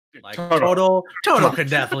Like Total. Toto could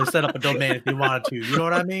definitely set up a domain if he wanted to. You know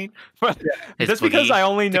what I mean? Just because I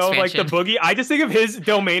only know like the expansion. boogie, I just think of his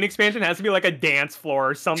domain expansion has to be like a dance floor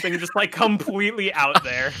or something, just like completely out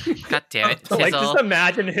there. God damn it, Like just Tizzle.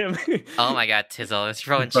 imagine him. Oh my god, Tizzle. Let's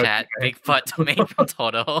throw in Big butt chat. Big butt domain from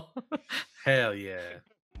Toto. Hell yeah.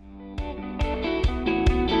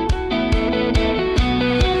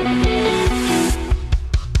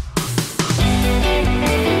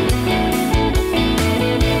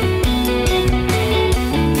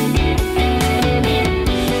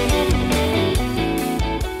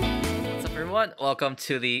 What's up, everyone? Welcome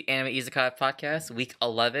to the Anime Izakaya podcast, week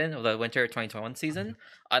 11 of the winter 2021 season.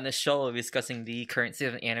 On this show, we'll be discussing the current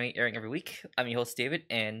season of anime airing every week. I'm your host, David,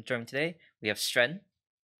 and joining me today, we have Stren.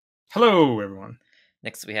 Hello, everyone.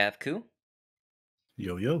 Next, we have Ku.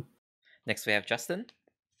 Yo yo. Next, we have Justin.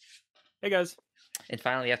 Hey guys. And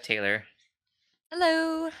finally, we have Taylor.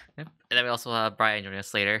 Hello. Yep. And then we also have Brian joining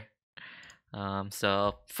us later.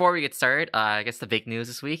 So before we get started, I guess the big news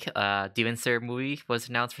this week, Demon Slayer movie was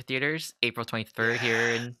announced for theaters April 23rd here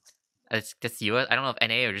in it's just US. I don't know if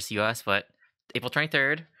NA or just US, but April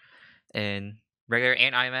 23rd in regular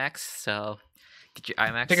and IMAX. So get your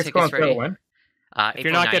IMAX Tickets go on tickets sale ready. when? If you're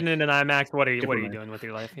April not 9th. getting into an IMAX, what are you April 9th. doing with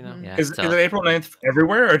your life? You know. Yeah, Is so it April 9th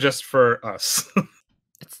everywhere or just for us?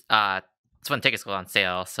 it's when tickets go on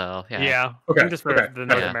sale. So yeah. Yeah. Okay, Just for okay, the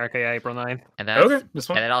North yeah. America, yeah, April 9th. And then Okay, this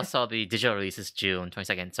one. and then also the digital release is June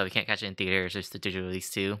 22nd. So we can't catch it in theaters. There's the digital release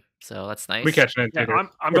too. So that's nice. We catching it. Yeah, Peter. I'm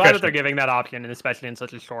We're glad that catching they're it. giving that option, and especially in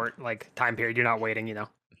such a short time period. You're not waiting,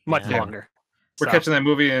 much Yeah. longer. We're So, catching that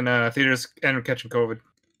movie in theaters and we're catching COVID.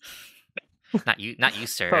 Not you,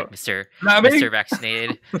 sir, Oh. Mister Not me. Mr.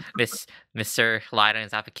 Vaccinated, Mr. lied on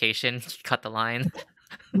his application, cut the line.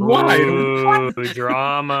 Why? Ooh,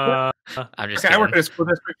 drama. I'm just Okay, I work kidding. at a school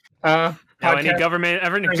district. Now, any Podcast. government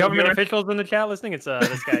There's a government viewer. officials in the chat listening? It's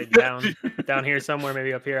this guy down here somewhere,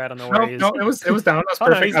 maybe up here. I don't know where No, he is. no, it was down. That's Oh,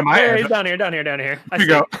 no, perfect. he's, On my yeah, he's end. down here. I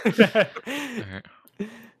Here you see. Alright.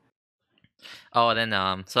 Oh, and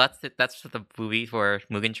then so that's the movie for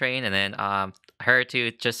Mugen Train, and then I heard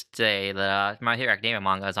too just today the My Hero Academia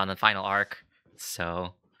manga is on the final arc,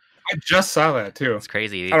 so I just saw that too. it's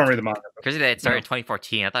crazy. I don't read the manga. but- Crazy that it started No. in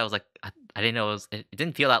 2014. I thought it was like I didn't know it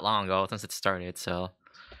didn't feel that long ago since it started. So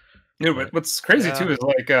Yeah, but what's crazy Yeah. too is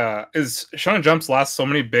is Shonen Jump's lost so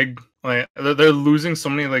many big they're losing so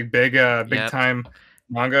many big Yep. time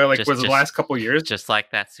manga was the Just- last couple years. just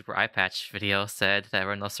like that Super Eye Patch video said that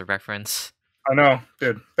everyone loves to reference. I know,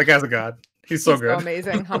 dude. That guy's a god. He's so He's good. so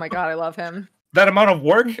amazing. Oh my god, I love him. That amount of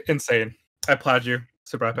work, insane. I applaud you,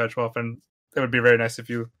 Super Eye Patch Wolf, and it would be very nice if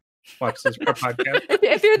you watch this podcast.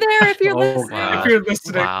 If you're there, if you're Oh, listening, wow. If you're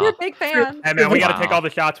listening, Wow. you're a big fan. Hey man, we got to take Wow. all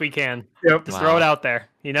the shots we can. yep. Just Wow. throw it out there.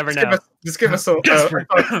 You never know. Just give us a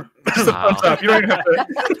thumbs Wow. up. You don't even have to.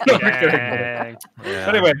 No, we're kidding. Dang. Yeah.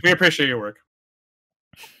 But anyway, we appreciate your work.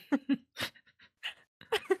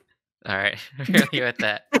 All right, we're gonna with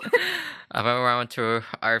that. Moving on to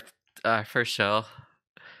our first show.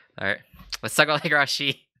 All right, let's talk about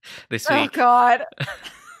Higurashi this Oh week. god.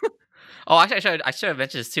 Oh, actually, I should have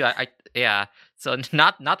mentioned this too. Yeah. So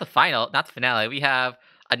not the finale. We have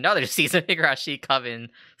another season of Higurashi coming,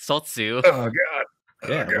 Sotsu. Oh god.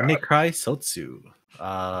 Yeah, God. when they cry Sotsu.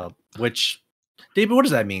 Which David, what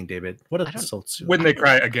does that mean, David? What I is Sotsu? When they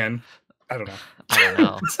cry again. I don't know. I don't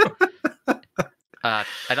know.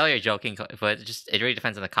 I know you're joking, but it really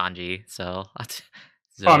depends on the kanji. So,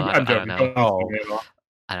 so I'm I joking. don't know. Don't Oh. listen to me at all.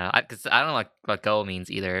 I don't know. Because I don't know what go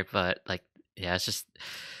means either. But like, yeah, it's just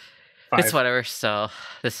it's Five. whatever. So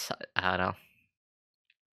this I don't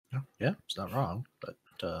know. Yeah, it's not wrong, but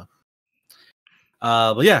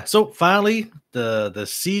yeah. So finally, the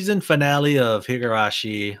season finale of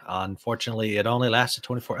Higurashi. Unfortunately, it only lasted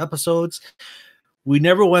 24 episodes. We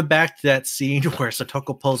never went back to that scene where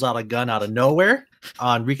Satoko pulls out a gun out of nowhere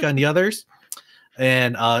on Rika and the others,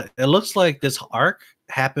 and it looks like this arc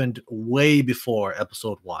happened way before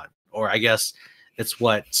episode 1, or I guess it's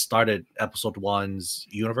what started episode 1's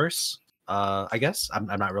universe. I guess I'm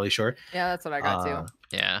not really sure. Yeah, that's what I got too.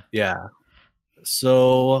 Yeah. Yeah.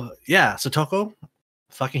 So yeah, Satoko,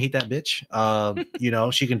 fucking hate that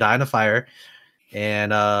bitch. She can die in a fire,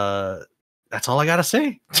 and that's all I gotta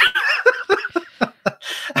say.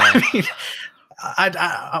 I mean,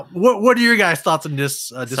 what are your guys' thoughts on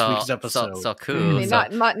this week's episode? So I cool. mean, So,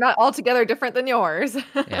 not altogether different than yours.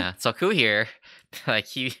 yeah. So cool here.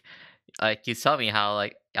 Like you tell me how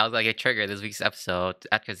I was like a trigger this week's episode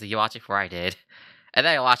because you watched it before I did, and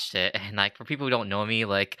then I watched it, and like for people who don't know me,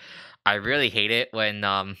 like I really hate it when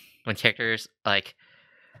characters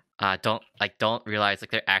don't realize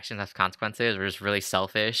like their actions have consequences or is really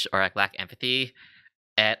selfish or like lack empathy.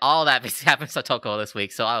 and all that basically happened to Toko this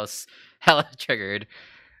week. So I was hella triggered,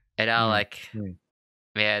 and now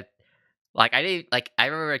man, like I didn't like. I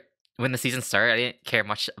remember when the season started, I didn't care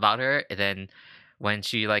much about her, and then when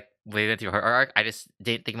she like went through her arc, I just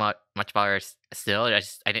didn't think much about her. Still,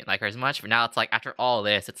 I didn't like her as much. But now it's like after all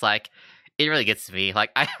this, it's like it really gets to me.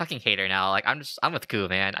 Like I fucking hate her now. Like I'm with Ku,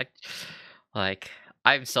 man.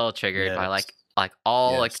 I'm so triggered by like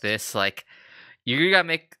all like this. Like you're gonna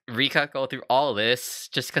make Rika go through all this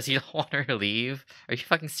just because you don't want her to leave? Are you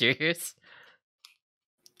fucking serious?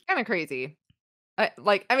 Kind of crazy. I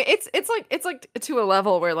mean, it's like to a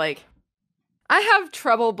level where like I have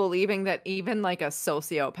trouble believing that even like a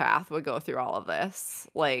sociopath would go through all of this.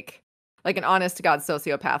 Like an honest to God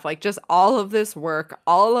sociopath. Like just all of this work,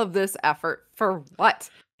 all of this effort for what?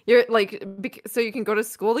 You're like so you can go to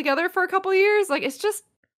school together for a couple of years? Like it's just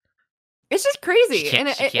crazy. She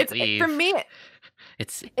can't it's leave. for me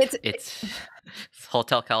It's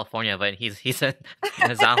Hotel California, but he's in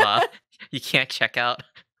Zama. You can't check out.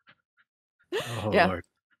 Oh, yeah. Lord.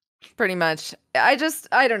 Pretty much. I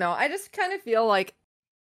don't know. I just kind of feel like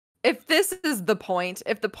if this is the point,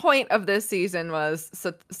 if the point of this season was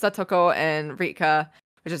Satoko and Rika,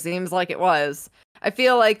 which it seems like it was, I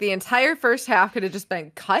feel like the entire first half could have just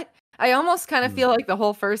been cut. I almost kind of feel like the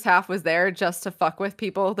whole first half was there just to fuck with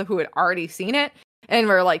people who had already seen it and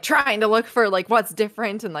were like trying to look for like what's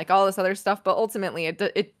different and like all this other stuff, but ultimately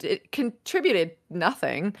it contributed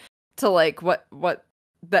nothing to like what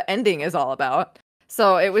the ending is all about.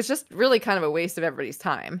 So it was just really kind of a waste of everybody's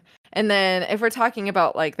time. And then if we're talking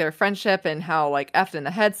about like their friendship and how like effed in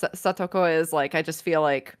the head Satoko is, like I just feel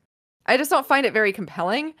like I just don't find it very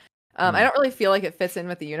compelling. I don't really feel like it fits in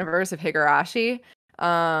with the universe of Higurashi.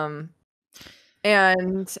 And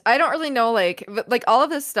I don't really know like all of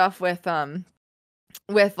this stuff with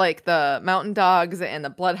like the mountain dogs and the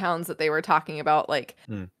bloodhounds that they were talking about, like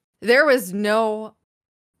there was no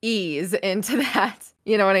ease into that.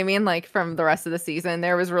 You know what I mean? Like from the rest of the season,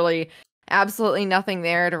 there was really absolutely nothing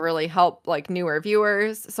there to really help like newer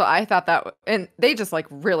viewers. So I thought that, and they just like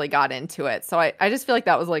really got into it. So I just feel like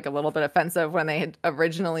that was like a little bit offensive when they had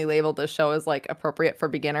originally labeled the show as like appropriate for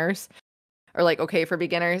beginners or like okay for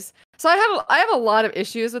beginners. So I have a lot of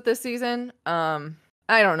issues with this season. I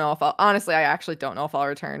don't know if honestly, I actually don't know if I'll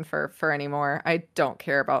return for any more. I don't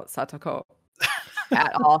care about Satoko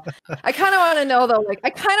at all. I kind of want to know though, like I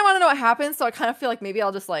kind of want to know what happens, so I kind of feel like maybe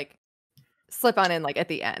I'll just like slip on in like at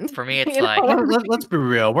the end. For me, it's You like know? Let's be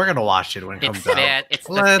real. We're gonna watch it when it comes out. Man,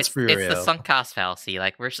 Let's be it's real. the sunk cost fallacy.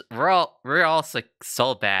 Like we're all like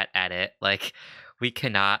so bad at it. Like we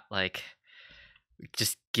cannot like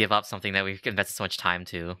just give up something that we've invested so much time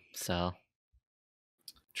to. So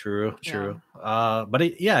True. But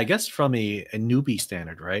I guess from a newbie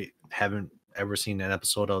standard, right? Haven't ever seen an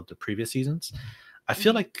episode of the previous seasons. I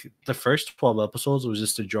feel like the first 12 episodes was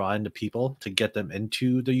just to draw in the people to get them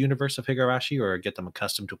into the universe of Higurashi or get them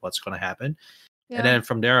accustomed to what's going to happen. Yeah. And then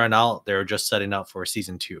from there on out, they're just setting up for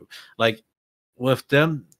season 2. Like with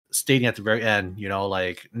them stating at the very end, you know,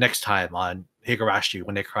 like next time on Higurashi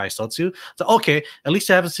when they cry Sotsu. So okay, at least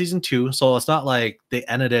they have a season 2. So it's not like they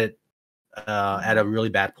ended it at a really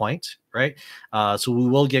bad point, right? So we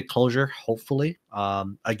will get closure, hopefully.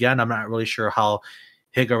 Again, I'm not really sure how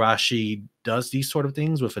Higurashi does these sort of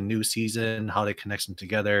things with a new season, how they connect them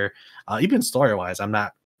together. Even story-wise, I'm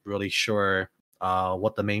not really sure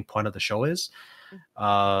what the main point of the show is.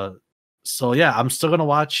 So yeah, I'm still gonna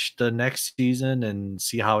watch the next season and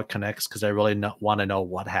see how it connects because I really want to know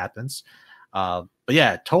what happens. But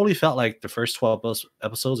yeah, it totally felt like the first 12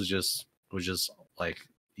 episodes was just like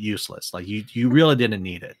useless. Like you really didn't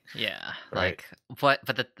need it. yeah, Right. like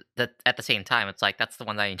but the at the same time, it's like that's the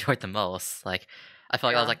one that I enjoyed the most. Like I feel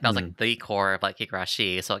like that was like the core of like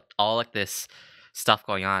Higurashi. So like all like this stuff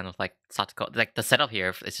going on with like Satoko, like the setup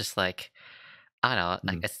here, it's just like I don't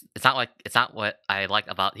know, like it's not what I like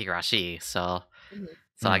about Higurashi. So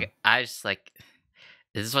like I just like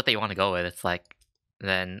this is what they want to go with. It's like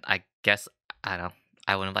then I guess I don't know,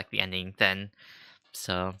 I wouldn't like the ending then.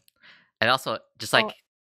 So and also just like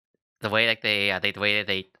the way like they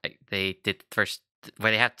did the first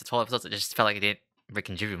where they had the 12 episodes, it just felt like it didn't really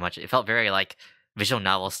contribute much. It felt very like visual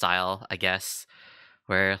novel style, I guess,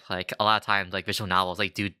 where like a lot of times like visual novels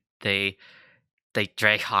like they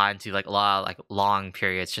drag on to like a lot of like long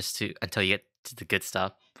periods just to until you get to the good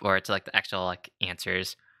stuff or to like the actual like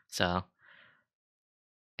answers. So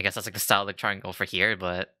I guess that's like the style they're trying to go for here,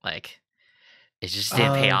 but like it just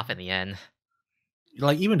didn't pay off in the end.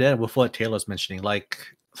 Like even then with what Taylor's mentioning, like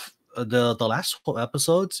the last 12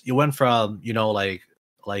 episodes, it went from, you know, like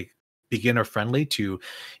beginner friendly to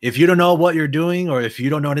if you don't know what you're doing or if you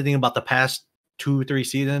don't know anything about the past 2-3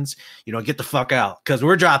 seasons, get the fuck out because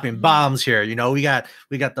we're dropping bombs here. We got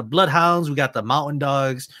the Bloodhounds, we got the Mountain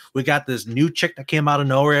Dogs, we got this new chick that came out of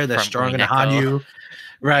nowhere that's stronger than Hanyu.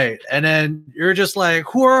 Right. And then you're just like,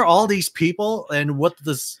 who are all these people and what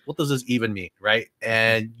does this even mean? Right.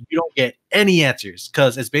 And you don't get any answers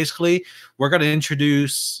because it's basically we're gonna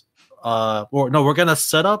introduce we're gonna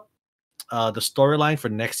set up the storyline for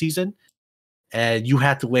next season, and you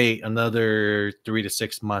have to wait another 3 to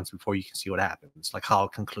 6 months before you can see what happens, like how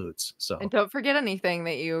it concludes. So And don't forget anything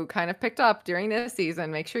that you kind of picked up during this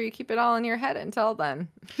season. Make sure you keep it all in your head until then.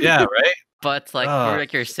 yeah, right. But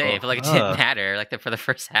like you're saying, but like it didn't matter like for the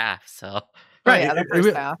first half. So Right. Yeah, the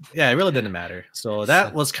first half. Yeah, it really didn't matter. So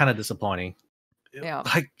that was kind of disappointing. Yeah.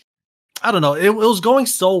 Like, I don't know. It was going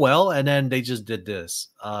so well, and then they just did this.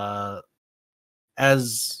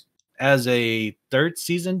 As a third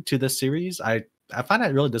season to this series, I find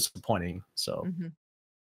that really disappointing. So,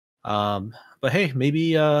 but hey,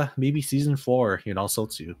 maybe season 4,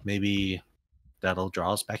 Sotsu, maybe that'll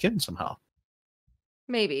draw us back in somehow.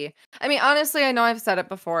 Maybe. I mean, honestly, I know I've said it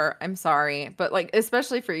before. I'm sorry. But like,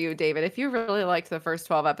 especially for you, David, if you really liked the first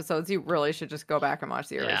 12 episodes, you really should just go back and watch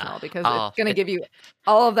the original because it's going to give you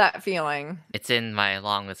all of that feeling. It's in my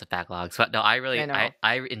long list of backlogs. But no,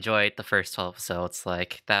 I enjoyed the first 12 episodes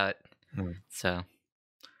like that. So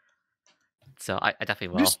I definitely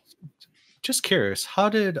will. Just curious, how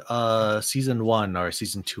did season 1 or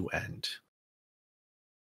season 2 end?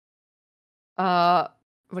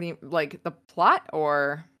 What do you like, the plot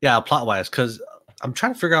or? Yeah, plot wise, because I'm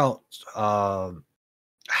trying to figure out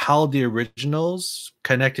how the originals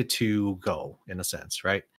connected to Go in a sense,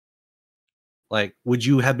 right? Like, would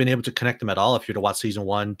you have been able to connect them at all if you'd have watched season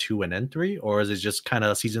 1, 2, and then 3? Or is it just kind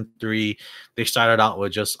of season 3, they started out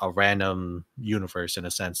with just a random universe in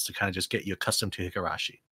a sense to kind of just get you accustomed to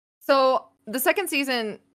Higurashi? So the second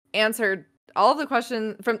season answered all of the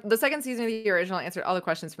questions from the second season of the original, answered all the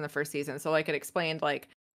questions from the first season. So like it explained like,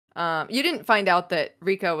 you didn't find out that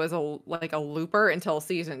Rika was a looper until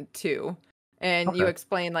season 2. And you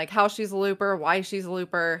explain like how she's a looper, why she's a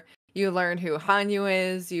looper. You learn who Hanyu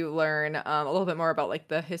is. You learn a little bit more about like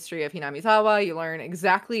the history of Hinamizawa. You learn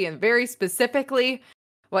exactly and very specifically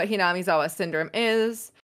what Hinamizawa syndrome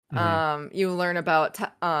is. You learn about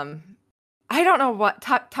I don't know what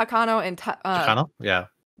Takano and Takano? Yeah.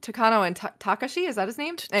 Takano and Takashi, is that his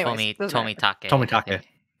name? Anyways, Tomitake.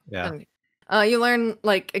 Yeah. You learn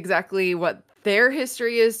like exactly what their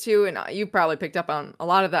history is too, and you probably picked up on a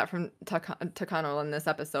lot of that from Takano in this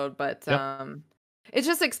episode, but it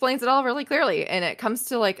just explains it all really clearly, and it comes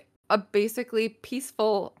to like a basically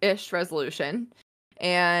peaceful-ish resolution.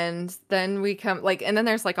 And then we come like, and then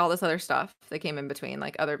there's like all this other stuff that came in between,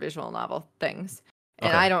 like other visual novel things.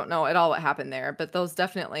 And I don't know at all what happened there, but those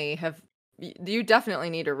definitely you definitely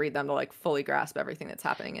need to read them to like fully grasp everything that's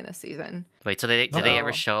happening in this season. Wait, so did they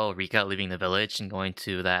ever show Rika leaving the village and going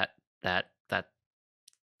to that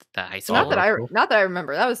high school? Not that I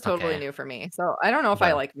remember. That was totally new for me. So I don't know if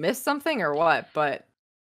I like missed something or what, but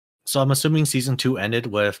so I'm assuming season 2 ended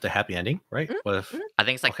with the happy ending, right? I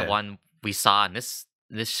think it's like the one we saw in this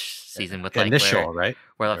season with like this show, right?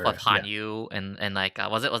 Where with Hanyu and like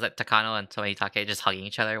was it Takano and Tomitake just hugging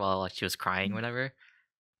each other while like she was crying, whatever.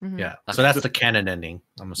 Yeah. So that's the canon ending.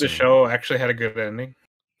 I'm assuming the show actually had a good ending.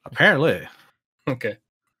 Apparently. Okay.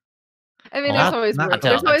 I mean, there's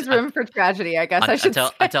always room for tragedy, I guess I should say.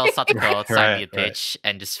 Until Satoko signed the bitch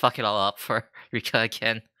and just fuck it all up for Rika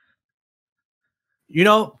again.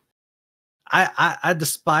 I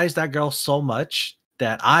despise that girl so much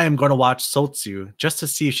that I am going to watch Sotsu just to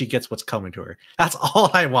see if she gets what's coming to her. That's all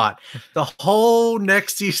I want. The whole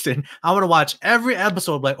next season, I want to watch every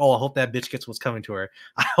episode like, oh, I hope that bitch gets what's coming to her.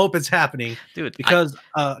 I hope it's happening. Dude, because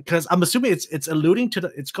I'm assuming it's alluding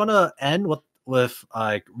to it's going to end with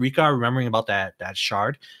like Rika remembering about that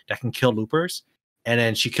shard that can kill loopers, and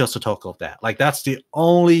then she kills Satoko with that. Like, that's the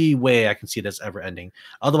only way I can see this ever ending.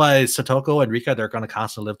 Otherwise, Satoko and Rika, they're going to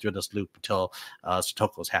constantly live through this loop until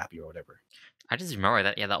Satoko's happy or whatever. I just remember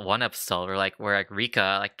that one episode where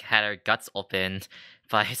Rika like had her guts opened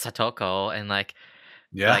by Satoko, and like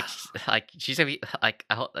she's gonna be like,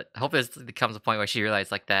 I hope this becomes a point where she realized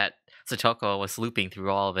like that Satoko was looping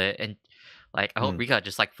through all of it, and like I hope Rika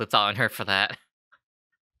just like flips out on her for that.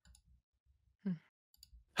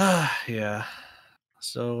 Yeah.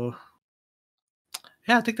 So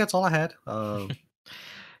yeah, I think that's all I had.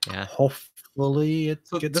 Yeah. Hopefully it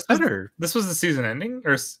gets better. This was the season ending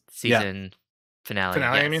or season finale?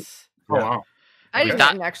 Finale, yes. I mean? Oh wow. I didn't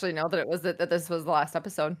actually know that it was that this was the last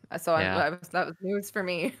episode. So that was news for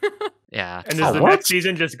me. Yeah. And is the next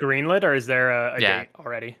season just greenlit, or is there a date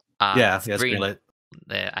already? It's greenlit.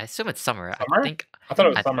 I assume it's summer. Summer? I think I thought it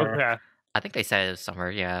was I- summer. Okay. I think they said it was summer.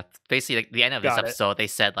 Yeah, basically, like, the end of this Got it. episode, they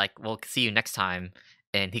said like, "We'll see you next time."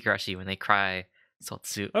 in Higurashi when they cry,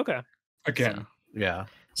 Sotsu. Okay. Again. Yeah.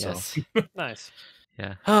 So. Yes. Nice.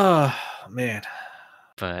 Yeah. Oh man.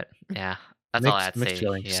 But yeah, that's all I had to Mixed say.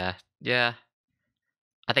 feelings. Yeah. Yeah.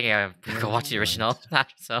 I think I go watch the original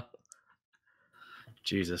after, so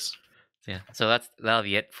Jesus. yeah. So that'll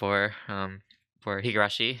be it for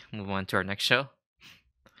Higurashi. Move on to our next show.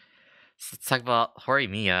 So let's talk about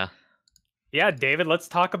Horimiya. Yeah, David, let's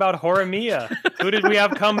talk about Horimiya. Who did we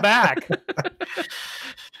have come back?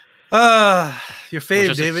 Your fave,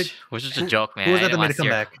 Which David. was just a joke, man. Who was I that that didn't made wanna a see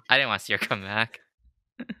her- comeback? I didn't want to see her come back.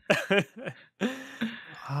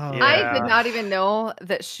 Oh, Yeah. I did not even know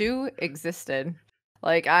that Shu existed.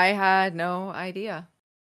 Like, I had no idea.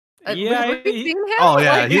 Yeah, have we he- seen him? Oh,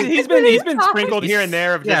 yeah, Like, he's been sprinkled here and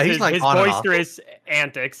there of Yeah, just he's, his, like, his on and off. boisterous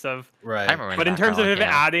antics of. Right. I remember when But in that terms of got him on,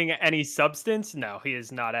 yeah. adding any substance, no, he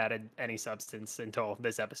has not added any substance until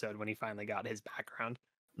this episode when he finally got his background.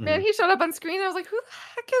 Man, he showed up on screen. I was like, who the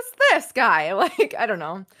heck is this guy? Like, I don't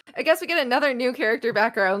know. I guess we get another new character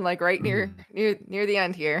background, like right near the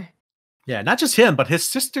end here. Yeah, not just him, but his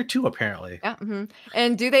sister too, apparently. Yeah.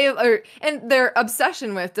 And and their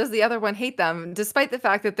obsession with, does the other one hate them, despite the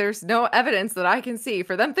fact that there's no evidence that I can see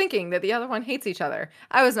for them thinking that the other one hates each other.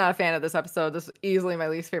 I was not a fan of this episode. This is easily my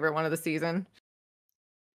least favorite one of the season.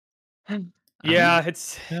 Yeah,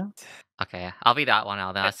 it's Okay, I'll be that one.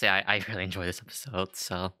 I'll say I really enjoy this episode.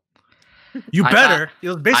 So You I better. It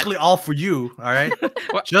was basically all for you, all right?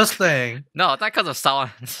 What? Just saying. No, it's not because of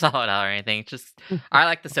Sawada or anything. Just I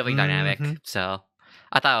like the sibling dynamic, Mhm. so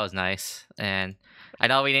I thought it was nice. And I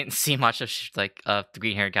know we didn't see much of the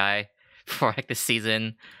green haired guy for like this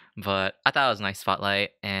season, but I thought it was a nice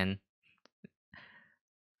spotlight. And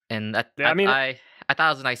that, Yeah, I mean- I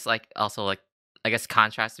thought it was a nice also I guess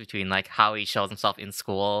contrast between like how he shows himself in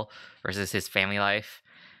school versus his family life,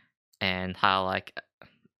 and how I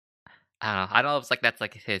don't know if it's like that's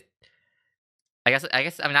like his. I guess I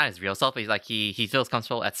mean not his real self, but he's like he feels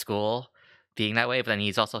comfortable at school being that way, but then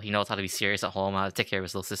he knows how to be serious at home, how to take care of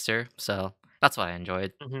his little sister. So that's what I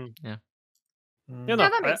enjoyed. Yeah, Yeah, no,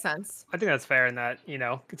 that makes sense. I think that's fair in that,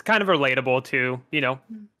 it's kind of relatable to,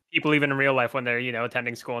 people even in real life when they're,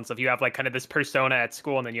 attending school and stuff. You have like kind of this persona at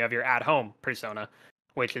school and then you have your at home persona,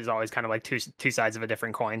 which is always kind of like two sides of a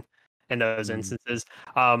different coin in those instances.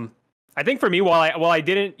 I think for me, while I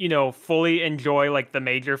didn't, fully enjoy like the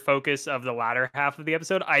major focus of the latter half of the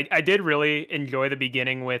episode, I did really enjoy the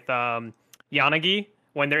beginning with Yanagi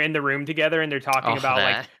when they're in the room together and they're talking about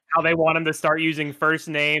like how they want him to start using first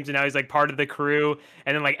names and now he's like part of the crew,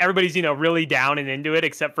 and then like everybody's really down and into it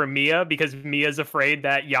except for Mia, because Mia's afraid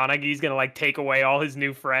that Yanagi's gonna like take away all his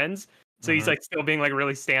new friends, so he's like still being like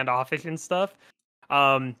really standoffish and stuff.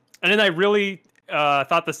 And then I really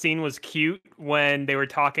thought the scene was cute when they were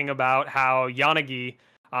talking about how Yanagi,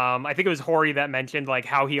 I think it was Hori that mentioned like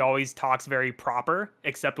how he always talks very proper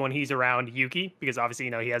except when he's around Yuki, because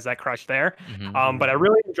obviously he has that crush there. But I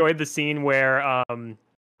really enjoyed the scene where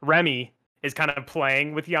Remy is kind of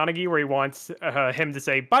playing with Yanagi, where he wants him to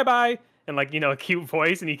say bye bye and like a cute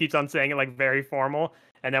voice, and he keeps on saying it like very formal,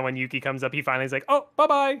 and then when Yuki comes up he finally is like, oh, bye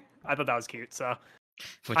bye. I thought that was cute, so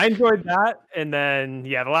I enjoyed that. And then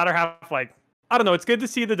the latter half, like, I don't know, it's good to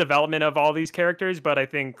see the development of all these characters, but I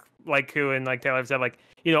think like Ku and like Taylor have said, like,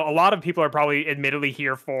 a lot of people are probably admittedly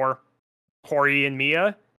here for Hori and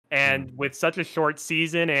Mia, and with such a short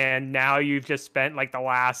season, and now you've just spent like the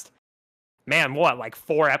last, like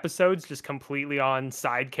 4 episodes just completely on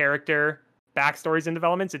side character backstories and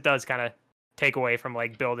developments, it does kind of take away from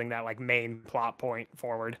like building that like main plot point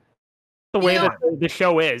forward. The way that the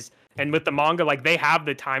show is, and with the manga, like they have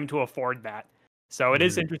the time to afford that. So it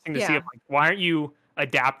is interesting to see if, like, why aren't you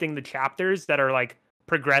adapting the chapters that are like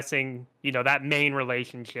progressing, that main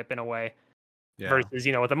relationship in a way, versus,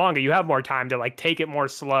 with the manga, you have more time to like take it more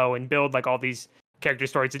slow and build like all these character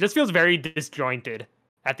stories. It just feels very disjointed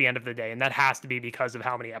at the end of the day, and that has to be because of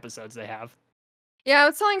how many episodes they have. Yeah, I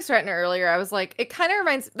was telling Stratton earlier, I was like, it kind of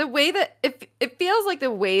reminds, the way that, it feels like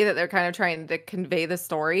the way that they're kind of trying to convey the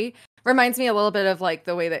story reminds me a little bit of like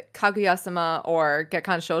the way that Kaguya-sama or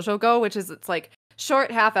Gekkan Shoujo go, which is it's like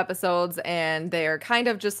short half episodes, and they're kind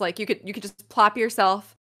of just like, you could just plop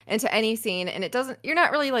yourself into any scene, and you're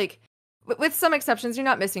not really like, with some exceptions, you're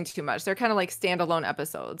not missing too much. They're kind of like standalone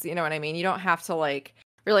episodes, you know what I mean? You don't have to like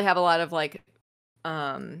really have a lot of like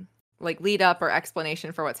lead up or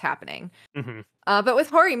explanation for what's happening. But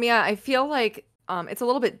with Horimiya, I feel like it's a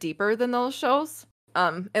little bit deeper than those shows.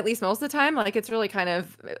 At least most of the time, like it's really kind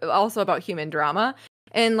of also about human drama.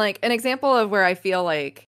 And like an example of where I feel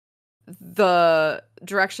like the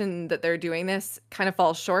direction that they're doing this kind of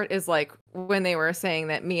falls short is like when they were saying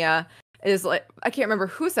that Mia is like, I can't remember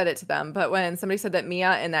who said it to them, but when somebody said that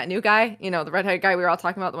Mia and that new guy, you know, the redheaded guy we were all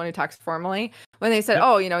talking about, the one who talks formally, when they said,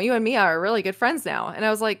 oh, you know, you and Mia are really good friends now. And I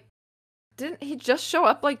was like, didn't he just show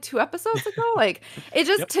up like 2 episodes ago? Like, it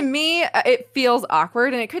just, to me, it feels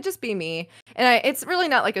awkward, and it could just be me. And it's really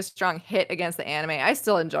not like a strong hit against the anime. I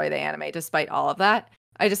still enjoy the anime despite all of that.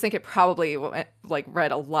 I just think it probably like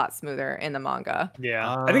read a lot smoother in the manga.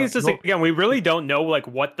 Yeah, I think it's just again, we really don't know like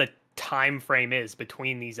what the time frame is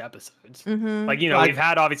between these episodes. Like, you know, we've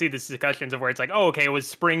had obviously the discussions of where it's like, oh, okay, it was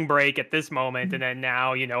spring break at this moment, and then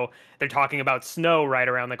now, you know, they're talking about snow right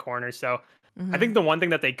around the corner. So I think the one thing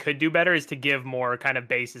that they could do better is to give more kind of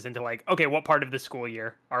basis into like, okay, what part of the school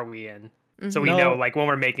year are we in? So we know like when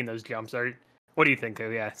we're making those jumps. Or what do you think?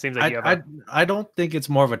 Yeah, it seems like you have I don't think it's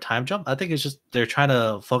more of a time jump. I think it's just they're trying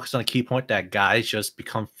to focus on a key point that guys just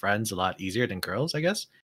become friends a lot easier than girls, I guess.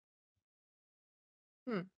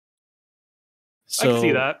 So, I can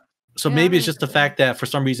see that. So maybe it's just the fact that for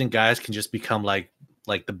some reason guys can just become like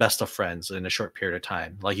the best of friends in a short period of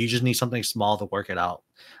time. Like you just need something small to work it out.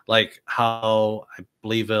 Like how I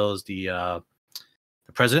believe it was the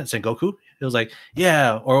president Sengoku. It was like,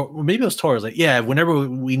 yeah, or maybe it was Tor. It was like, yeah, whenever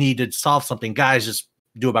we need to solve something, guys just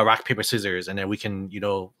do it by rock, paper, scissors, and then we can, you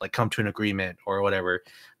know, like come to an agreement or whatever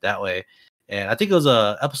that way. And I think it was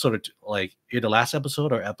a episode of, like either last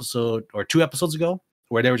episode or 2 episodes ago,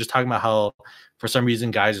 where they were just talking about how for some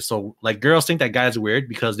reason guys are so like girls think that guys are weird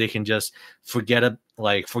because they can just forgive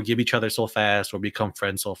each other so fast or become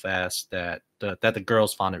friends so fast that the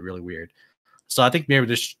girls found it really weird. So I think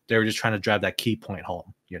maybe they were just trying to drive that key point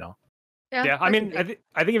home, you know. Yeah, I mean, I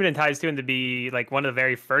think even it ties to him to be like one of the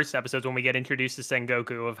very first episodes when we get introduced to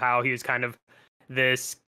Sengoku, of how he was kind of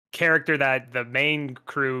this character that the main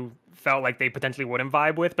crew felt like they potentially wouldn't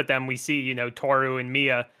vibe with, but then we see, you know, Toru and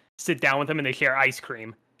Mia sit down with him and they share ice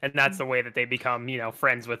cream, and that's the way that they become, you know,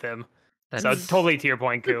 friends with him. So totally to your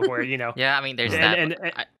point, Koo, where, you know. Yeah, I mean, there's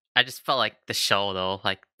that. I just felt like the show though,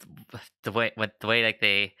 like the way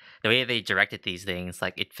they directed these things,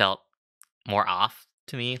 like it felt more off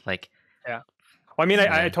to me. Like, yeah. Well, I mean,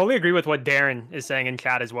 I totally agree with what Darren is saying in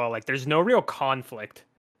chat as well. Like, there's no real conflict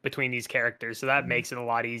between these characters, so that makes it a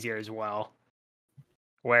lot easier as well.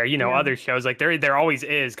 Where, you know, other shows, like there always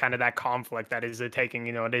is kind of that conflict that is taking,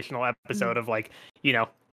 you know, additional episode of like, you know,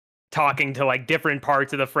 talking to like different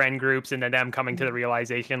parts of the friend groups and then them coming to the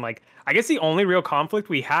realization. Like, I guess the only real conflict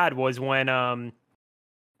we had was when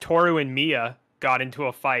Toru and Mia got into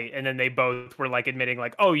a fight, and then they both were like admitting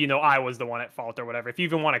like, oh, you know, I was the one at fault or whatever, if you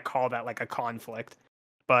even want to call that like a conflict.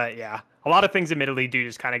 But yeah, a lot of things admittedly do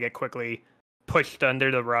just kind of get quickly pushed under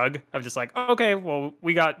the rug of just like, oh, okay, well,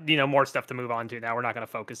 we got, you know, more stuff to move on to now, we're not going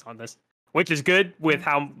to focus on this, which is good with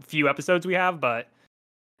how few episodes we have. But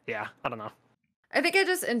yeah, I don't know. I think I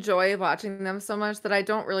just enjoy watching them so much that I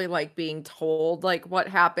don't really like being told like what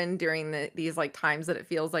happened during these like times that it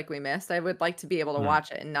feels like we missed. I would like to be able to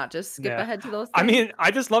watch it and not just skip ahead to those things. I mean,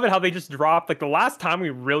 I just love it how they just dropped, like the last time we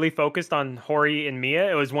really focused on Hori and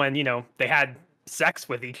Mia, it was when, you know, they had sex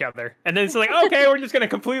with each other. And then it's like, okay, we're just going to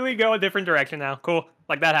completely go a different direction now. Cool.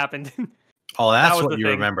 Like that happened. Oh, that's what you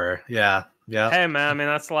remember. Yeah. Yeah. Hey, man, I mean,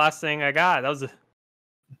 that's the last thing I got. That was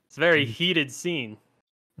it's a very heated scene.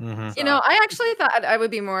 You know, I actually thought I would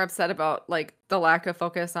be more upset about like the lack of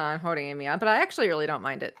focus on Hori and Mia, but I actually really don't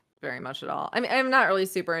mind it very much at all. I mean, I'm not really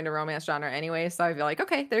super into romance genre anyway, so I feel like,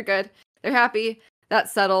 okay, they're good, they're happy,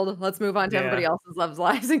 that's settled. Let's move on to everybody else's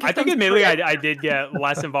lives. I think admittedly, I did get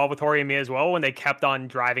less involved with Hori and Mia as well when they kept on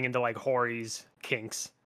driving into like Hori's kinks.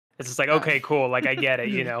 It's just like, okay, cool, like I get it,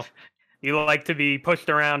 you know. You like to be pushed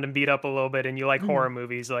around and beat up a little bit, and you like horror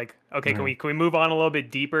movies. Like, okay, can we move on a little bit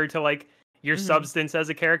deeper to like your substance as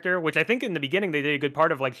a character? Which I think in the beginning they did a good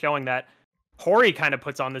part of like showing that Hori kind of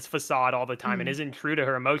puts on this facade all the time and isn't true to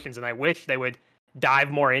her emotions. And I wish they would dive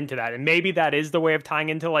more into that. And maybe that is the way of tying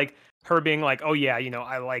into like her being like, oh yeah, you know,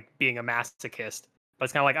 I like being a masochist. But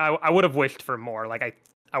it's kind of like I would have wished for more. Like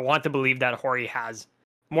I want to believe that Hori has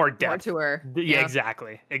more depth to her. Yeah,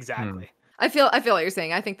 exactly. I feel what you're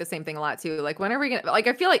saying. I think the same thing a lot too. Like, when are we gonna, like,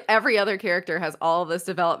 I feel like every other character has all this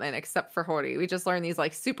development except for Hori. We just learn these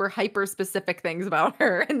like super hyper specific things about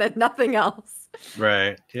her and then nothing else.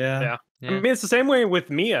 Right. Yeah. I mean, it's the same way with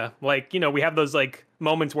Mia. Like, you know, we have those like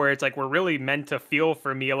moments where it's like we're really meant to feel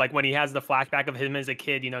for Mia. Like when he has the flashback of him as a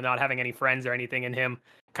kid, you know, not having any friends or anything, and him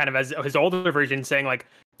kind of as his older version saying like,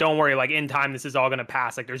 don't worry, like in time, this is all going to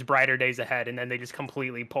pass. Like there's brighter days ahead. And then they just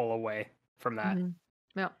completely pull away from that.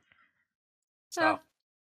 Yeah. So,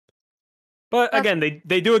 but again,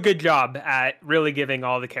 they do a good job at really giving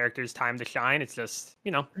all the characters time to shine. It's just,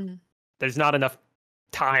 you know, there's not enough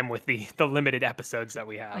time with the limited episodes that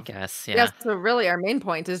we have. I guess, Yeah. yeah. So really, our main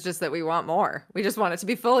point is just that we want more. We just want it to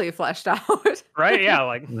be fully fleshed out. Right? Yeah,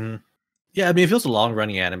 like Yeah, I mean, if it was a long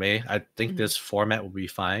running anime, I think Mhm. this format would be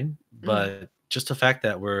fine. But just the fact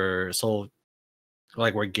that we're so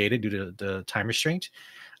we're gated due to the time restraint,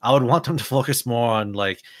 I would want them to focus more on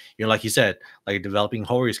like like you said, like developing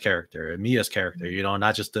Hori's character and Mia's character,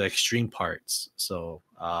 not just the extreme parts. So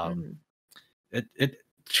it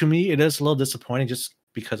to me it is a little disappointing just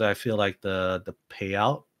because I feel like the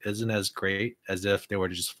payout isn't as great as if they were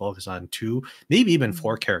to just focus on 2, maybe even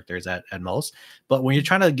 4 characters at most. But when you're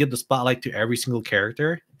trying to give the spotlight to every single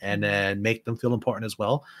character and then make them feel important as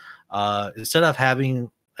well, instead of having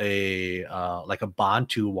a like a bond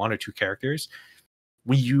to 1 or 2 characters,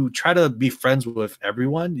 when you try to be friends with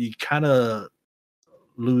everyone, you kind of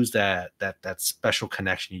lose that special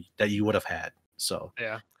connection that you would have had. So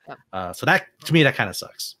yeah. So that to me that kind of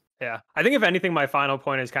sucks. Yeah. I think if anything, my final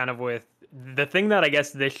point is kind of with the thing that I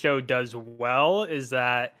guess this show does well is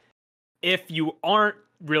that if you aren't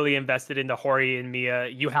really invested into Hori and Mia,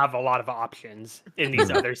 you have a lot of options in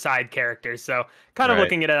these other side characters. So kind of Right.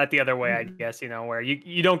 looking at it the other way, I guess, where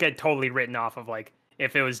you don't get totally written off of like,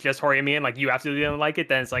 if it was just Hori and Mia and like you absolutely don't like it,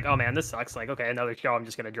 then it's like, oh man, this sucks. Like, okay, another show I'm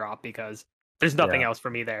just going to drop because there's nothing else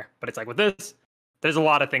for me there. But it's like with this, there's a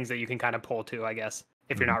lot of things that you can kind of pull to, I guess,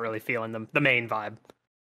 if you're not really feeling the main vibe.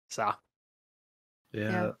 So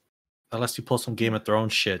Yeah. Unless you pull some Game of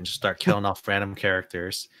Thrones shit and just start killing off random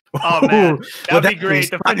characters. Oh man, Well, that'd be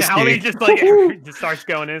great. The finale just like just starts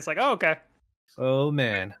going in. It's like, oh okay. Oh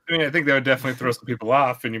man. I mean, I think that would definitely throw some people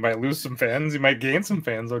off, and you might lose some fans. You might gain some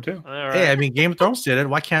fans though too. All right. Hey, I mean, Game of Thrones did it.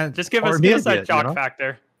 Why can't just give us Horimiya that do it, shock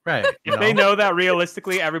factor? Right. If they know that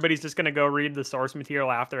realistically everybody's just gonna go read the source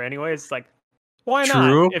material after anyway, it's like, why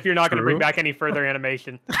True, not? If you're not gonna bring true. back any further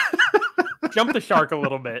animation, jump the shark a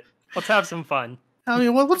little bit. Let's have some fun. I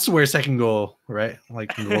mean, what's the worst that can go right? Like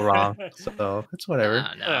can go wrong. So it's whatever.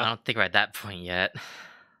 No, I don't think we're at that point yet.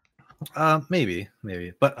 Maybe.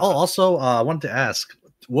 But also, I wanted to ask,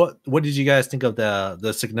 what did you guys think of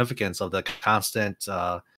the significance of the constant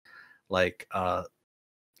like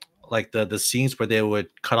the scenes where they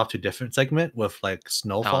would cut off to different segment with like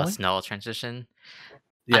snow falling? Snow transition.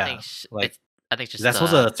 Yeah, I think is just that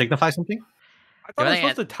supposed to signify something? I thought it was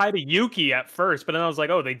supposed to tie to Yuki at first, but then I was like,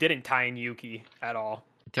 oh, they didn't tie in Yuki at all.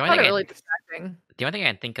 the only Not thing really distracting. the only thing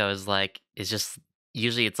I think of is just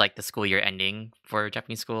usually it's like the school year ending for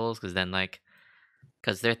Japanese schools because then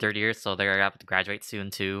because they're third year, so they're about to graduate soon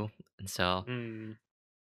too, and so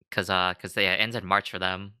because it ends in March for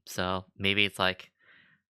them, so maybe it's like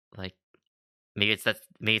maybe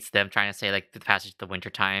it's them trying to say like the passage of the winter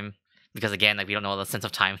time because again like we don't know the sense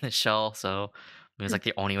of time in this show, so it was like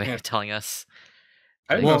the only way of telling us.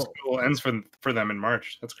 I think school ends for them in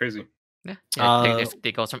March. That's crazy. Yeah,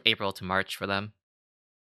 it goes from April to March for them.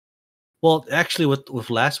 Well, actually, with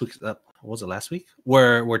last week, was it last week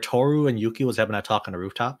where Toru and Yuki was having a talk on the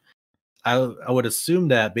rooftop? I would assume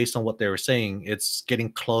that based on what they were saying, it's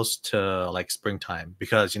getting close to like springtime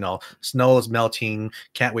because snow is melting.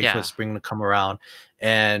 Can't wait for spring to come around.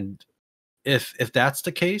 And if that's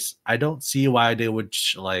the case, I don't see why they would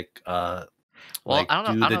Well, I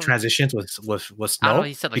don't know. do the transitions with snow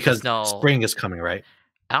he said, like, because snow. spring is coming, right?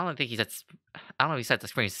 I don't think he said. I don't know. If he said the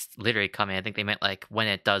spring is literally coming. I think they meant like when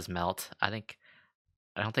it does melt. I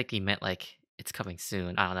don't think he meant like it's coming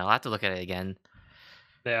soon. I don't know. I'll have to look at it again.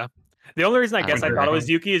 Yeah. The only reason I guess I think thought it I was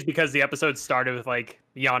Yuki is because the episode started with like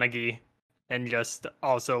Yanagi and just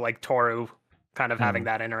also like Toru kind of having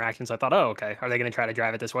that interaction. So I thought, oh, okay, are they going to try to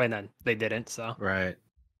drive it this way? And then they didn't. So Right.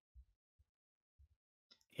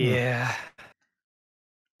 yeah.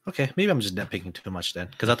 Okay, maybe I'm just nitpicking too much then,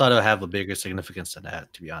 because I thought it would have a bigger significance than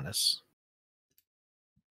that, to be honest.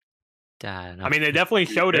 I don't know. I mean, they definitely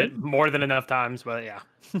showed it more than enough times, but yeah.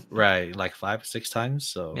 Right, like 5 or 6 times.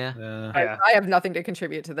 So Yeah. Yeah. I have nothing to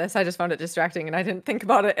contribute to this. I just found it distracting, and I didn't think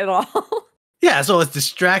about it at all. Yeah, so it's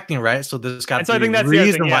distracting, right? So there's got And so to I be think a that's the other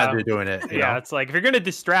reason thing, why yeah. they're doing it. you Yeah, know? it's like if you're gonna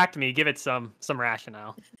distract me, give it some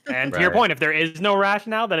rationale. And to your Right. point, if there is no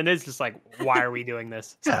rationale, then it is just like, why are we doing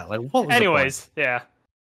this? Yeah, like what was the Anyways, yeah.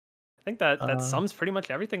 I think that Uh, sums pretty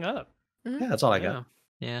much everything up. point? Yeah, that's all I Yeah. got.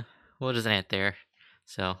 Yeah, we'll just end it there.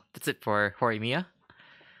 So that's it for Horimiya.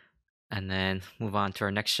 And then move on to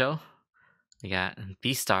our next show. We got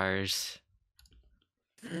Beastars.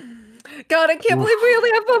 God, I can't believe we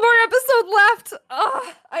only have one more episode left.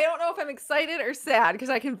 I don't know if I'm excited or sad because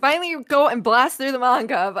I can finally go and blast through the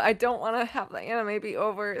manga, but I don't want to have the anime be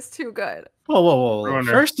over. It's too good. Whoa.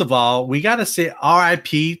 Ruiner. First of all, we gotta say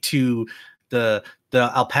R.I.P. to the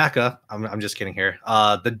alpaca. I'm just kidding here.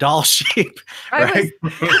 The doll shape, I right?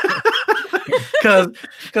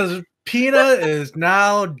 because Pina is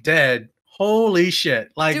now dead. Holy shit!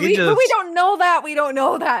 Like but we don't know that. We don't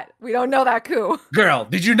know that, Koo. Girl,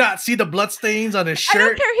 did you not see the blood stains on his shirt? I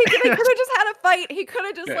don't care. They could have just had a fight. He could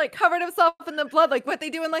have just like covered himself in the blood, like what they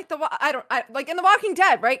do in like like in The Walking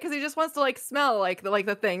Dead, right? Because he just wants to like smell like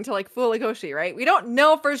the thing to like fool Legoshi, right? We don't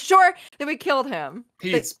know for sure that we killed him.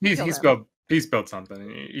 He spilled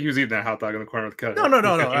something. He was eating that hot dog in the corner with cut. No.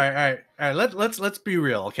 All right. Let's be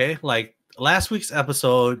real, okay? Like last week's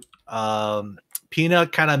episode, Pina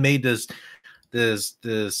kind of made this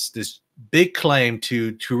big claim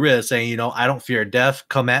to Riz, saying, you know, I don't fear death.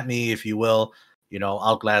 Come at me if you will. You know,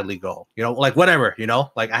 I'll gladly go. You know, like whatever. You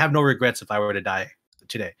know, like I have no regrets if I were to die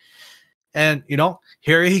today. And you know,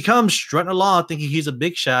 here he comes strutting along, thinking he's a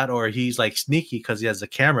big shot, or he's like sneaky because he has a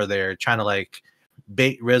camera there, trying to like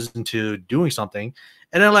bait Riz into doing something.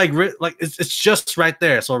 And then like it's just right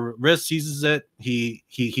there. So Riz seizes it. He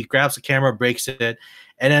grabs the camera, breaks it,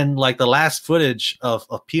 and then like the last footage of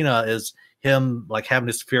Pina is him like having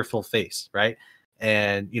this fearful face, right?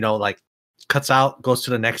 And you know, like cuts out, goes to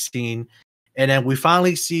the next scene, and then we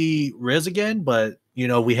finally see Riz again, but you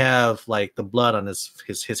know, we have like the blood on his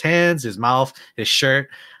hands, his mouth, his shirt.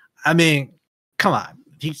 I mean, come on,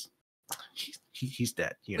 he's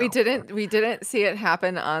dead. You know? We didn't see it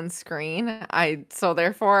happen on screen. So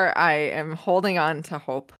therefore I am holding on to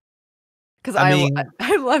hope. Because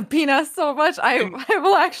I love Pina so much, I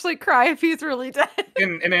will actually cry if he's really dead.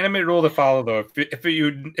 An animated rule to follow, though, if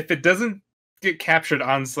it doesn't get captured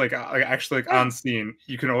on actually on scene,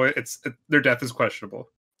 you can always their death is questionable.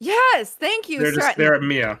 Yes, thank you. They're just there at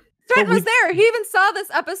Mia. Stratton was there. He even saw this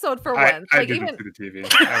episode for once. I didn't see the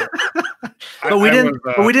TV. But we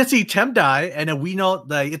didn't see Tem die, and then we know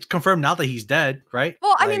that it's confirmed now that he's dead, right?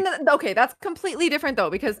 Well, I mean, okay, that's completely different though,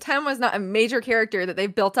 because Tem was not a major character that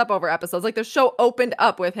they've built up over episodes. Like the show opened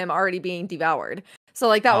up with him already being devoured. So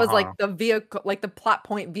like that was like the vehicle, like the plot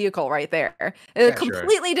point vehicle right there. A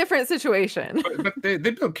completely different situation. But they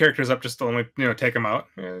build characters up just to only take them out.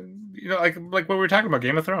 You know, like what we were talking about,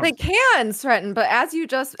 Game of Thrones. They can threaten, but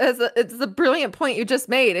it's the brilliant point you just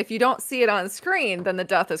made. If you don't see it on screen, then the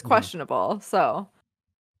death is questionable. So,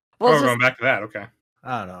 we're going back to that. Okay.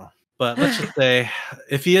 I don't know, but let's just say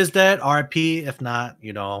if he is dead, RP. If not,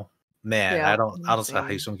 man, I don't see how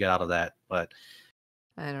he's gonna get out of that, but.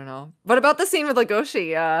 I don't know. What about the scene with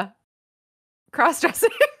Legoshi cross-dressing?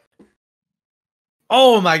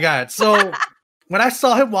 Oh my god. So when I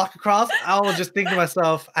saw him walk across, I was just thinking to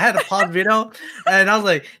myself, I had to pause the video, and I was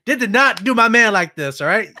like, they did not do my man like this, all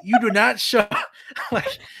right? You do not show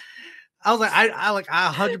like I was like,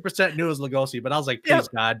 I 100% knew it was Legoshi, but I was like, please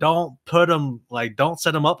God, don't put him don't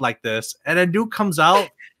set him up like this. And then dude comes out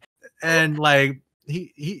and like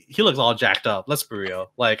he looks all jacked up. Let's be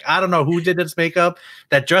real. Like, I don't know who did this makeup.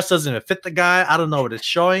 That dress doesn't even fit the guy. I don't know what it's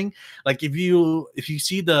showing. Like, if you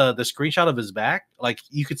see the screenshot of his back, like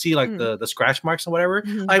you could see like the scratch marks and whatever.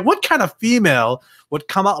 Mm-hmm. Like, what kind of female would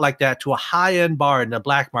come out like that to a high-end bar in the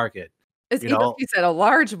black market? It's you said a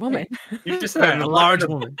large woman. You just said a large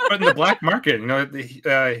woman. But in the black market,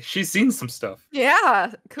 she's seen some stuff.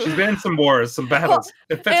 Yeah. Cool. She's been in some wars, some battles.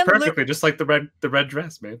 It fits perfectly, just like the red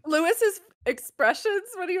dress, man. Lewis's expressions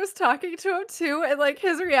when he was talking to him too, and like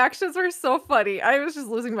his reactions were so funny. I was just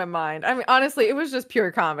losing my mind. I mean, honestly, it was just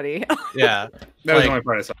pure comedy. Yeah. That was the only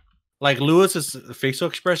part I saw. Like Lewis's facial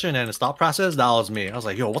expression and his thought process, that was me. I was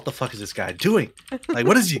like, yo, what the fuck is this guy doing? Like,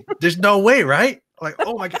 what is he? There's no way, right? Like,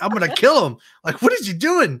 oh my god, I'm gonna kill him. Like, what is he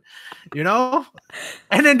doing?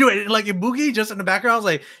 And then do it like Ibuki just in the background. I was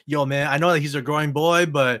like, yo, man, I know that he's a growing boy,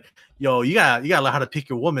 but yo, you gotta learn how to pick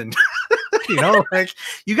your woman. Like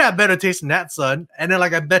you got better taste than that, son. And then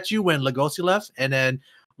like I bet you when Legoshi left, and then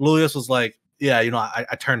Lewis was like, yeah,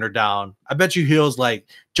 I turned her down. I bet you he was like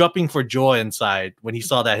jumping for joy inside when he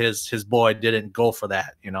saw that his boy didn't go for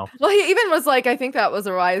that, Well, he even was like, I think that was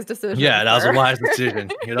a wise decision. Yeah, that was a wise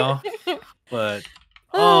decision, But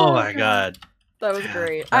oh my god. That was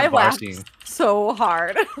great. I laughed so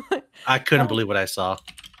hard. I couldn't believe what I saw.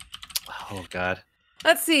 Oh god.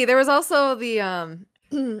 Let's see. There was also the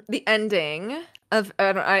ending of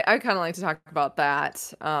I kind of like to talk about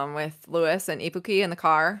that with Lewis and Ibuki in the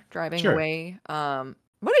car driving away. What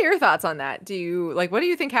are your thoughts on that? What do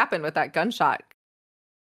you think happened with that gunshot?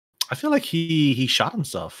 I feel like he shot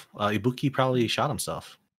himself. Ibuki probably shot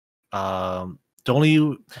himself. The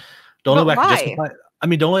only way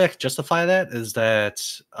I can justify that is that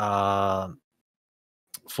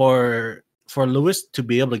for Lewis to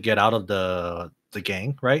be able to get out of the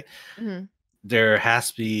gang, right? Mm-hmm. There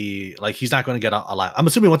has to be like he's not going to get out alive. I'm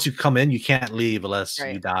assuming once you come in, you can't leave unless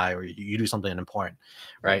you die or you do something important,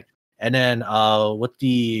 right? And then with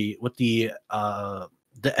the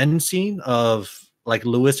end scene of like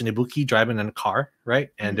Lewis and Ibuki driving in a car, right?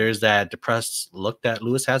 And there's that depressed look that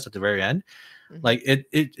Lewis has at the very end. Like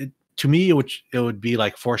it to me, it would be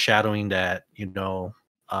like foreshadowing that, you know,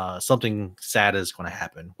 something sad is going to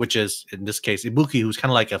happen, which is in this case Ibuki, who's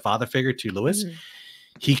kind of like a father figure to Lewis.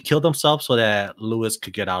 He killed himself so that Lewis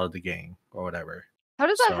could get out of the gang or whatever. How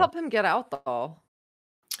does that help him get out though?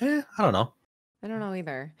 I don't know. I don't know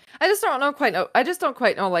either. I just don't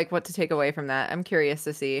quite know like what to take away from that. I'm curious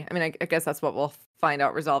to see. I mean, I guess that's what we'll find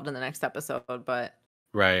out resolved in the next episode, but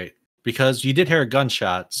right, because you did hear a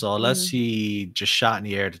gunshot, so unless he just shot in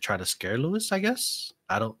the air to try to scare Lewis, I guess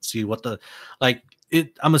I don't see what the like.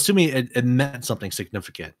 I'm assuming it meant something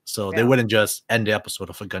significant, so they wouldn't just end the episode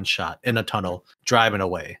with a gunshot in a tunnel driving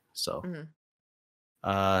away. So,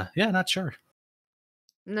 yeah, not sure.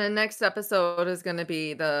 And the next episode is going to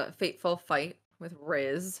be the fateful fight with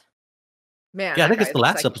Riz. Man, yeah, I think it's the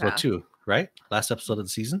last episode too, right? Last episode of the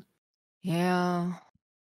season. Yeah.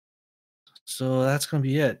 So that's gonna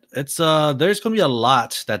be it. It's there's gonna be a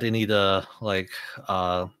lot that they need to like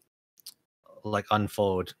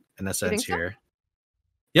unfold in a sense here.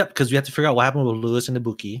 Yep, because we have to figure out what happened with Lewis and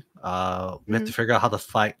Ibuki. We have to figure out how the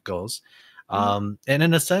fight goes. And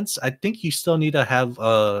in a sense, I think you still need to have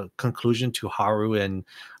a conclusion to Haru and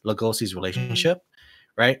Lugosi's relationship,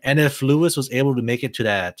 right? And if Lewis was able to make it to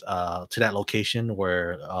that location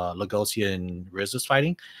where Lugosi and Riz is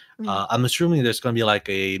fighting, I'm assuming there's going to be like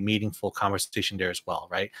a meaningful conversation there as well,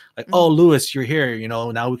 right? Like, oh, Lewis, you're here. You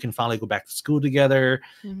know, now we can finally go back to school together.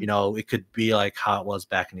 You know, it could be like how it was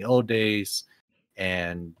back in the old days,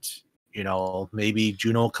 and you know, maybe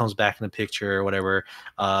Juno comes back in the picture or whatever.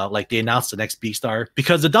 Like they announced the next Beastar,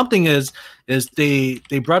 because the dumb thing is they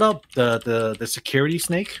brought up the security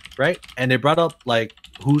snake, right? And they brought up like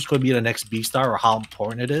who's going to be the next Beastar or how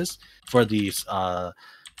important it is for these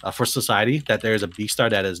for society that there's a Beastar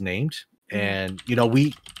that is named. And you know,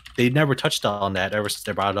 they never touched on that ever since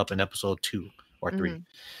they brought it up in episode 2 or 3.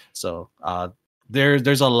 So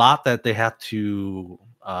there's a lot that they have to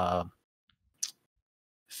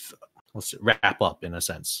let's wrap up in a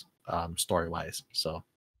sense, story wise. So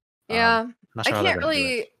yeah, not sure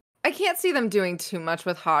I can't see them doing too much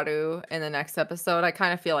with Haru in the next episode. I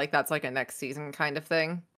kind of feel like that's like a next season kind of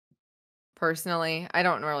thing. Personally, I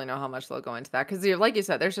don't really know how much they'll go into that because, like you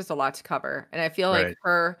said, there's just a lot to cover, and I feel like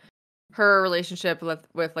her relationship with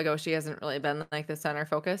Legoshi hasn't really been like the center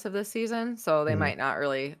focus of this season, so they might not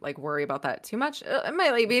really like worry about that too much. It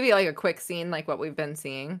might like maybe like a quick scene like what we've been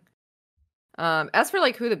seeing. As for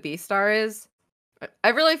like who the Beastar is, I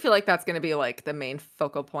really feel like that's going to be like the main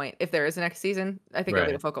focal point if there is a next season. I think it'll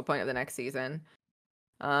be the focal point of the next season.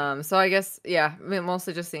 So I guess I mean,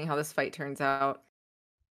 mostly just seeing how this fight turns out.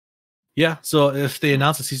 Yeah, so if they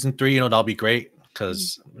announce a season 3, you know, that'll be great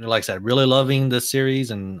because, like I said, really loving this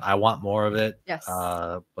series and I want more of it. Yes.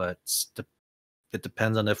 But it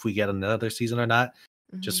depends on if we get another season or not.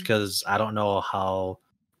 Just because I don't know how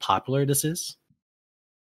popular this is.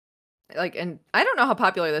 Like, and I don't know how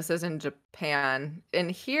popular this is in Japan.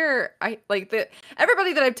 And here, I like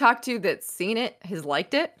everybody that I've talked to that's seen it has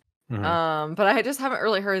liked it. But I just haven't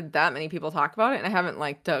really heard that many people talk about it, and I haven't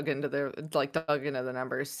like dug into the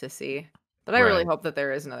numbers to see. But I really hope that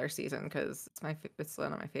there is another season because it's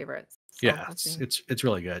one of my favorites. So yeah, it's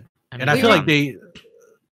really good, and I feel like they.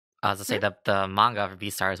 I was to say that the manga for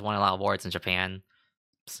Beastars won a lot of awards in Japan.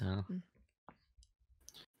 So.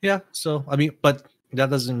 Yeah, so I mean, but that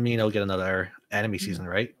doesn't mean it'll get another anime season,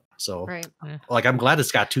 right? So, like, I'm glad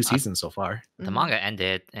it's got 2 seasons so far. The manga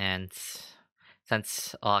ended, and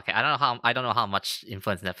since I don't know how much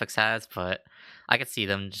influence Netflix has, but I could see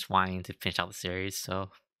them just wanting to finish out the series. So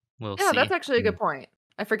we'll see. Yeah, that's actually a good point.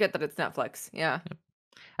 I forget that it's Netflix. Yeah,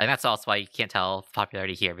 and that's also why you can't tell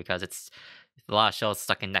popularity here because it's a lot of shows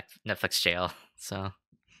stuck in Netflix jail. So.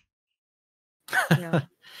 Yeah.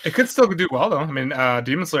 It could still do well though. I mean,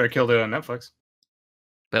 Demon Slayer killed it on Netflix.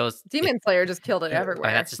 But Demon Slayer just killed it everywhere.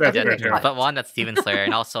 That's just but one, that's Demon Slayer,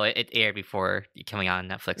 and also it aired before coming on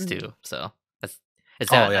Netflix too. So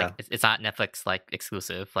it's not Netflix like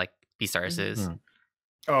exclusive like Beastars is.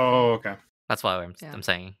 Oh, okay. That's why I'm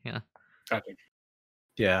saying, yeah. Gotcha.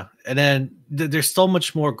 Yeah, and then there's so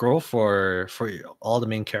much more growth for all the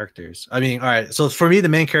main characters. I mean, all right, so for me, the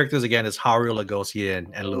main characters again is Haru, Lugosi,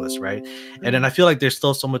 and Lewis, right? And then I feel like there's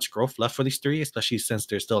still so much growth left for these 3, especially since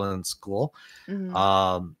they're still in school.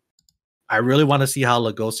 I really want to see how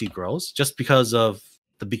Lugosi grows, just because of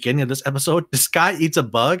the beginning of this episode. This guy eats a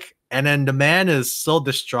bug, and then the man is so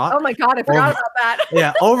distraught. Oh my god, I forgot about that.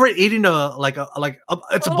 Yeah, overeating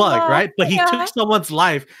it's a bug, right? But he yeah. took someone's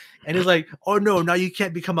life, and he's like, "Oh no, now you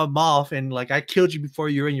can't become a moth." And like, I killed you before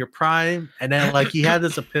you were in your prime. And then like he had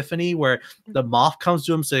this epiphany where the moth comes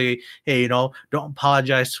to him, say, "Hey, don't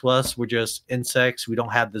apologize to us. We're just insects. We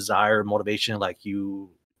don't have desire or motivation like you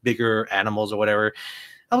bigger animals or whatever."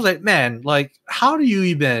 I was like, man, like, how do you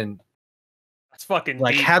even? That's fucking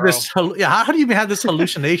Like deep, have bro. this how do you even have this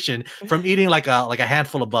hallucination from eating like a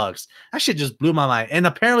handful of bugs? That shit just blew my mind. And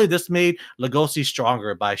apparently this made Lugosi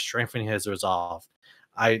stronger by strengthening his resolve.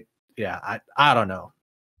 I don't know.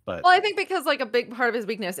 But Well, I think because like a big part of his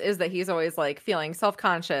weakness is that he's always like feeling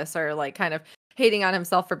self-conscious or like kind of hating on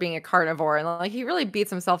himself for being a carnivore, and like he really beats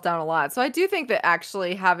himself down a lot. So I do think that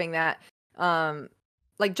actually having that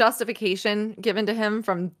like justification given to him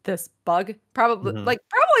from this bug probably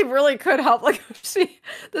really could help like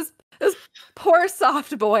this poor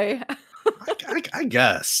soft boy. I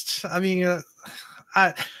guess. I mean,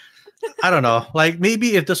 I don't know. Like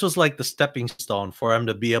maybe if this was like the stepping stone for him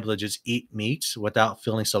to be able to just eat meat without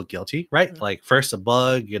feeling so guilty, right? Like first a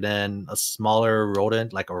bug and then a smaller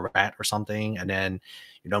rodent like a rat or something, and then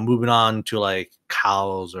moving on to like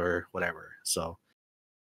cows or whatever. So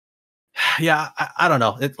yeah, I don't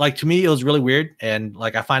know. It like to me it was really weird, and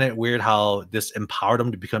like I find it weird how this empowered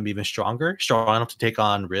him to become even strong enough to take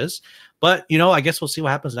on Riz. But I guess we'll see what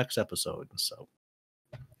happens next episode. So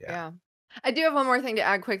Yeah. I do have one more thing to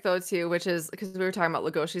add quick though too, which is because we were talking about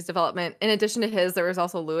Legoshi's development. In addition to his, there was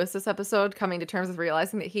also Lewis this episode coming to terms with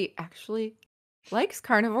realizing that he actually likes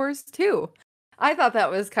carnivores too. I thought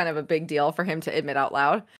that was kind of a big deal for him to admit out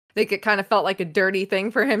loud. I think it kind of felt like a dirty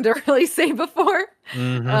thing for him to really say before.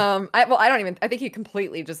 Mhm. I think he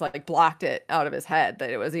completely just like blocked it out of his head that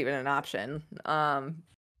it was even an option.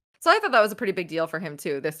 So I thought that was a pretty big deal for him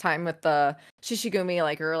too. This time with the Shishigumi,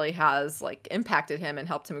 like really has like impacted him and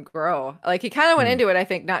helped him grow. Like he kind of went into it, I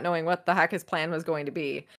think, not knowing what the heck his plan was going to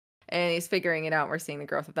be, and he's figuring it out. We're seeing the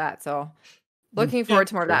growth of that. So looking forward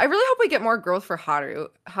to more of that. I really hope we get more growth for Haru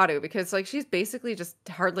because like she's basically just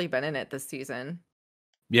hardly been in it this season.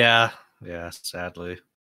 Yeah, sadly.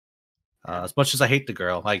 As much as I hate the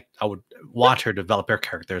girl, like I would want her to develop her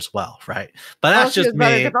character as well, right? But that's just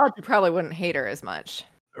me. Developed, you probably wouldn't hate her as much.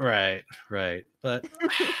 Right. But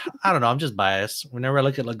I don't know. I'm just biased. Whenever I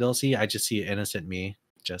look at Lugosi, I just see innocent me.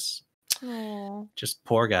 Just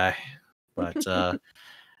poor guy. But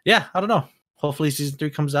yeah, I don't know. Hopefully season 3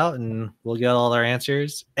 comes out and we'll get all our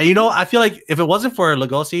answers. And I feel like if it wasn't for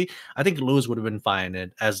Lugosi, I think Lewis would have been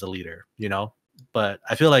fine as the leader, But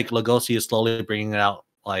I feel like Lugosi is slowly bringing out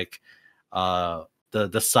like the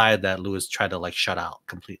side that Lewis tried to like shut out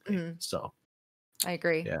completely. So I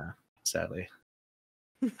agree. Yeah, sadly.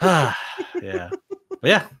 Yeah. But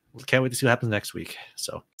yeah, can't wait to see what happens next week.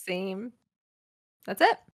 So same. That's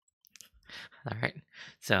it. All right.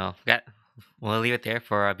 So we'll leave it there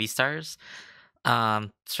for Beastars.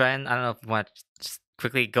 Sren, I don't know if you want to just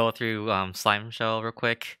quickly go through Slime Show real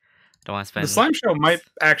quick. Don't want to spend the Slime Show might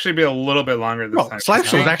actually be a little bit longer this time. Slime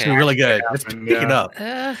Show is actually really good. It's picking up.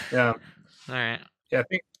 Yeah. All right. Yeah, I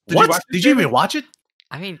think. Did you even watch it?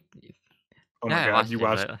 I mean, oh my god, you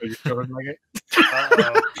watched it? You still didn't like it? I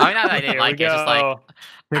mean, not that I didn't like it. It's just like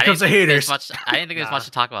here comes the haters. I didn't think there's much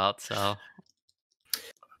to talk about. So.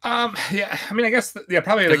 Yeah. I mean, I guess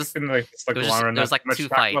probably like in like the long run. There was like much 2 to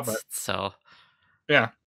talk about, fights. So. Yeah.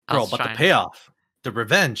 Bro, but the payoff, the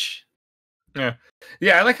revenge.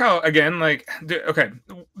 Yeah, I like how again, like, okay,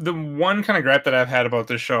 the one kind of gripe that I've had about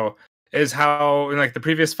this show is how in like the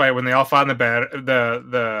previous fight when they all fought in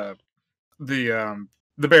the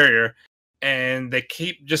barrier, and they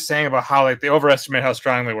keep just saying about how like they overestimate how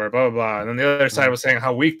strong they were, blah blah blah, and then the other side was saying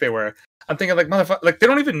how weak they were. I'm thinking like motherfucker, like they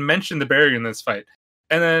don't even mention the barrier in this fight,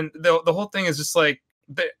 and then the whole thing is just like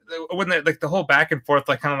when they like the whole back and forth,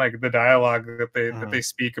 like kind of like the dialogue that they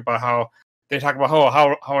speak about how. They talk about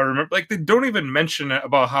how I remember, like they don't even mention it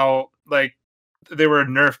about how like they were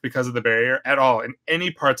nerfed because of the barrier at all in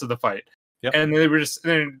any parts of the fight. Yep. And they were just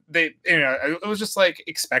it was just like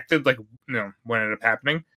expected, like when it ended up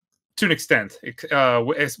happening to an extent. Like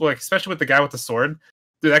especially with the guy with the sword,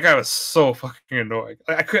 dude, that guy was so fucking annoying.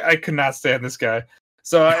 Like, I could not stand this guy.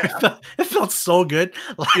 So it felt so good.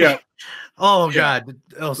 Like, yeah. Oh god,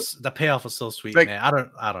 the payoff was so sweet, like, man.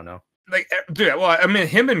 I don't know. Like, dude, well, I mean,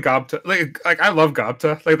 him and Gobta, like I love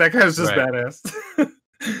Gobta. Like that guy's just badass.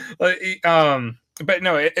 But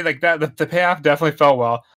no, like that, the payoff definitely felt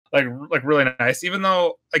well. Like really nice. Even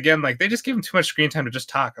though, again, like they just gave him too much screen time to just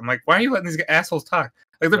talk. I'm like, why are you letting these assholes talk?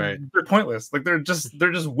 Like they're pointless. Like they're just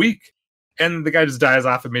weak. And the guy just dies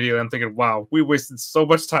off immediately. I'm thinking, wow, we wasted so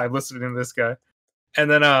much time listening to this guy. And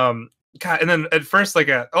then God, and then at first, like,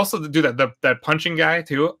 also to do that punching guy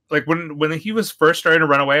too. Like when he was first starting to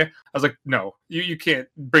run away, I was like, no, you can't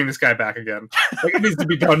bring this guy back again. Like it needs to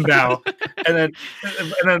be done now. And then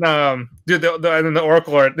dude, and then the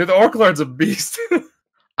Oracle Lord, dude, the Oracle Lord's a beast.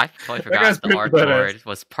 I totally forgot the Oracle Lord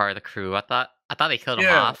was part of the crew. I thought they killed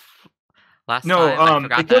him off last time. I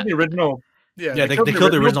forgot they killed the original. Yeah, they killed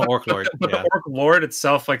the original Oracle Lord. But the Oracle Lord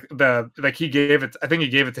itself, like he gave it. I think he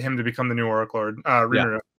gave it to him to become the new Oracle Lord,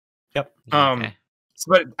 Rimuru. Yep. Okay.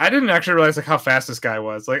 But I didn't actually realize like how fast this guy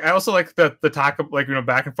was. Like I also like the talk of like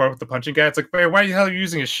back and forth with the punching guy. It's like, wait, why the hell are you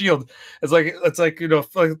using a shield? It's like like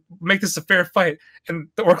make this a fair fight. And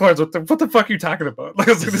the Oracle Lord's what the fuck are you talking about? Like,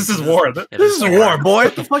 this is war. This is war, boy.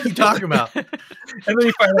 What the fuck are you talking about? And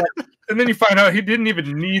then you find out he didn't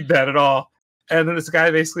even need that at all. And then this guy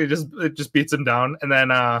basically just beats him down. And then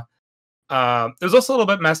it was also a little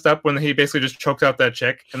bit messed up when he basically just choked out that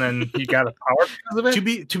chick, and then he got a power because of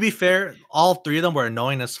it. To be fair, all three of them were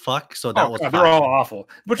annoying as fuck. So that was God, they're all awful.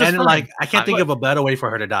 And like I can't think of a better way for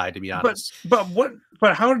her to die. To be honest,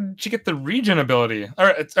 but how did she get the regen ability?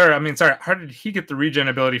 Or I mean, sorry, how did he get the regen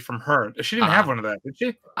ability from her? She didn't have one of that, did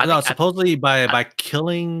she? No, supposedly by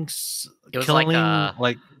killing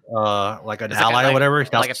like an ally or whatever,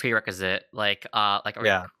 like a prerequisite, like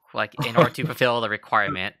in order to fulfill the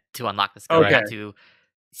requirement to unlock the skill, you have to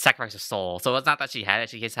sacrifice her soul. So it's not that she had it;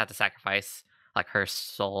 she just had to sacrifice like her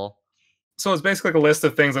soul. So it's basically like a list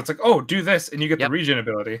of things that's like, oh, do this, and you get the regen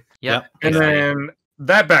ability. Yep. And then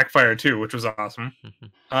that backfired too, which was awesome.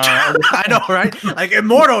 I know, right? Like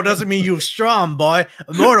immortal doesn't mean you strong, boy.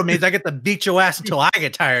 Immortal means I get to beat your ass until I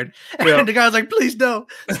get tired. And the guy's like, please no,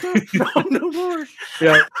 no more.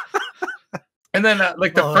 Yeah. And then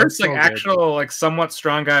like the first like actual like somewhat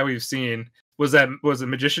strong guy we've seen was a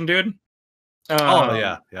magician dude.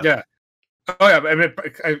 Yeah. Oh yeah, I mean,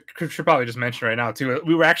 I should probably just mention right now too.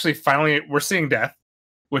 We were actually we're seeing death,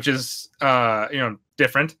 which is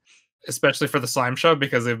different, especially for the slime show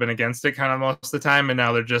because they've been against it kind of most of the time, and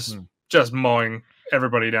now they're just mowing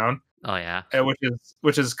everybody down. Oh yeah,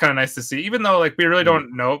 which is kind of nice to see. Even though like we really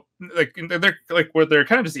don't know, like they're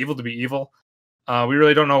kind of just evil to be evil. We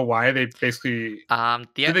really don't know why they basically.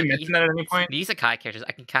 Did they mention that at any point? The Izakaya characters,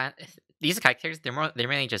 the Izakaya characters, they're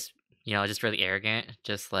mainly just just really arrogant,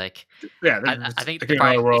 just like I think the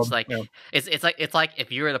part is like it's like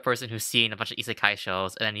if you were the person who's seen a bunch of isekai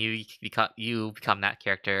shows and then you become that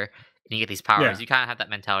character and you get these powers, you kind of have that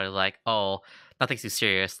mentality like, oh, nothing's too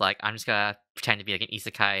serious, like I'm just gonna pretend to be like an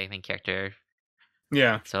isekai main character.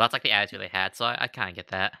 Yeah. So that's like the attitude they had. So I kind of get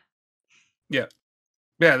that. Yeah.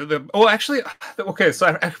 Yeah. Actually, okay.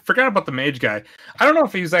 So I forgot about the mage guy. I don't know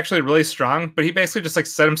if he's actually really strong, but he basically just like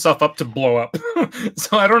set himself up to blow up.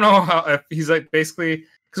 So I don't know if he's like basically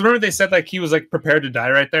because remember they said like he was like prepared to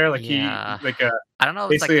die right there. Like I don't know.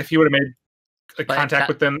 Basically, if he would have made contact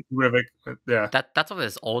with them, would have That's with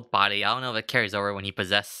his old body. I don't know if it carries over when he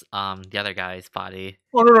possessed the other guy's body.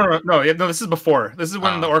 Oh no. This is before. This is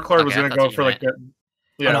when the Oracle Lord was going to go for like that.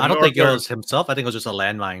 Yeah, I don't think it was himself. I think it was just a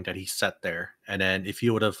landmine that he set there. And then if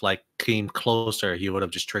he would have like came closer, he would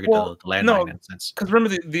have just triggered the landmine instance. Because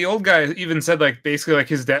remember the old guy even said like basically like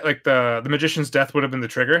his death, like the magician's death would have been the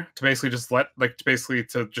trigger to basically just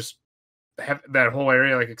to just have that whole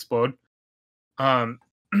area like explode.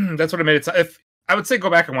 That's what it made it. If I would say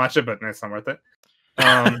go back and watch it, but it's not worth it.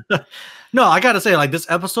 No, I gotta say, like this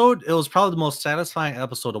episode, it was probably the most satisfying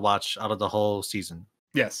episode to watch out of the whole season.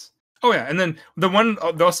 Yes. Oh yeah, and then the one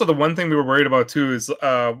thing we were worried about too is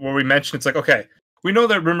where we mentioned it's like, okay, we know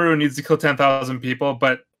that Rimuru needs to kill 10,000 people,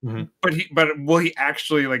 but will he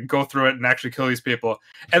actually like go through it and actually kill these people?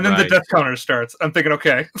 And then the death counter starts. I'm thinking,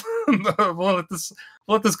 okay, we'll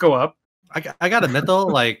let this go up. I gotta admit though,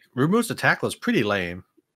 like Rimuru's attack was pretty lame.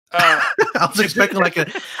 I was expecting like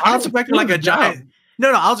a giant.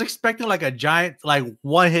 No, I was expecting like a giant, like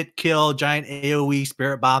one hit kill, giant AoE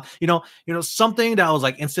spirit bomb. You know, something that was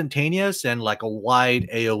like instantaneous and like a wide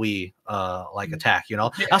AoE like attack.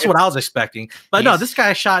 That's what I was expecting. But no, this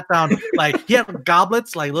guy shot down like he had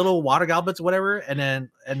goblets, like little water goblets, whatever, and then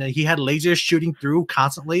he had lasers shooting through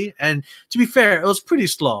constantly. And to be fair, it was pretty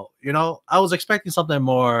slow. I was expecting something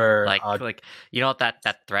more like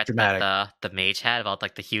that threat dramatic. That the mage had about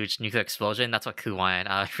like the huge nuclear explosion. That's what Ku wanted.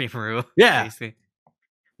 Rimuru. Yeah. Basically.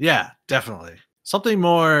 Yeah, definitely. Something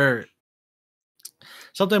more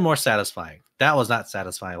satisfying. That was not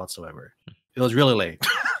satisfying whatsoever. It was really lame.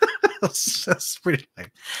 That's pretty lame.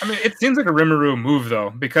 I mean, it seems like a Rimuru move though,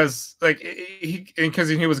 because like he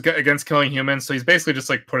was against killing humans, so he's basically just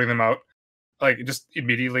like putting them out, like just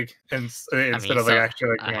immediately, instead of like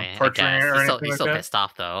actually like torturing or anything like that. He's still pissed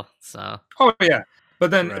off though. So. Oh yeah. But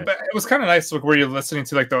then Right. but it was kind of nice where you're listening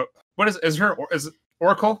to like the what is it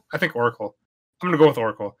Oracle? I think Oracle. I'm gonna go with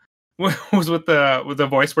Oracle. Was with the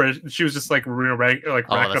voice where she was just like racking the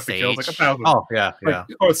up the kills like Sage. 1,000. Oh yeah, yeah.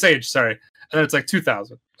 Oh, Sage, sorry. And then it's like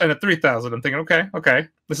 2,000 and at 3,000. I'm thinking, okay,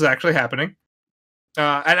 this is actually happening.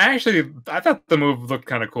 And I thought the move looked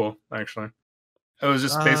kind of cool. Actually, it was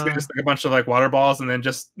just basically just like a bunch of like water balls and then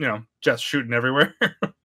just just shooting everywhere.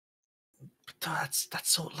 That's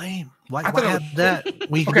so lame. Why I thought it have was- that?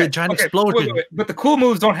 We could get a giant wait, explosion. wait. But the cool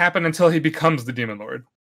moves don't happen until he becomes the Demon Lord.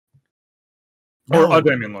 Or No. a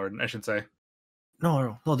Demon Lord, I should say.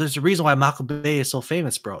 No. There's a reason why Michael Bay is so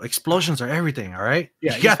famous, bro. Explosions are everything. All right.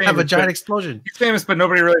 Yeah, you he's gotta have a famous, giant but- explosion. He's famous, but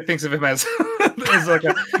nobody really thinks of him as as like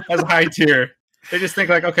as high tier. They just think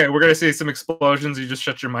like, okay, we're gonna see some explosions. You just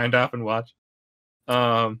shut your mind off and watch.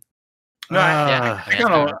 No, Yeah, I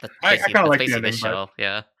kinda- I that's kinda like the basically ending, the show.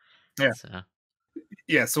 Yeah. Yeah. So,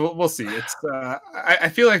 yeah. So we'll see. It's I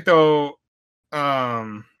feel like though,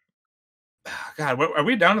 God, are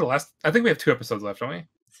we down to the last? I think we have 2 episodes left, don't we?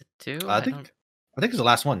 is it 2? I think it's the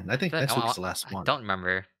last one. I think don't- next week's the last I one. don't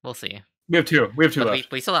remember. We'll see. We have 2. We have 2 But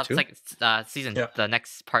left. we still have 2? like season Yeah. the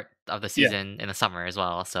next part of the season in the summer as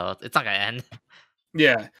well, so it's not gonna end.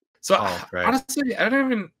 Yeah. So Oh, right. honestly, I don't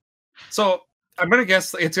even. So I'm gonna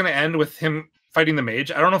guess it's gonna end with him fighting the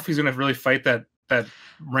mage. I don't know if he's gonna really fight that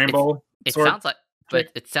rainbow It sword. sounds like, but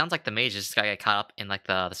it sounds like the mage just got caught up in like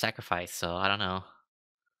the sacrifice. So I don't know.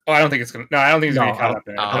 Oh, I don't think it's gonna. No, I don't think he's gonna No, get caught up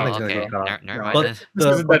there. I don't think Oh, he's gonna okay. get caught up. Never No. mind But then. This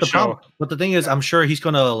isn't but that the problem, show. but the thing is, I'm sure he's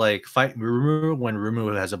gonna like fight Rumu when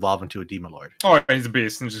Rumu has evolved into a demon lord. Oh, he's a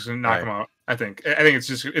beast and just gonna knock Right. him out. I think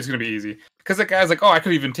it's gonna be easy because that guy's like, oh, I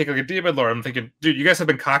could even take like a demon lord. I'm thinking, dude, you guys have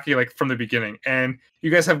been cocky like from the beginning, and you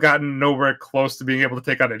guys have gotten nowhere close to being able to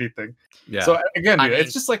take out anything. Yeah. So again, I dude, mean,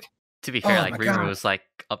 it's just like To be fair, Oh like my Rimuru God. was like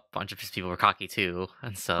a bunch of his people were cocky too,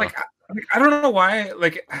 and so like I don't know why.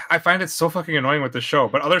 Like I find it so fucking annoying with the show,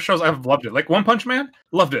 but other shows I've loved it. Like One Punch Man,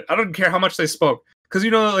 loved it. I don't care how much they spoke because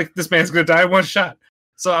like this man's gonna die in one shot.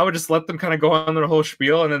 So I would just let them kind of go on their whole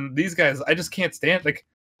spiel, and then these guys, I just can't stand. Like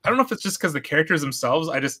I don't know if it's just because the characters themselves,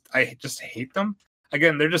 I just hate them.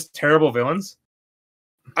 Again, they're just terrible villains.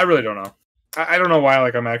 I really don't know. I don't know why.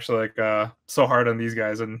 Like I'm actually like so hard on these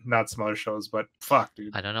guys and not some other shows, but fuck,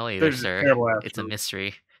 dude. I don't know either, They're just sir. terrible ass It's a shows.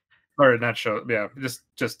 mystery. Or not show, yeah,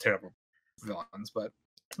 just terrible villains.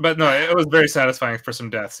 But no, it was very satisfying for some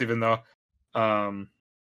deaths, even though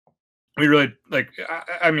we really like.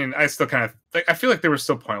 I mean, I still kind of like. I feel like they were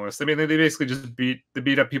still pointless. I mean, they basically just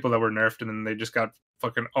beat up people that were nerfed, and then they just got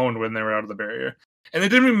fucking owned when they were out of the barrier. And they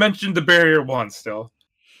didn't even mention the barrier once. Still,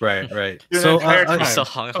 Right. The So entire You're time. so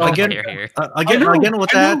hung up Oh, on again- here. again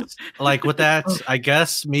with I know. that, like with that, I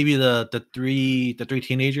guess maybe the three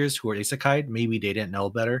teenagers who were isekai, maybe they didn't know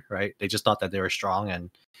better, right? They just thought that they were strong and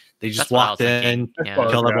they just That's what I walked was in, thinking. That's Yeah. what I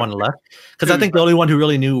was- killed Yeah. everyone and left. Because I think the only one who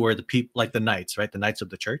really knew were the people, like the knights, right? The knights of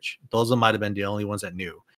the church. Those might have been the only ones that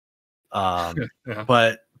knew. Yeah.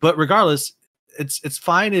 But regardless, it's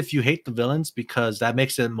fine if you hate the villains because that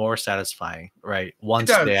makes it more satisfying, right? Once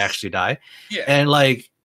they does. actually die, Yeah. and like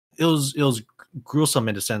it was gruesome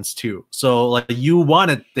in a sense too. So like you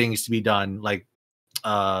wanted things to be done like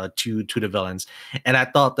to the villains, and I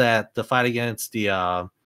thought that the fight against the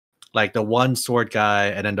like the one sword guy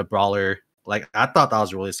and then the brawler, like I thought that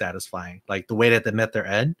was really satisfying. Like the way that they met their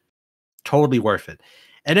end, totally worth it.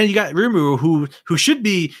 And then you got Rimuru, who should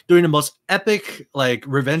be doing the most epic like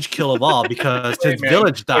revenge kill of all because Wait, his man.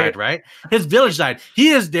 village died, Wait. right? His village died. He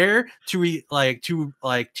is there to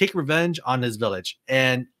take revenge on his village.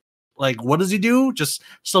 And like, what does he do? Just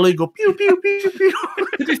slowly go pew pew pew pew.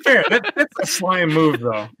 To be fair, that's a slime move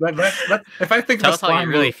though. That if I think Tell of a us how you slime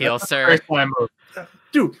really move, feel, that's a sir. very slime move.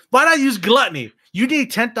 Dude, why not use gluttony? You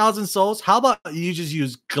need 10,000 souls. How about you just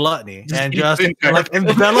use gluttony and eat just the entire- like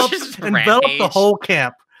envelop Just the rampage. whole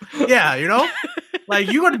camp? Yeah,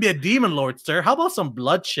 like you're going to be a demon lord, sir. How about some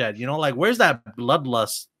bloodshed? Like where's that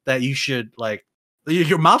bloodlust that you should like?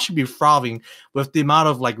 Your mouth should be frothing with the amount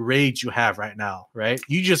of like rage you have right now, right?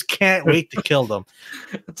 You just can't wait to kill them.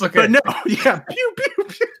 It's okay. But no, yeah, pew pew pew.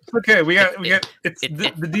 It's okay. We got. It's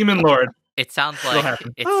the demon lord. It sounds Still like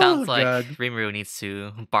happening. it Oh, sounds like God. Rimuru needs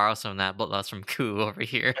to borrow some of that bloodlust from Ku over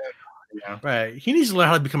here. Yeah. Right. He needs to learn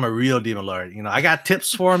how to become a real demon lord. I got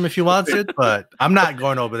tips for him if he wants it, but I'm not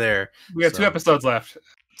going over there. We got 2 So, episodes left,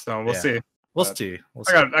 so we'll Yeah. see. We'll But see.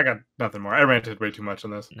 I got nothing more. I ranted way too much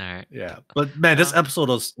on this. All right. Yeah, but man, this episode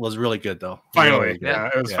was really good though. Finally, Really good. yeah,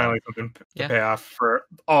 it was Yeah. finally something to Yeah. pay off for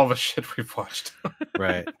all the shit we've watched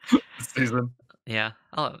Right. this season. Yeah,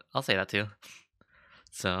 I'll say that too.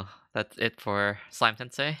 So that's it for Slime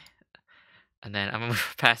Tensei. And then I'm gonna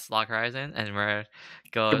move past Log Horizon and we're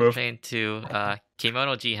Good go move. into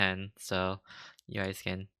Kemono Jihen. So you guys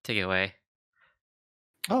can take it away.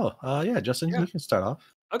 Oh, yeah, Justin, Yeah. you can start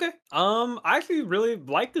off. Okay. I actually really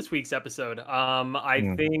liked this week's episode.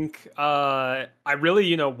 I think I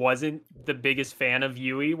really, wasn't the biggest fan of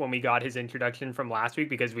Yui when we got his introduction from last week,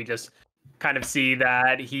 because we just kind of see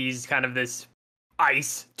that he's kind of this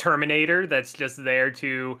ice terminator that's just there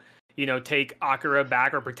to, take Akira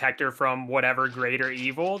back or protect her from whatever greater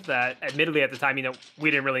evil. That admittedly at the time, we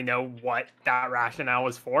didn't really know what that rationale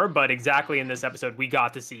was for, but exactly in this episode we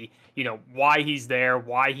got to see, why he's there,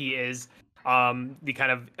 why he is the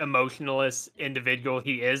kind of emotionless individual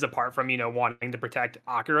he is, apart from wanting to protect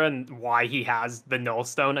Akira, and why he has the null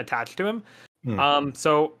stone attached to him.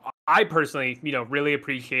 So I personally really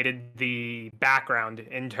appreciated the background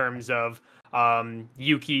in terms of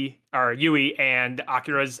Yui and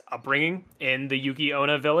Akira's upbringing in the Yuki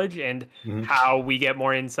Onna village, and how we get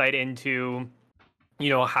more insight into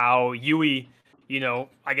how Yui,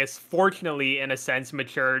 I guess fortunately in a sense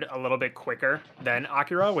matured a little bit quicker than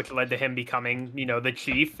Akira, which led to him becoming, the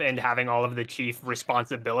chief and having all of the chief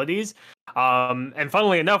responsibilities. And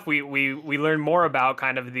funnily enough, we learn more about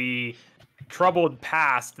kind of the troubled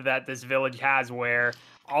past that this village has, where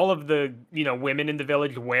all of the women in the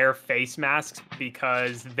village wear face masks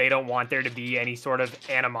because they don't want there to be any sort of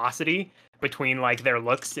animosity between like their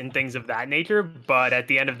looks and things of that nature. But at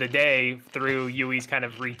the end of the day, through Yui's kind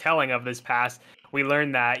of retelling of this past, we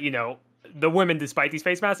learn that the women, despite these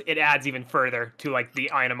face masks, it adds even further to like the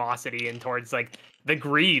animosity and towards like the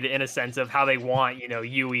greed, in a sense, of how they want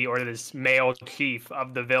Yui, or this male chief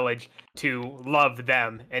of the village, to love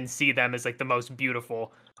them and see them as like the most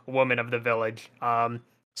beautiful woman of the village.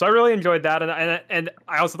 So I really enjoyed that, and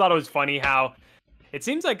I also thought it was funny how it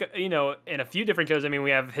seems like in a few different shows. I mean,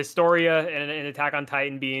 we have Historia and Attack on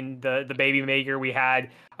Titan being the baby maker. We had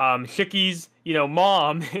Shiki's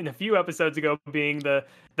mom in a few episodes ago being the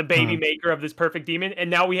baby maker of this perfect demon, and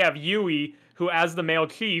now we have Yui, who, as the male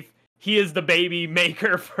chief, he is the baby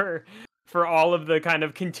maker for all of the kind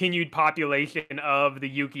of continued population of the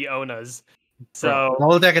Yuki Onnas. So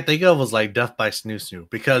all that I could think of was like Death by Snoo Snoo,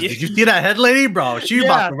 because did you see that head lady, bro? She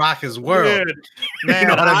about to rock his world. Dude, man, You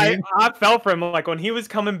know what I mean? I felt for him, like when he was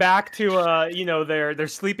coming back to their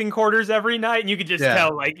sleeping quarters every night, and you could just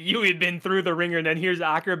tell like you had been through the ringer, and then here's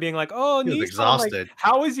Akira being like, "Oh, He was Nissan, exhausted. like,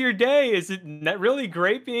 how was your day? Is it really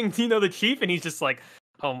great being the chief?" And he's just like,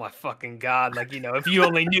 "Oh my fucking god!" Like if you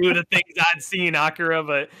only knew the things I'd seen, Akira.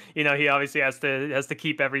 But he obviously has to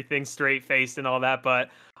keep everything straight faced and all that.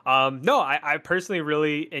 But no, I personally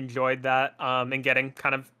really enjoyed that, and getting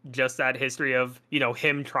kind of just that history of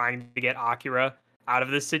him trying to get Akira out of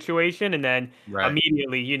this situation, and then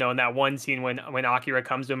immediately in that one scene when Akira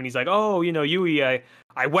comes to him and he's like, "Oh, Yui,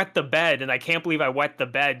 I wet the bed, and I can't believe I wet the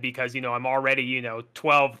bed because I'm already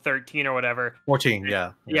 12, 13 or whatever." 14,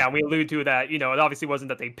 yeah. We allude to that. It obviously wasn't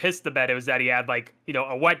that they pissed the bed; it was that he had like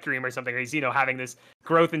a wet dream or something. Or he's having this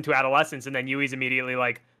growth into adolescence, and then Yui's immediately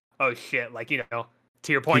like, "Oh shit!" Like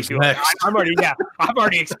to your point, too, like, I've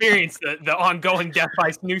already experienced the ongoing death by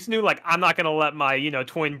Snoo Snoo. Like, I'm not gonna let my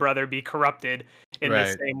twin brother be corrupted in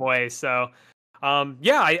the same way. So,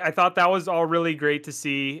 I thought that was all really great to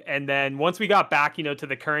see. And then once we got back, to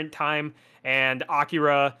the current time, and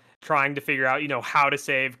Akira trying to figure out, how to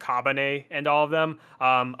save Kabane and all of them.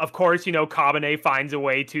 Of course, Kabane finds a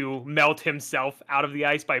way to melt himself out of the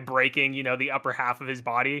ice by breaking, the upper half of his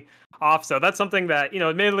body off. So that's something that,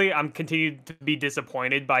 admittedly, I'm continued to be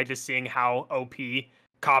disappointed by just seeing how OP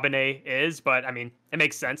Kabane is. But I mean, it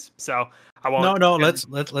makes sense. So I won't. No.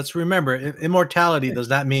 Let's remember, immortality does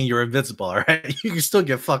not mean you're invincible. All right, you can still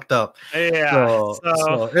get fucked up. Yeah.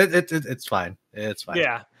 So it's fine. It's fine.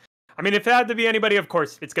 Yeah. I mean, if it had to be anybody, of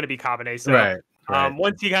course, it's going to be Kabane. So,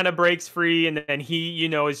 once he kind of breaks free, and then he,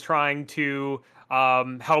 is trying to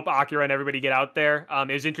help Akira and everybody get out there.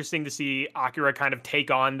 It was interesting to see Akira kind of take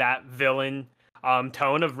on that villain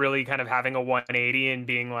tone of really kind of having a 180 and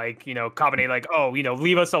being like, Kabane, like, "Oh,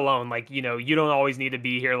 leave us alone. Like, you don't always need to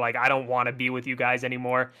be here. Like, I don't want to be with you guys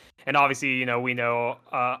anymore." And obviously, we know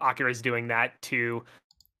Akira's doing that to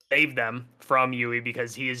save them from Yui,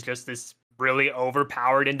 because he is just this really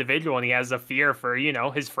overpowered individual, and he has a fear for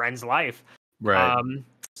his friend's life.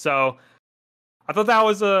 So I thought that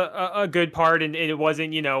was a good part, and it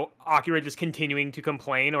wasn't Akira just continuing to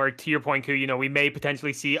complain, or to your point, Ku, we may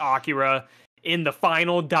potentially see Akira in the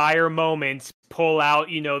final dire moments pull out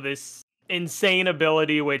this insane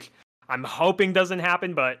ability, which I'm hoping doesn't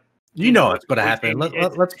happen, but it's gonna happen.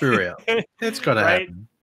 Let's be real, it's gonna happen.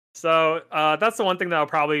 So that's the one thing that I'll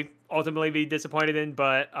probably ultimately be disappointed in.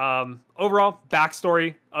 But overall,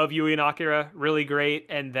 backstory of Yui and Akira, really great.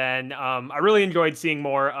 And then I really enjoyed seeing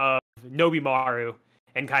more of Nobimaru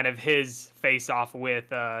and kind of his face off with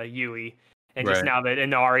Yui. And just Right. now that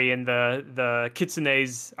Inari and the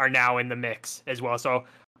Kitsunes are now in the mix as well. So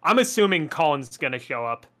I'm assuming Colin's going to show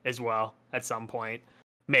up as well at some point.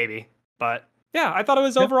 Maybe. But yeah, I thought it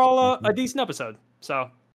was Yep. overall a decent episode.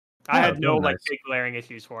 So I Yeah, had no real like nice. big glaring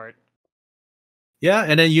issues for it. Yeah,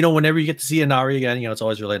 and then whenever you get to see Inari again, it's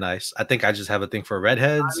always really nice. I think I just have a thing for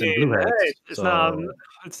redheads and blue heads.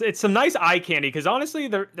 It's some nice eye candy because honestly,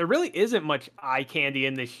 there really isn't much eye candy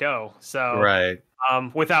in this show. So right.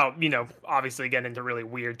 without obviously getting into really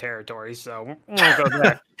weird territory. So we won't go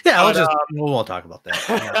there. Yeah, But, we won't talk about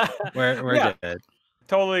that. We're Yeah. good.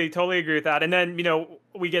 Totally agree with that. And then,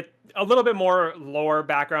 we get a little bit more lore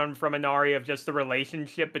background from Inari of just the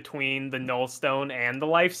relationship between the Null Stone and the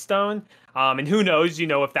Life Stone. And who knows,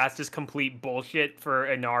 if that's just complete bullshit for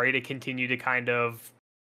Inari to continue to kind of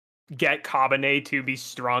get Kabane to be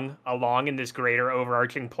strung along in this greater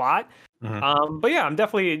overarching plot. Mhm. But yeah, I'm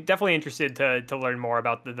definitely interested to learn more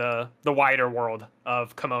about the wider world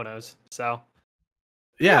of kimonos. So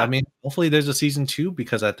Yeah, I mean, hopefully there's a season 2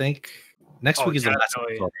 because I think next week is the last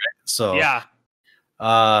definitely. episode, right? So yeah.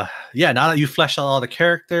 now that you flesh out all the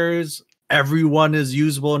characters, everyone is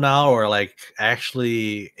usable now or like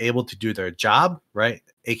actually able to do their job, right?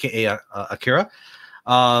 AKA Akira.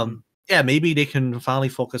 Yeah, maybe they can finally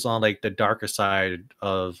focus on like the darker side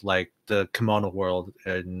of like the kimono world.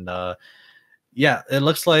 And yeah, it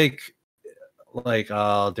looks like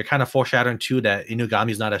they're kind of foreshadowing too that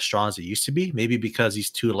Inugami's not as strong as it used to be. Maybe because he's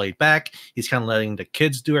too laid back. He's kind of letting the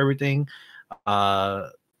kids do everything.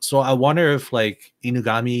 So I wonder if like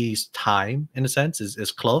Inugami's time, in a sense,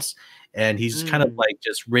 is close, and he's kind of like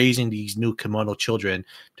just raising these new kimono children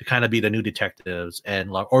to kind of be the new detectives and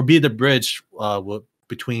or be the bridge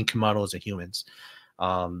between kimonos and humans.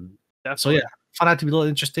 So yeah, I found that to be a little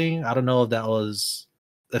interesting. I don't know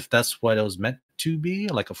if that's what it was meant to be,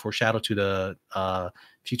 like a foreshadow to the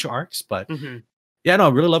future arcs, but yeah, no, I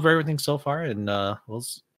really love everything so far, and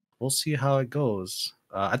we'll see how it goes.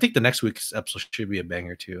 I think the next week's episode should be a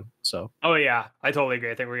banger too. So. Oh yeah, I totally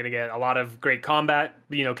agree. I think we're gonna get a lot of great combat.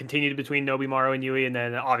 Continued between Nobimaru and Yui, and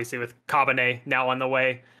then obviously with Kabane now on the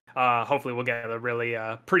way. Hopefully we'll get a really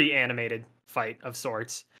pretty animated fight of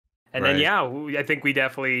sorts. And then I think we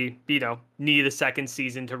definitely need a second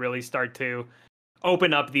season to really start to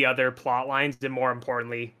open up the other plot lines, and more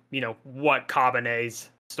importantly, what Kabane's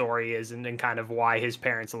story is and kind of why his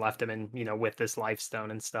parents left him and with this life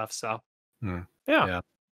stone and stuff. So yeah.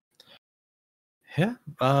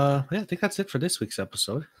 I think that's it for this week's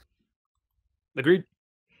episode. Agreed.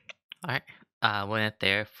 All right. Went it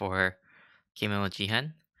there for Kemono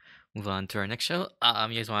Jihen. Move on to our next show.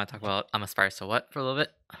 You guys want to talk about I'm Aspire So What for a little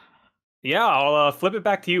bit? Yeah, I'll flip it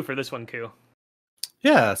back to you for this one, Ku.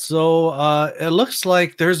 Yeah, so it looks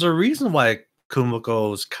like there's a reason why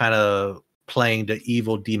Kumoko's kind of playing the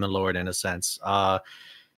evil demon lord in a sense.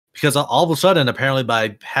 Because all of a sudden, apparently,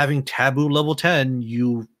 by having taboo level 10,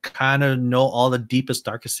 you kind of know all the deepest,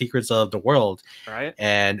 darkest secrets of the world. Right.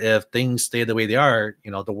 And if things stay the way they are,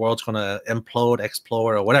 the world's going to implode, explode,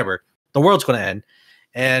 or whatever. The world's going to end.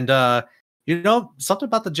 And, something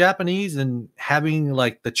about the Japanese and having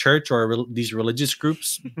like the church or these religious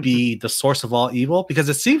groups be the source of all evil, because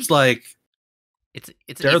it seems like it's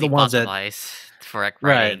they're the ones that for writing,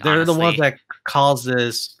 right. They're honestly. the ones that cause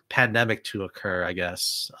this pandemic to occur, I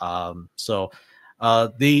guess. So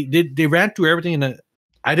they ran through everything, and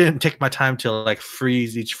I didn't take my time to like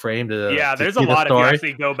freeze each frame to there's a lot if you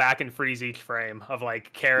actually go back and freeze each frame of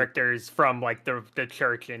like characters from like the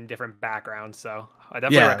church in different backgrounds. So I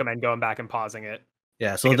definitely recommend going back and pausing it.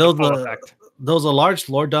 Yeah, so those a large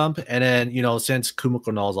lore dump, and then since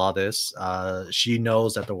Kumiko knows all this, she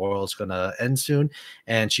knows that the world's gonna end soon,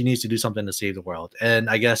 and she needs to do something to save the world. And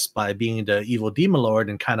I guess by being the evil demon lord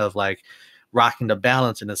and kind of like rocking the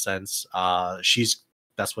balance in a sense,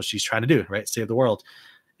 that's what she's trying to do, right? Save the world.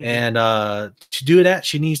 And to do that,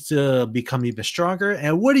 she needs to become even stronger.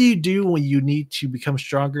 And what do you do when you need to become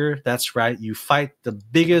stronger? That's right, you fight the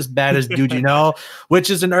biggest, baddest dude which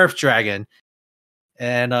is an earth dragon.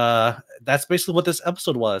 And that's basically what this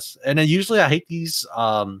episode was. And then usually I hate these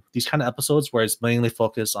kind of episodes where it's mainly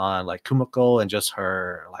focused on like Kumiko and just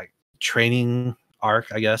her like training arc,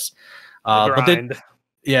 I guess. But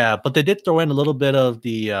they did throw in a little bit of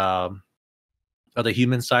the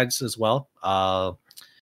human sides as well.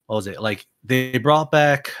 What was it? Like they brought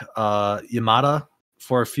back Yamada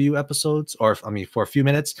for a few episodes, for a few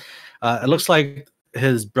minutes. It looks like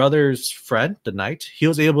his brother's friend, the knight, he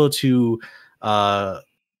was able to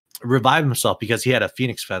revive himself because he had a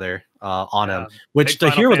phoenix feather on him, which Big the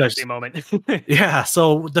Final heroes Fantasy are. moment. Yeah,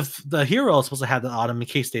 so the hero is supposed to have that on them in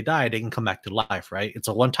case they die, they can come back to life, right? It's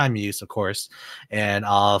a one-time use, of course, and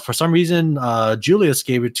for some reason, Julius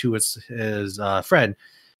gave it to his friend,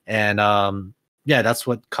 and yeah, that's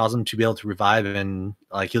what caused him to be able to revive, and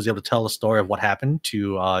like he was able to tell the story of what happened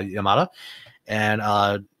to Yamada,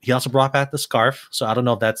 and he also brought back the scarf. So I don't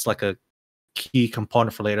know if that's like a key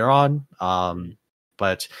component for later on.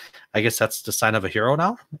 But I guess that's the sign of a hero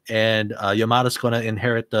now. And Yamada's going to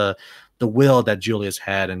inherit the will that Julius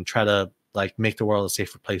had and try to like make the world a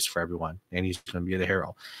safer place for everyone. And he's going to be the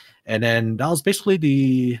hero. And then that was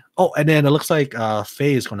basically and then it looks like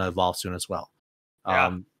Faye is going to evolve soon as well.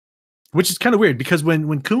 Which is kind of weird because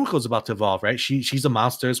when Kumiko's about to evolve, right? She's a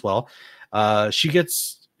monster as well. She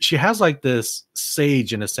has like this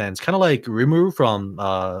sage in a sense, kind of like Rimuru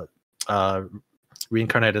from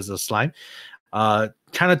Reincarnated as a slime.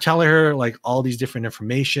 Kind of telling her like all these different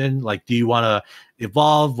information, like, do you want to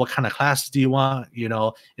evolve? What kind of classes do you want? You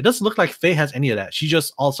know, it doesn't look like Faye has any of that. She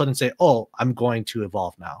just all of a sudden say, "Oh, I'm going to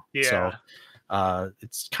evolve now." Yeah. So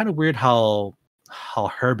it's kind of weird how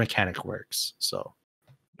her mechanic works. So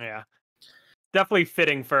yeah, definitely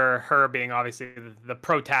fitting for her being obviously the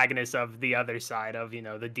protagonist of the other side of, you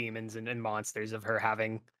know, the demons and monsters, of her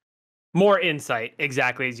having more insight,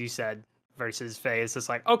 exactly as you said, versus Faye. It's just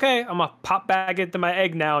like, okay, I'm gonna pop back into my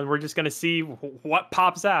egg now, and we're just gonna see what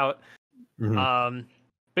pops out. Mhm.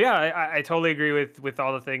 But yeah, I totally agree with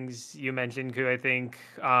all the things you mentioned, Ku. I think,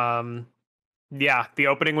 yeah, the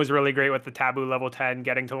opening was really great with the Taboo level 10,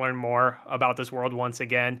 getting to learn more about this world once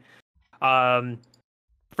again.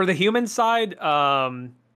 For the human side, I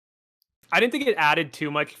didn't think it added too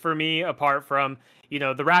much for me, apart from, you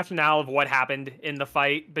know, the rationale of what happened in the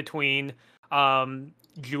fight between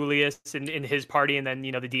Julius and his party, and then,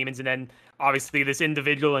 you know, the demons, and then obviously this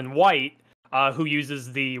individual in white who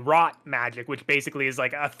uses the rot magic, which basically is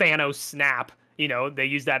like a Thanos snap. You know, they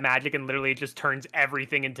use that magic and literally it just turns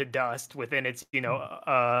everything into dust within its, you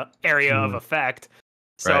know, area of effect.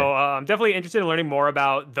 So I'm definitely interested in learning more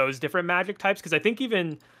about those different magic types, because I think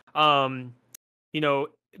even, you know,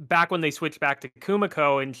 back when they switched back to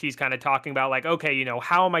Kumiko and she's kind of talking about like, okay, you know,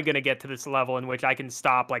 how am I going to get to this level in which I can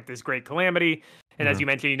stop like this great calamity? And as you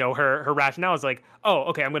mentioned, you know, her rationale is like, oh,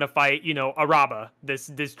 okay, I'm going to fight, you know, Araba, this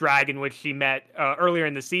dragon which she met earlier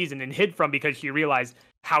in the season and hid from, because she realized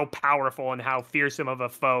how powerful and how fearsome of a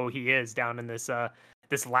foe he is down in this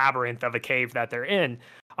this labyrinth of a cave that they're in.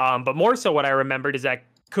 But more so, what I remembered is that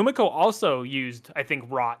Kumiko also used, I think,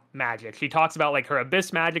 rot magic. She talks about like her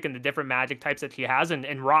abyss magic and the different magic types that she has,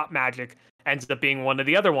 and rot magic ends up being one of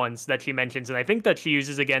the other ones that she mentions. And I think that she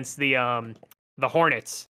uses against the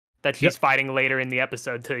hornets that she's fighting later in the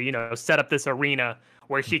episode to, you know, set up this arena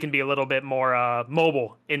where she can be a little bit more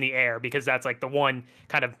mobile in the air, because that's like the one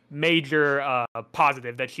kind of major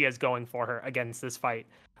positive that she has going for her against this fight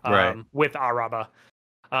with Araba.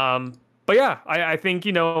 But yeah, I think,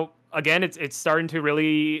 you know, again, it's starting to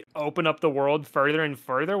really open up the world further and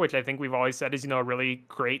further, which I think we've always said is, you know, a really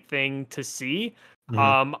great thing to see.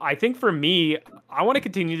 I think for me, I want to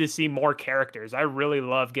continue to see more characters. I really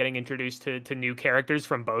love getting introduced to new characters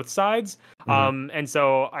from both sides. And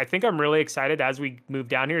so I think I'm really excited as we move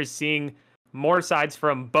down here, is seeing more sides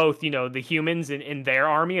from both, you know, the humans in their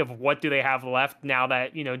army of what do they have left now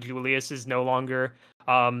that, you know, Julius is no longer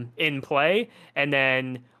in play, and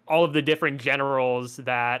then all of the different generals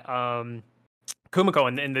that Kumiko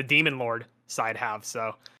and the Demon Lord side have.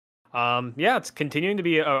 So yeah, it's continuing to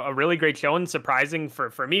be a really great show, and surprising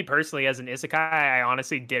for me personally as an isekai. I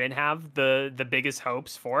honestly didn't have the biggest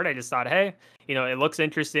hopes for it. I just thought, hey, you know, it looks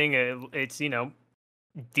interesting. It's, you know,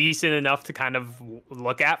 decent enough to kind of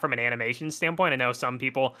look at from an animation standpoint. I know some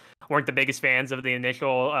people weren't the biggest fans of the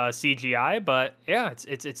initial CGI, but yeah,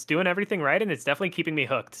 it's doing everything right, and it's definitely keeping me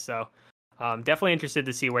hooked. So definitely interested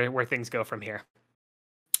to see where things go from here.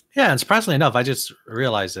 Yeah, and surprisingly enough, I just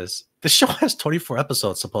realized this. The show has 24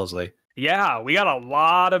 episodes, supposedly. Yeah, we got a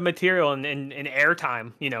lot of material in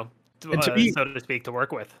airtime, you know, to me, so to speak, to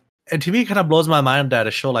work with. And to me, it kind of blows my mind that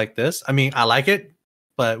a show like this, I mean, I like it,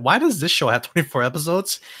 but why does this show have 24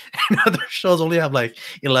 episodes and other shows only have like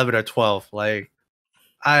 11 or 12? Like,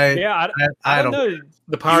 I don't know.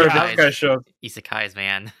 The power of this guy's show. Isekais,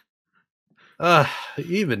 man.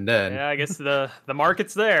 Even then. Yeah, I guess the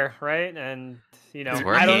market's there, right? And you know,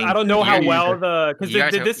 I don't know how well because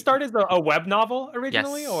did this start as a web novel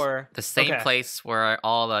originally, yes, or the same place where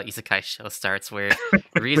all the isekai shows starts, where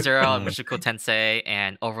ReZero and Mushoku Tensei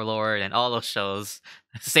and Overlord and all those shows,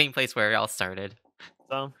 same place where it all started.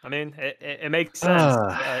 So I mean, it makes sense.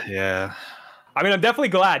 Yeah. I mean, I'm definitely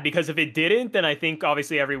glad, because if it didn't, then I think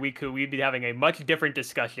obviously every week we'd be having a much different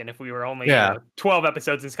discussion if we were only 12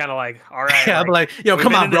 episodes. It's kind of like, all right, yeah, I'm like, yo, we've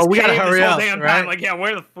come been on, in bro, this we gotta cave hurry this whole up, damn right? time. Like, yeah,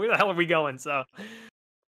 where the hell are we going? So,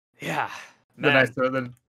 yeah,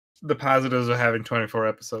 man. The positives of having 24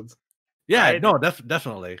 episodes. Yeah, Right? no,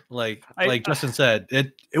 definitely. Like Justin said,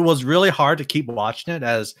 it was really hard to keep watching it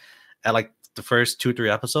at like the first 2 or 3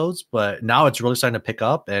 episodes, but now it's really starting to pick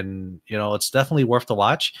up, and it's definitely worth the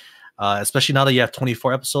watch. Especially now that you have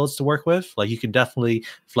 24 episodes to work with, like you can definitely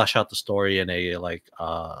flesh out the story in a like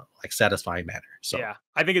satisfying manner. So yeah,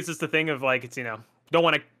 I think it's just the thing of like, it's don't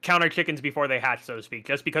want to count our chickens before they hatch, so to speak.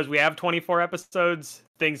 Just because we have 24 episodes,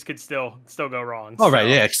 things could still go wrong. Oh right,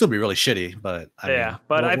 yeah, it could still be really shitty, but I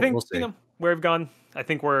mean, I think we'll see. Where we've gone, I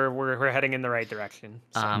think we're heading in the right direction.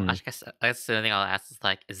 So. I guess the only thing I'll ask is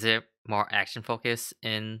like, is there more action focus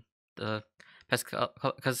in the past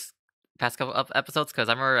couple of episodes? Because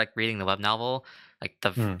I remember like reading the web novel, like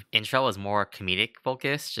the intro was more comedic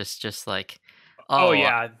focus, just like, oh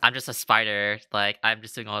yeah, I'm just a spider, like I'm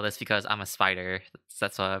just doing all this because I'm a spider.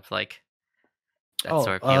 That's what I've like. That's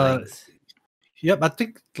sort of feelings. Yep, I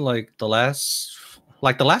think like the last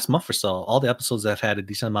month or so, all the episodes have had a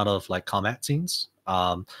decent amount of like combat scenes.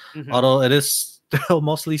 Although it is still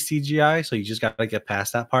mostly CGI, so you just gotta get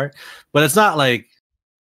past that part. But it's not like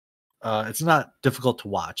it's not difficult to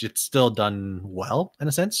watch. It's still done well in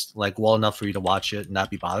a sense, like well enough for you to watch it and not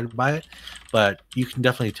be bothered by it. But you can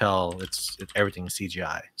definitely tell it's everything is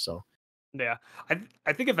CGI. So yeah,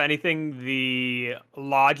 I think if anything, the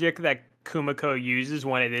logic that Kumiko uses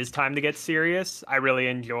when it is time to get serious, I really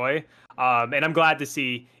enjoy. And I'm glad to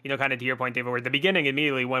see, kind of to your point, David, where at the beginning,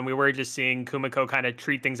 immediately when we were just seeing Kumiko kind of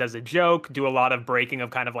treat things as a joke, do a lot of breaking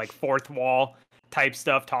of kind of like fourth wall type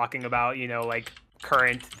stuff, talking about, like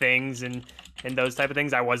current things and those type of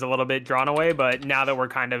things, I was a little bit drawn away. But now that we're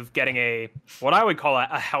kind of getting what I would call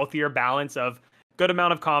a healthier balance of good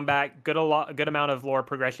amount of combat, good amount of lore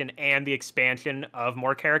progression, and the expansion of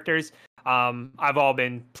more characters, I've all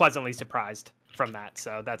been pleasantly surprised from that.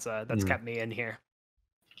 So that's kept me in here.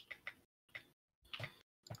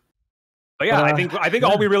 But yeah, I think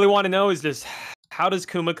all we really want to know is just, how does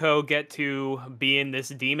Kumiko get to being this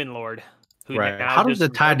demon lord? Who how does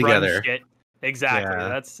it tie together? Shit? Exactly.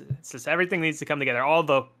 Yeah. It's just everything needs to come together. All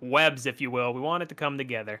the webs, if you will, we want it to come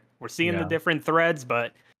together. We're seeing the different threads,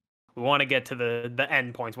 but we want to get to the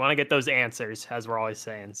end points. We want to get those answers, as we're always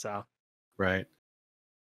saying. So right.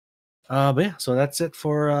 But yeah, so that's it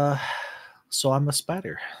for So I'm a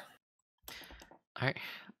Spider. All right,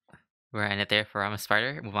 we're in it there for I'm a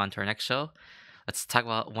Spider. Move on to our next show. Let's talk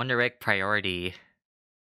about Wonder Egg Priority.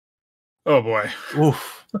 Oh boy.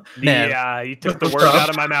 Oof. Man. Yeah, you took the words out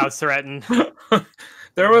of my mouth, Threaten.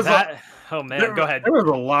 There was oh man, go ahead. There was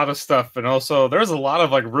a lot of stuff, and also there was a lot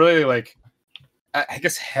of like really like I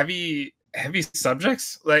guess heavy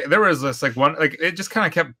subjects. Like there was this like one, like it just kind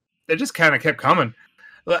of kept coming.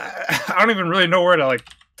 I don't even really know where to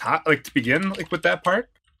to begin like with that part.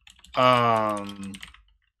 I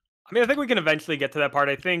mean, I think we can eventually get to that part.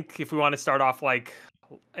 I think if we want to start off like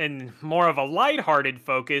in more of a lighthearted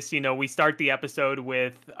focus, we start the episode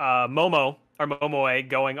with Momoe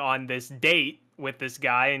going on this date with this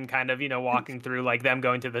guy and kind of, walking through like them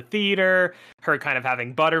going to the theater, her kind of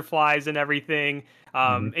having butterflies and everything.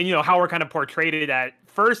 And, how we're kind of portrayed it at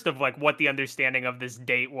first of like what the understanding of this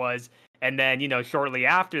date was. And then, shortly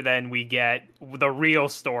after then we get the real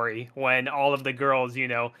story when all of the girls,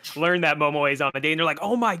 learn that Momoe is on a date and they're like,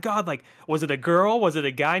 oh my God, like, was it a girl? Was it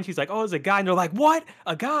a guy? And she's like, oh, it's a guy. And they're like, what?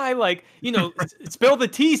 A guy? Like, spill the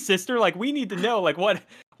tea, sister. Like, we need to know, like, what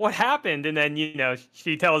happened? And then,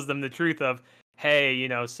 she tells them the truth of, hey,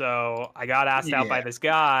 so I got asked out by this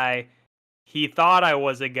guy. He thought I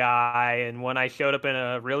was a guy. And when I showed up in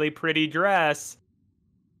a really pretty dress,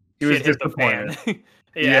 he was hit the fan.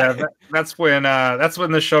 Yeah, that's when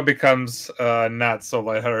the show becomes not so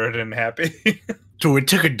lighthearted and happy. So it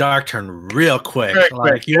took a dark turn real quick.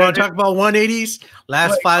 You want to talk about 180s?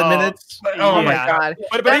 Last 5 minutes? Oh my God!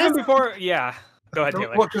 But even before, go ahead,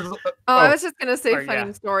 Taylor. I was just gonna say,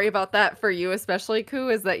 funny story about that for you, especially Ku,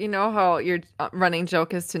 is that how your running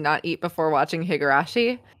joke is to not eat before watching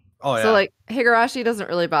Higurashi. Oh yeah. So like Higurashi doesn't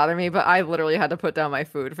really bother me, but I literally had to put down my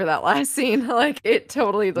food for that last scene. Like it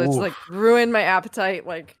totally just like ruined my appetite.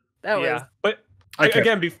 Like that was. But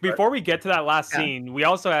again, before we get to that last scene, we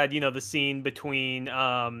also had the scene between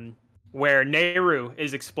where Nehru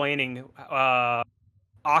is explaining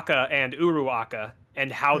Aka and Uru Aka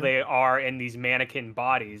and how they are in these mannequin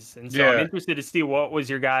bodies, and so I'm interested to see what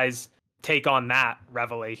was your guys' take on that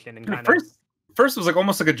revelation and kind first it was like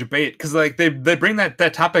almost like a debate because like they bring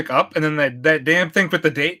that topic up and then that damn thing with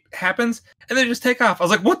the date happens and they just take off. I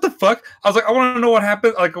was like, what the fuck? I was like, I want to know what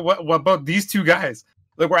happened. Like, what about these two guys?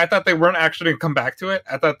 Like, where I thought they weren't actually gonna come back to it.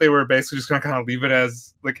 I thought they were basically just gonna kind of leave it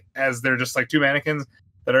as they're just like two mannequins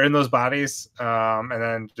that are in those bodies, and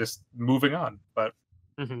then just moving on. But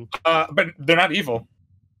but they're not evil.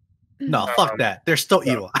 No, fuck that. They're still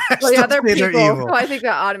evil. Well, yeah, they're people. So I think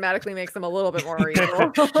that automatically makes them a little bit more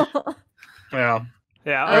evil. Yeah.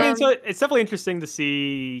 Yeah, I mean, so it's definitely interesting to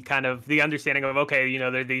see kind of the understanding of, okay, you know,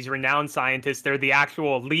 they're these renowned scientists. They're the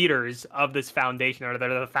actual leaders of this foundation, or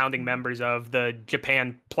they're the founding members of the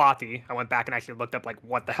Japan Plati. I went back and actually looked up, like,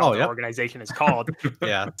 what the hell the organization is called.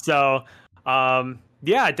 Yeah. So,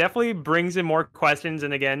 yeah, it definitely brings in more questions.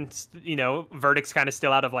 And again, you know, verdict's kind of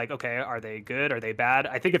still out of like, okay, are they good? Are they bad?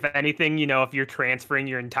 I think if anything, you know, if you're transferring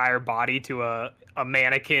your entire body to a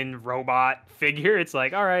mannequin robot figure, it's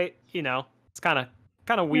like, all right, you know, it's kind of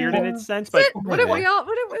weird in its sense, but wouldn't we do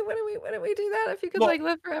that if you could like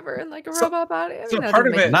live forever in like a robot body? I mean, part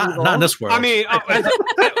of it, not in this world. I mean, I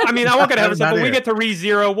won't get ahead of myself. When we get to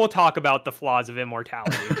ReZero, we'll talk about the flaws of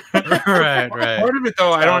immortality. right. Part of it,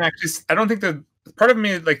 though, I don't think that part of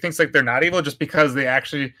me like thinks like they're not evil just because they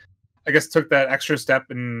actually, I guess, took that extra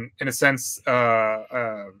step in a sense,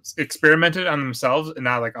 experimented on themselves and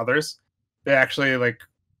not like others. They actually like,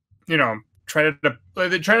 you know, tried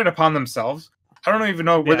it upon themselves. I don't even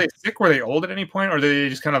know. Were they sick? Were they old at any point, or did they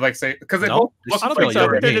just kind of like say? Because they both. I don't think so. I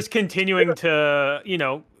think they're just continuing to, you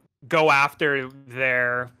know, go after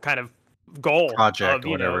their kind of goal project, of,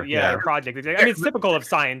 you know, project. I mean, it's typical of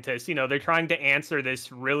scientists. You know, they're trying to answer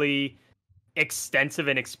this really extensive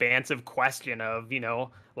and expansive question of, you know,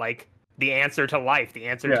 like the answer to life, the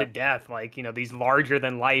answer to death, like, you know, these larger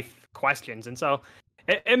than life questions, and so.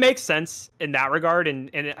 It makes sense in that regard, and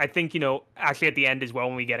I think, you know, actually at the end as well,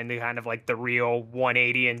 when we get into kind of like the real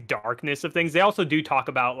 180 and darkness of things, they also do talk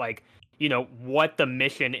about like, you know, what the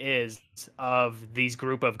mission is of these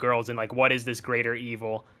group of girls and like what is this greater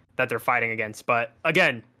evil that they're fighting against. But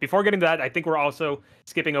again, before getting to that, I think we're also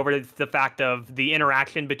skipping over the fact of the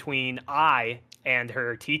interaction between Ai and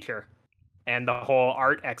her teacher and the whole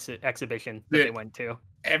art exhibition that they went to.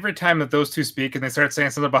 Every time that those two speak and they start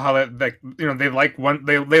saying something about how they they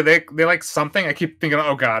like something, I keep thinking,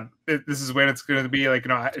 oh god, this is when it's going to be like, you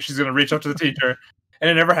know, she's going to reach out to the teacher,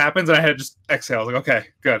 and it never happens, and I had to just exhale. I was like, okay,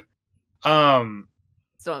 good.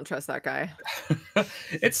 Still don't trust that guy.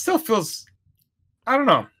 It still feels, I don't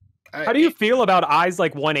know. How do you feel about Ai's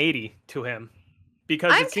like 180 to him?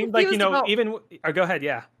 Because it seemed like, you know, even go ahead,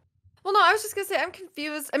 yeah. Well, no, I was just gonna say I'm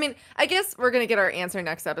confused. I mean, I guess we're gonna get our answer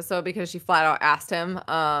next episode because she flat out asked him,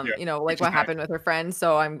 you know, like what happened with her friend.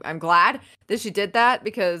 So I'm glad that she did that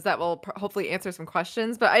because that will hopefully answer some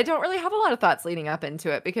questions. But I don't really have a lot of thoughts leading up into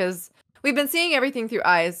it because we've been seeing everything through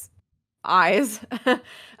eyes, and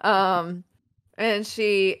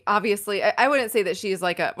she obviously, I wouldn't say that she's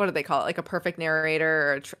like a, what do they call it, like a perfect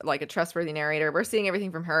narrator or like a trustworthy narrator. We're seeing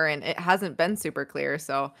everything from her, and it hasn't been super clear.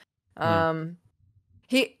 So,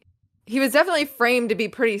 He was definitely framed to be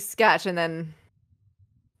pretty sketch and then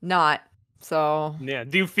not. So yeah.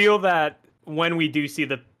 Do you feel that when we do see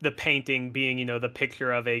the painting being, you know, the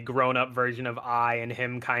picture of a grown-up version of Ai and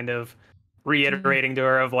him kind of reiterating to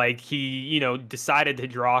her of like he, you know, decided to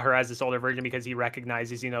draw her as this older version because he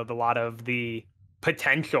recognizes, you know, a lot of the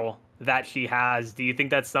potential that she has. Do you think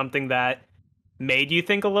that's something that made you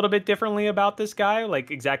think a little bit differently about this guy? Like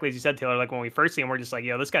exactly as you said, Taylor, like when we first see him, we're just like,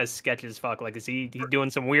 yo, this guy's sketchy as fuck. Like, is he doing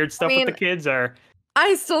some weird stuff with the kids, or?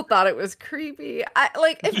 I still thought it was creepy.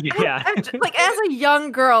 Like as a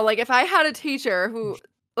young girl, like if I had a teacher who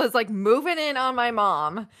was like moving in on my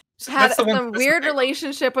mom, had some weird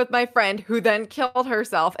relationship with my friend who then killed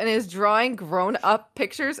herself and is drawing grown-up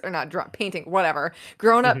pictures, or not painting, whatever,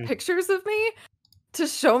 grown-up pictures of me to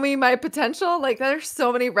show me my potential, like there's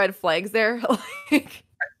so many red flags there. Like,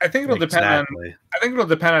 I think it'll depend on. I think it'll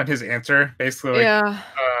depend on his answer, basically. Like,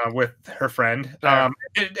 with her friend,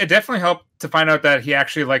 it definitely helped to find out that he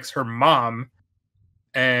actually likes her mom,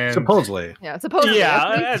 and supposedly, you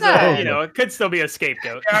know, it could still be a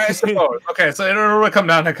scapegoat. Yeah, I suppose. Okay, so it'll really come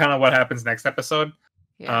down to kind of what happens next episode.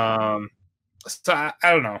 Yeah. So I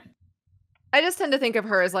don't know. I just tend to think of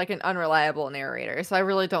her as like an unreliable narrator, so I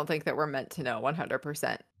really don't think that we're meant to know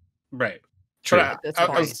 100%. Right. True. At this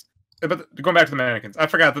point. But going back to the mannequins, I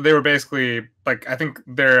forgot that they were basically like, I think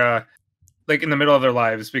they're like in the middle of their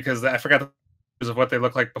lives, because I forgot of what they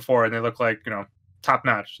looked like before, and they look like, you know, top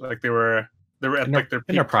notch. Like they were at like their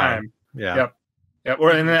peak prime. Yeah. Yep.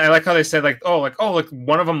 And then I like how they said like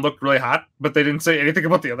one of them looked really hot, but they didn't say anything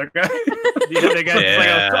about the other guy. They got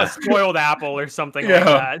like a spoiled apple or something like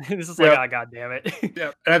that. It's just like, oh, god damn it.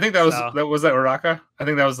 Yeah, and I think that was that Uraka. I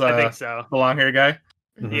think that was I think so. The long hair guy.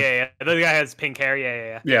 Mm-hmm. Yeah. The guy has pink hair.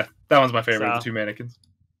 Yeah, that one's my favorite of the two mannequins.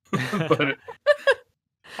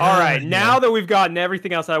 All right, now that we've gotten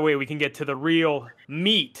everything else out of the way, we can get to the real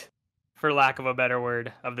meat, for lack of a better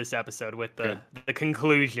word, of this episode with the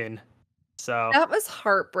conclusion. So that was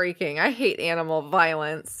heartbreaking. I hate animal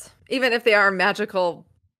violence, even if they are magical,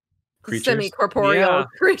 semi-corporeal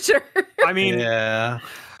creature. I mean,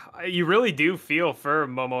 you really do feel for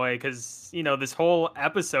Momoe because, you know, this whole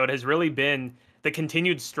episode has really been the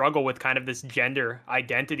continued struggle with kind of this gender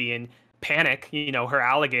identity and Panic. You know, her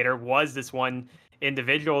alligator was this one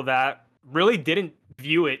individual that really didn't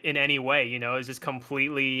view it in any way. You know, it was just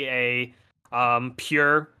completely a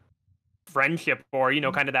pure friendship, or, you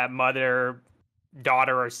know, kind of that mother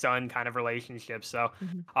daughter or son kind of relationship. So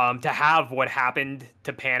to have what happened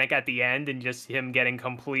to Panic at the end and just him getting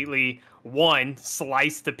completely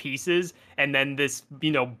sliced to pieces, and then this,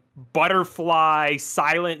 you know, butterfly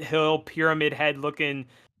Silent Hill pyramid head looking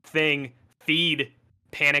thing feed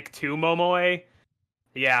Panic to Momoe.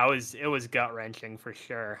 Yeah, it was gut wrenching for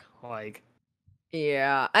sure. Like,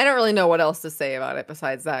 yeah, I don't really know what else to say about it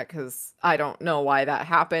besides that, because I don't know why that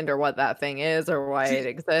happened or what that thing is or why it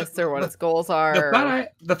exists or what its goals are.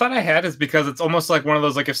 The thought I had is because it's almost like one of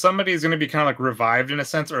those, like, if somebody is going to be kind of like revived in a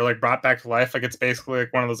sense or like brought back to life, like it's basically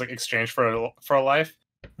like one of those like exchange for a life.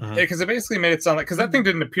 Because it basically made it sound like, because that thing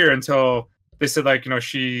didn't appear until they said, like, you know,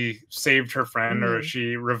 she saved her friend or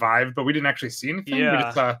she revived, but we didn't actually see anything. Yeah. We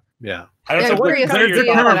just saw, I don't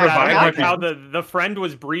know. How the friend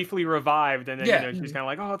was briefly revived, and then you know, she's kind of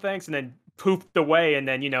like, oh, thanks, and then poofed away, and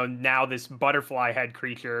then, you know, now this butterfly head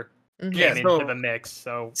creature came into the mix.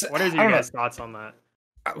 So what are your guys' thoughts on that?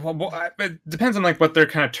 Well, it depends on like what their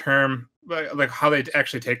kind of term, like how they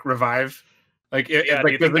actually take revive. Like, do you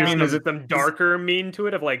think there's some darker mean to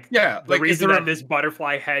it of like, the reason that this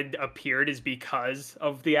butterfly head appeared is because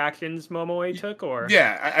of the actions Momoe took, or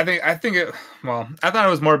I think it. Well, I thought it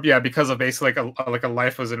was more because of basically like a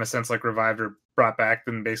life was in a sense like revived or brought back,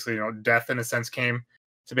 then basically, you know, death in a sense came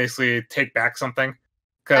to basically take back something.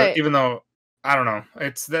 Because even though I don't know,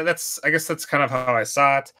 that's I guess that's kind of how I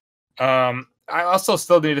saw it. I also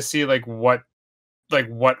still need to see what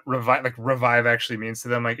revive actually means to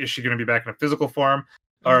them. Like, is she going to be back in a physical form,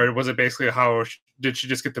 or was it basically did she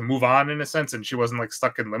just get to move on in a sense, and she wasn't like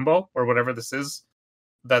stuck in limbo or whatever this is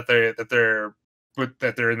that they're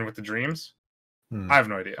in with the dreams? I have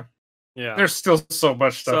no idea. Yeah, there's still so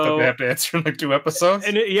much stuff that they have to answer in like 2 episodes.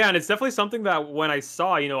 And it's definitely something that when I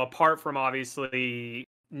saw, you know, apart from obviously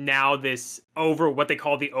now this what they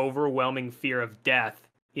call the overwhelming fear of death,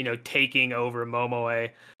 you know, taking over Momoe.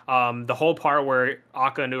 The whole part where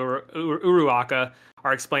Akka and Uruaka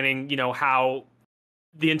are explaining, you know, how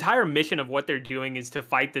the entire mission of what they're doing is to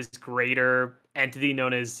fight this greater entity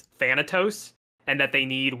known as Thanatos, and that they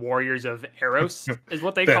need warriors of Eros, is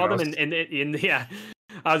what they call them. And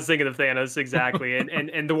I was thinking of Thanos exactly.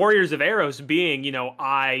 and the warriors of Eros being, you know,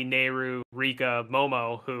 Neru, Rika,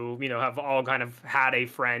 Momo, who, you know, have all kind of had a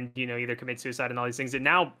friend, you know, either commit suicide and all these things. And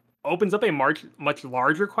now opens up a much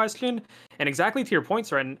larger question. And exactly to your point,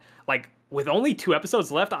 Soren, like, with only 2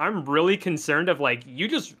 episodes left, I'm really concerned of, like, you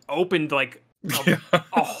just opened like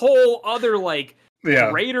a whole other like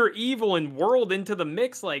greater evil and world into the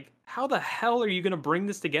mix. Like, how the hell are you going to bring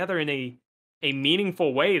this together in a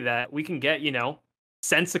meaningful way that we can get, you know,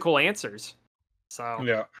 sensical answers? So I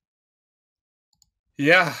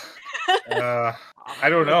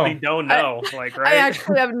don't know. We don't know. Right? I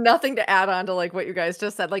actually have nothing to add on to like what you guys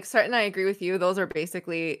just said. Like, certain, I agree with you. That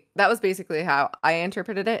was basically how I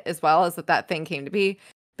interpreted it, as well, as that thing came to be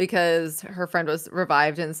because her friend was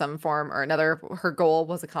revived in some form or another. Her goal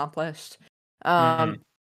was accomplished. But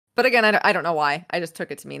again, I don't know why. I just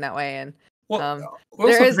took it to mean that way. And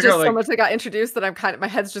there is just so much that got introduced that my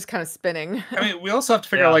head's just kind of spinning. I mean, we also have to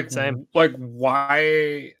figure out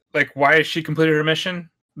why she completed her mission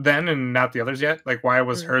then and not the others yet. Like, why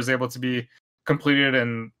was hers able to be completed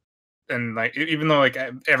and like, even though like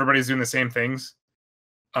everybody's doing the same things,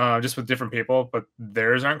 just with different people, but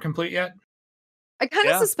theirs aren't complete yet. I kind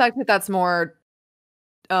of suspect that that's more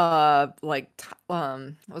what's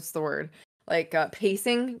the word? Like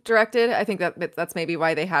pacing directed. I think that's maybe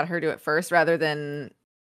why they had her do it first rather than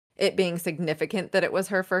it being significant that it was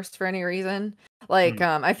her first for any reason. Like,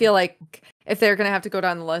 I feel like if they're going to have to go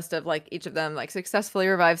down the list of like each of them like successfulu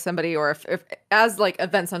revive somebody, or if as like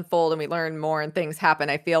events unfold and we learn more and things happen,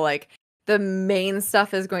 I feel like the main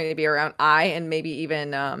stuff is going to be around and maybe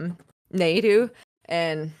even Neidu,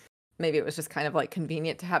 and maybe it was just kind of like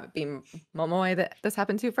convenient to have it be Momoe that this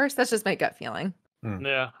happened to first. That's just my gut feeling.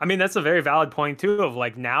 Yeah, I mean that's a very valid point too. Of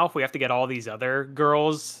like now, if we have to get all these other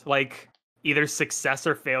girls like either success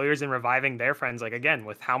or failures in reviving their friends, like again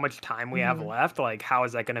with how much time we have left, like how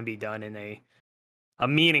is that going to be done in a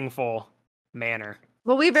meaningful manner?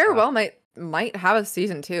 Well, we very well might have a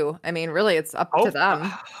season 2. I mean, really, it's up to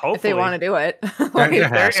them if they want to do it. Like,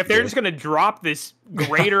 if they're just going to drop this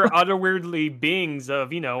greater otherworldly beings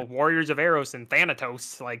of warriors of Eros and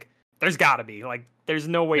Thanatos, like there's got to be like there's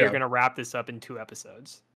no way you're going to wrap this up in 2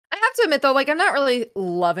 episodes. I have to admit though, like I'm not really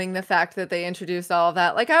loving the fact that they introduced all of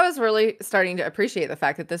that. Like I was really starting to appreciate the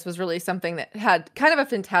fact that this was really something that had kind of a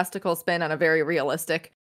fantastical spin on a very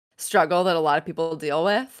realistic struggle that a lot of people deal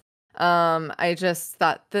with. I just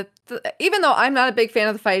thought that even though I'm not a big fan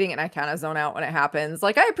of the fighting and I kind of zone out when it happens,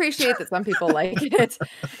 like I appreciate that some people like it,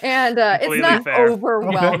 and it's not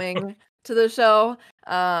overwhelming to the show.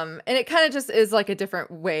 And it kind of just is like a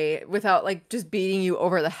different way without like just beating you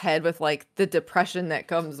over the head with like the depression that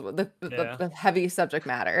comes with the heavy subject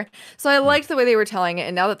matter. So I liked the way they were telling it,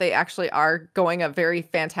 and now that they actually are going a very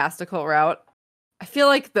fantastical route, I feel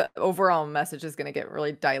like the overall message is going to get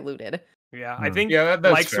really diluted. Yeah, I think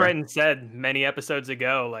like Stratton said many episodes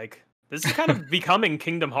ago, like this is kind of becoming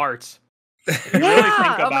Kingdom Hearts. If you really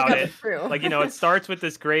think about it, like it starts with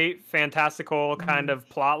this great fantastical kind of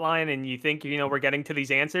plot line, and you think we're getting to these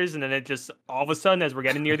answers, and then it just all of a sudden, as we're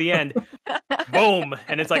getting near the end, boom,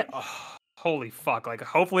 and it's like, oh, holy fuck! Like,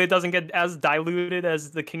 hopefully, it doesn't get as diluted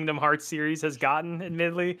as the Kingdom Hearts series has gotten,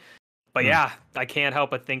 admittedly. But yeah, I can't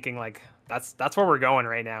help but thinking like that's where we're going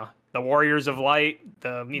right now. The Warriors of Light,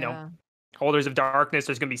 the Holders of Darkness.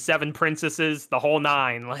 There's gonna be 7 princesses, the whole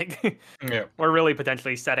 9. Like, we're really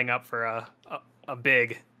potentially setting up for a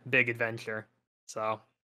big adventure. So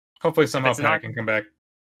hopefully somehow Pat can come back.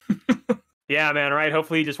 Yeah, man. Right.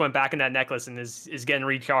 Hopefully he just went back in that necklace and is getting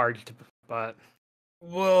recharged. But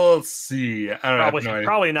we'll see. I don't know.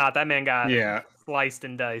 Probably not. That man got sliced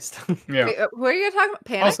and diced. Yeah. Wait, what are you talking about?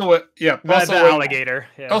 Panic? Also, the alligator.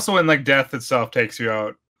 Yeah. Also, when like death itself takes you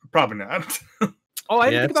out, probably not. Oh, I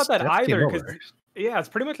didn't think about that either. Because it's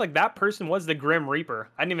pretty much like that person was the Grim Reaper.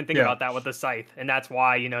 I didn't even think about that with the scythe, and that's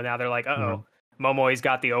why now they're like, Momoe's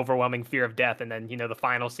got the overwhelming fear of death, and then the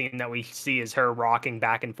final scene that we see is her rocking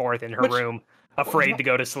back and forth in her room, afraid to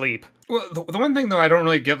go to sleep. Well, the one thing though I don't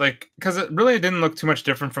really get, like, because it really didn't look too much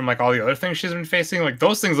different from like all the other things she's been facing. Like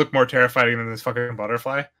those things look more terrifying than this fucking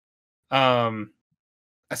butterfly. So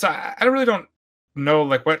I really don't know,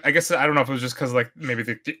 like what. I guess I don't know if it was just because like maybe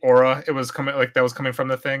the aura it was coming, like that was coming from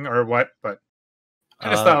the thing or what, but I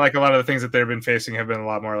just thought like a lot of the things that they've been facing have been a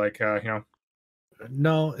lot more like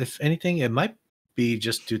No, if anything, it might be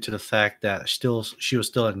just due to the fact that she was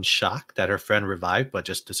still in shock that her friend revived but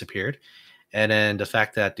just disappeared, and then the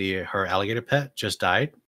fact that her alligator pet just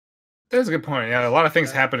died. That's a good point. Yeah, a lot of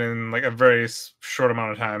things happen in like a very short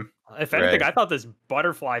amount of time. If anything, I thought this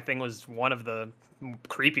butterfly thing was one of the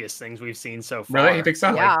creepiest things we've seen so far. Really? You think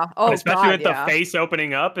so? Yeah. Especially with the face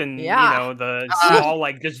opening up and the small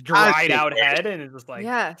like just dried out head, and it's just like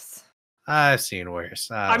I've seen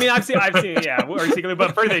worse. I mean, I've seen worse.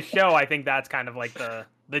 But for this show, I think that's kind of like the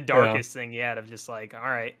darkest thing yet. Of just like, all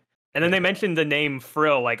right. And then they mentioned the name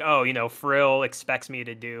Frill, like, Frill expects me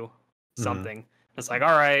to do something. It's like,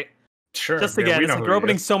 all right, sure. Just again, it's like we're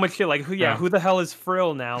opening so much shit. Like, who the hell is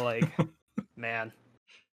Frill now? Like, man.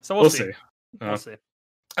 So we'll see. We'll see.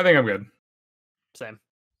 I think I'm good. Same.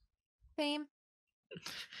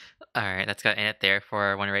 All right, that's gonna end it there for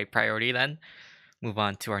our One Rate priority. Then move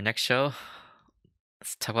on to our next show.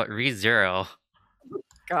 Let's talk about ReZero.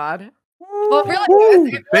 God. Well,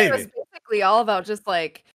 really, it was basically all about just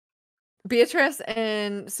like Beatrice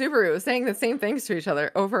and Subaru saying the same things to each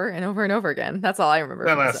other over and over and over again. That's all I remember.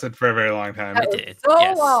 That lasted for a very long time. It did.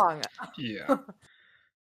 So long. Yeah.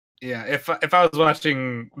 Yeah, if I was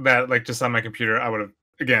watching that like just on my computer, I would have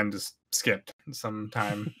again just skipped some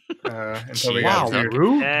time until we got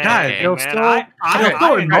to guys. It was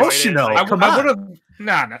so emotional. I would have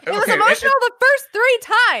It was emotional the first 3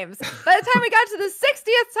 times. By the time we got to the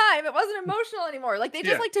 60th time, it wasn't emotional anymore. Like they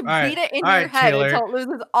just like to beat it in your head until it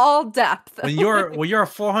loses all depth. When you're a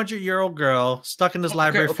 400-year-old girl stuck in this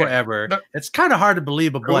library forever, it's kind of hard to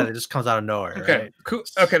believe a boy that just comes out of nowhere. Okay, right? Cool.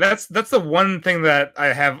 Okay, that's the one thing that I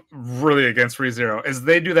have really against ReZero is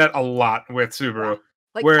they do that a lot with Subaru.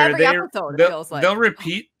 Like where every episode, it feels like they'll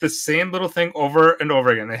repeat the same little thing over and over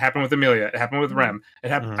again. It happened with Amelia. It happened with Rem. It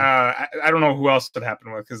happened. I don't know who else it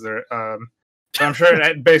happened with because they're. I'm sure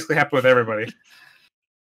it basically happened with everybody.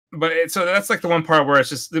 But so that's like the one part where it's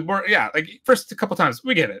just like first a couple times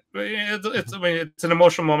we get it. It's an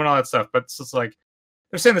emotional moment, all that stuff. But it's just like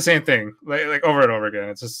they're saying the same thing like over and over again.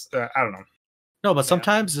 It's just I don't know. No, but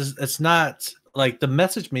sometimes it's not like the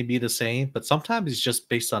message may be the same, but sometimes it's just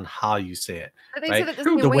based on how you say it. But they right? said it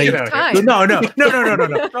doesn't The mean way- waste time. No.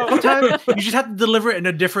 Sometimes you just have to deliver it in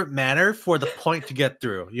a different manner for the point to get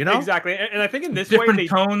through. You know, Exactly, and I think in this Different way,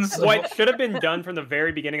 tones. what should have been done from the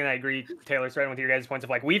very beginning, and I agree, Taylor, starting with your guys' points of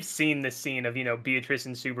like we've seen this scene of Beatrice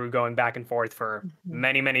and Subaru going back and forth for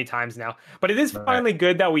many times now, but it is finally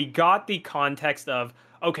good that we got the context of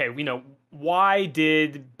okay, why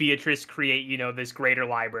did Beatrice create this greater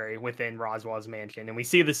library within Roswell's mansion, and we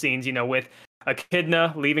see the scenes with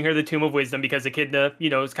Echidna leaving her the Tomb of Wisdom because Echidna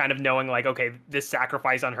is kind of knowing like okay, this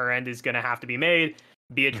sacrifice on her end is going to have to be made.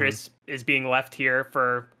 Beatrice is being left here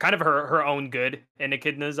for kind of her own good in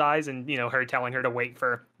Echidna's eyes, and her telling her to wait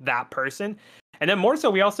for that person. And then more so,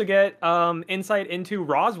 we also get insight into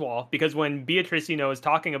Roswell, because when Beatrice, is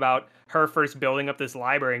talking about her first building up this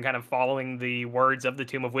library and kind of following the words of the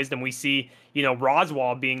Tomb of Wisdom, we see,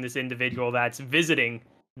 Roswell being this individual that's visiting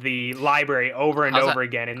the library over and over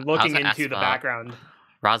again and looking into the background.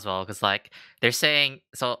 Roswell, because like they're saying,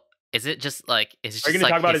 so is it just like Are you going to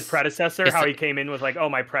talk about his predecessor? How he came in with like, oh,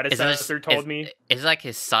 my predecessor told me. Is it like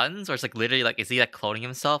his sons, or it's like literally like is he like cloning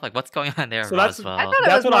himself? Like what's going on there, So Roswell? I thought it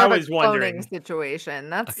That's was what I more was of a cloning wondering. situation.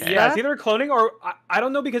 That's Yeah, it's either cloning or I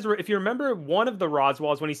don't know, because if you remember one of the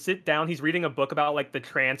Roswells, when he sit down, he's reading a book about like the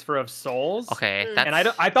transfer of souls. Okay, Mm. that's,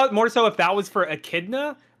 And I thought more so if that was for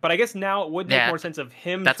Echidna, but I guess now it would make Yeah, more sense of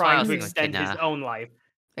him that's why I trying was to thinking extend his Echidna. own life.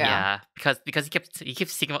 yeah, because he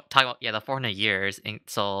keeps talking about the 400 years, and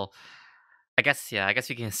so I guess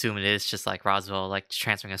we can assume it is just like Roswell like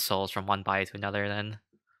transferring his souls from one body to another. Then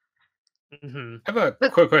Hmm. I have a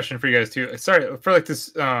quick question for you guys too. Sorry for like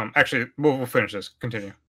this. Actually, we'll finish this.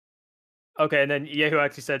 Continue. Okay, and then Yehu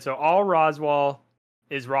actually said, so all Roswell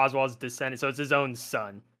is Roswell's descendant, so it's his own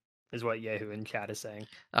son, is what Yehu in chat is saying.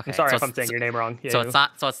 okay, I'm sorry so if I'm saying your name wrong, Yehu.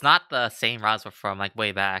 so it's not the same Roswell from like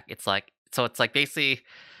way back. It's like basically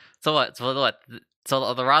so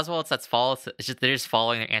the Roswells that's false. It's just they're just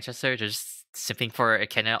following their ancestors. They're just simping for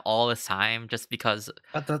Echidna all this time just because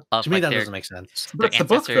of to me like, that their- doesn't make sense. But it's the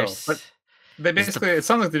book though. ancestors- But they basically, it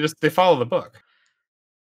sounds like they follow the book.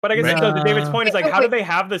 But I guess Right. to David's point is like, Wait, how do wait. they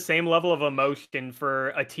have the same level of emotion for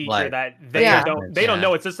a teacher Like, that they Yeah. don't Yeah.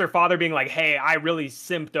 know? It's just their father being like, "Hey, I really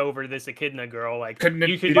simped over this Echidna girl. Like, Couldn't it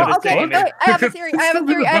you should be do the the okay, same." book? I have a theory. I have a It's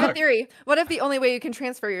theory. I have a book. theory. What if the only way you can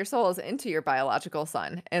transfer your soul is into your biological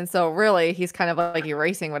son? And so really he's kind of like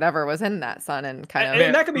erasing whatever was in that son and kind of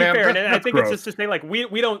And that could be Man, fair. And I that's think gross. it's just to say like we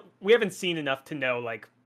haven't seen enough to know like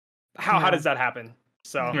how No. does that happen?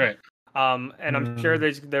 So Right. and I'm sure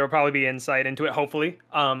there will probably be insight into it, hopefully.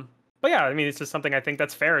 But yeah, I mean, it's just something I think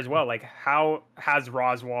that's fair as well. Like, how has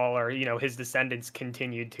Roswell or his descendants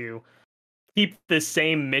continued to keep the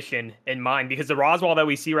same mission in mind? Because the Roswell that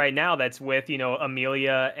we see right now, that's with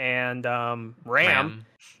Amelia and Ram,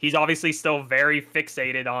 he's obviously still very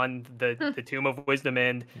fixated on the Tomb of Wisdom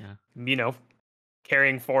and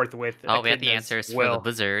carrying forth with. Oh, we had the Echidna's answers for will. the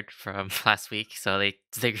Blizzard from last week, so they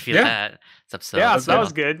revealed Yeah. that. This episode. Yeah, so that so-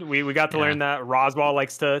 was good. We got to learn that Roswell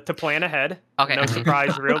likes to plan ahead. Okay. No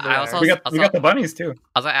surprise, real I there. also- We got the bunnies too.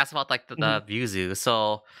 I was gonna ask about like the Yuzu.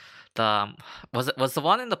 So the was the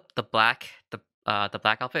one in the black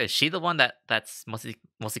black outfit? Is she the one that's mostly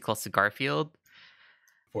close to Garfield?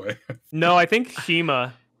 Boy. No, I think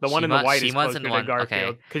Shima, the one in the Shima- white, is Shima's closer in to one- okay.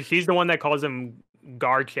 Garfield, because she's the one that calls him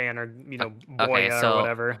Garchan or Boya so- or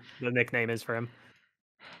whatever the nickname is for him.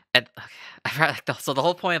 And I forgot, like, so the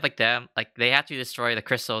whole point of like them, like they have to destroy the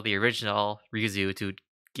crystal, the original Ryuzu, to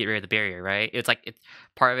get rid of the barrier, right? It's like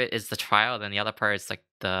part of it is the trial, then the other part is like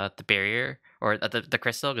the barrier or the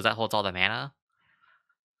crystal, because that holds all the mana.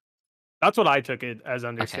 That's what I took it as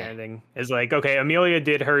understanding. Is like, okay, Amelia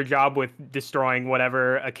did her job with destroying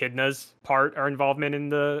whatever Echidna's part or involvement in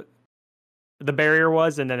the barrier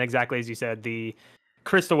was, and then exactly as you said, the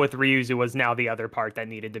crystal with Ryuzu was now the other part that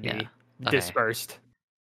needed to be Yeah. Okay. dispersed.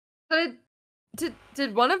 But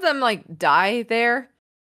did one of them like die there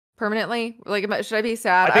permanently? Like, should I be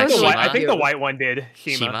sad? I think, was the, really white, I think the confused. white one did.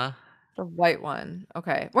 Shima. Shima. The white one.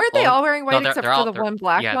 Okay. Weren't they Well, all wearing white no, they're- except they're all- for the they're- one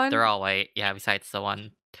black yeah, one? they're all white. Yeah, besides the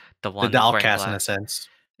one The wearing outcast in black. a sense.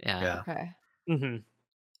 Yeah. Yeah. Okay. Hmm.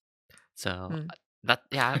 So Hmm. that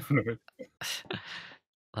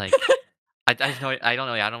like I don't know.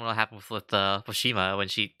 I don't know what happened with Shima when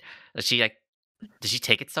she like did she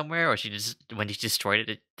take it somewhere, or she just when she destroyed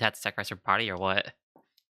it had to sacrifice her body, or what?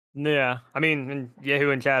 Yeah, I mean, and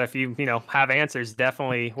Yehu and chat, if you have answers,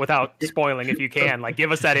 definitely without spoiling, if you can, like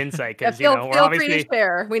give us that insight, Yeah, because feel we're free obviously to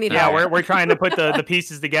share. We need yeah help. we're trying to put the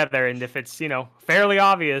pieces together, and if it's fairly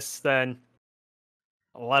obvious, then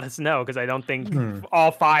let us know, because I don't think Hmm.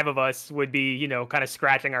 all 5 of us would be, you know, kind of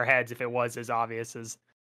scratching our heads if it was as obvious as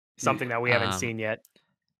something that we haven't seen yet.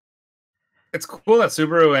 It's cool that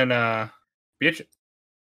Subaru and Beatrice.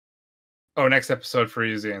 Oh, next episode for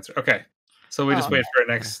you is the answer. Okay, so we just wait for it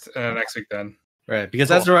next week then. Right, because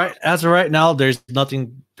Cool. as of right now, there's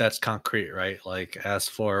nothing that's concrete, right? Like as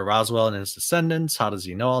for Roswell and his descendants, how does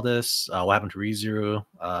he know all this? What happened to ReZero?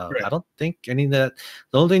 Right. I don't think any of that.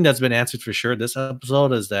 The only thing that's been answered for sure this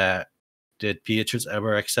episode is that did Beatrice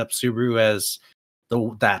ever accept Subaru as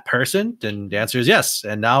that person? Then the answer is yes.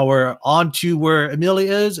 And now we're on to where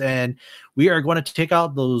Amelia is, and we are going to take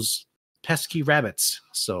out those pesky rabbits.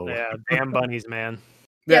 So Yeah, damn bunnies, man.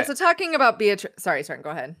 Yeah, so talking about Beatrice, sorry,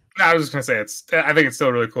 go ahead. No, I was just gonna say I think it's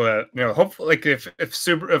still really cool that, you know, hopefully, like if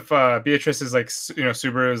Beatrice is like, you know,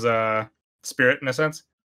 Subaru's spirit in a sense,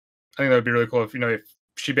 I think that would be really cool if, you know, if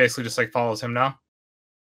she basically just like follows him now.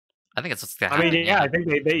 I think it's what's gonna I happen. mean, yeah, I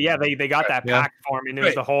think they got that Yeah. pact formed, and it was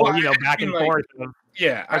Right. the whole, Well, you know, I back mean, and like, forth. Of,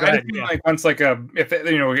 Yeah, Oh, go I ahead, feel yeah. like once like if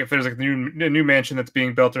you know, if there's like a new mansion that's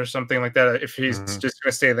being built or something like that, if he's Mhm. just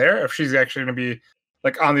gonna stay there, or if she's actually gonna be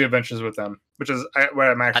like on the adventures with them, which is what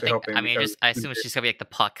I'm actually hoping. I mean, because I assume she's gonna be like the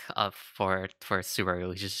Puck of for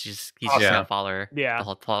Subaru. He's just Awesome. gonna follow her. Yeah.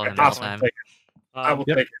 Follow him the whole Awesome. time. Take it. I will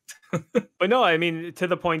Yep. take it. But no, I mean, to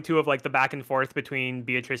the point too of like the back and forth between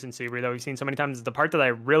Beatrice and Subaru that we've seen so many times. The part that I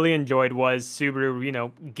really enjoyed was Subaru, you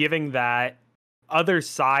know, giving that other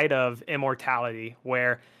side of immortality,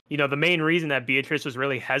 where, you know, the main reason that Beatrice was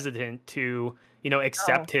really hesitant to, you know,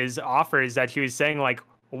 accept his offer is that she was saying like,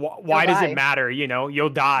 why does die. it matter? You know, you'll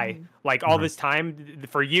die. Like all this time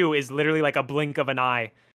for you is literally like a blink of an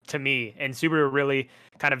eye to me. And Subaru really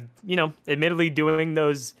kind of, you know, admittedly doing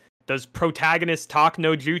those protagonist talk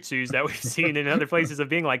no jutsus that we've seen in other places of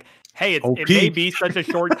being like, hey, it may be such a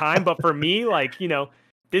short time, but for me, like, you know,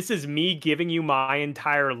 this is me giving you my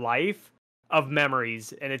entire life of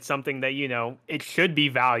memories, and it's something that, you know, it should be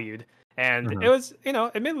valued. And it was, you know,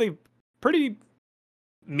 admittedly pretty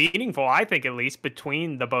meaningful, I think, at least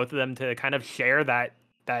between the both of them to kind of share that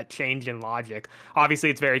change in logic. Obviously,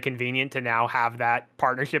 it's very convenient to now have that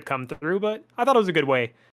partnership come through, but I thought it was a good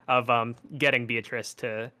way of getting Beatrice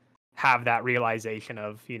to have that realization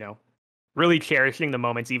of, you know, really cherishing the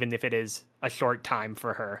moments, even if it is a short time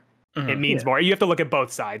for her. It means more. You have to look at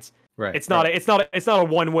both sides. Right. It's not a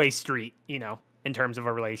one-way street, you know, in terms of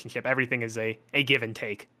a relationship. Everything is a give and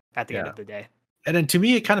take at the end of the day. And then to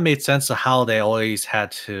me, it kind of made sense of how they always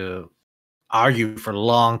had to argue for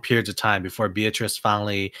long periods of time before Beatrice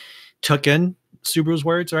finally took in Subaru's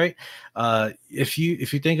words, right? If you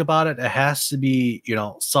think about it, it has to be, you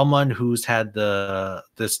know, someone who's had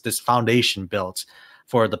this foundation built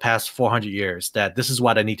for the past 400 years that this is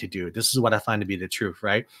what I need to do. This is what I find to be the truth,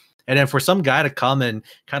 right? And then for some guy to come and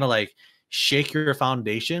kind of like shake your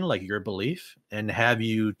foundation, like your belief, and have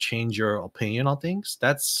you change your opinion on things,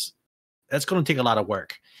 that's going to take a lot of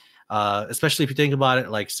work. Especially if you think about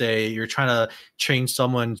it, like say you're trying to change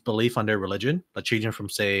someone's belief on their religion, like changing from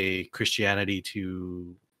say Christianity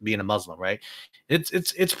to being a Muslim, right?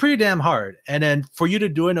 It's pretty damn hard. And then for you to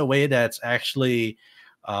do it in a way that's actually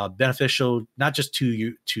beneficial, not just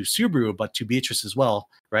to Subaru, but to Beatrice as well,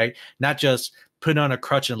 right? Not just putting on a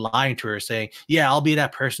crutch and lying to her, saying, "Yeah, I'll be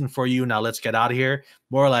that person for you. Now let's get out of here."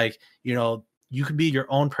 More like, you know, you can be your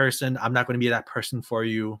own person. I'm not going to be that person for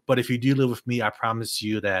you. But if you do live with me, I promise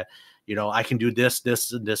you that, you know, I can do this,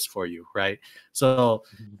 this, and this for you. Right. So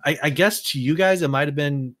I guess to you guys, it might have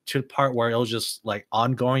been to the part where it was just like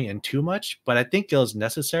ongoing and too much. But I think it was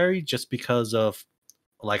necessary just because of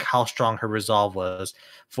like how strong her resolve was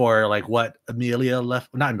for like what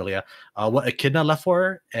what Echidna left for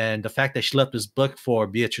her, and the fact that she left this book for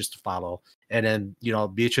Beatrice to follow. And then, you know,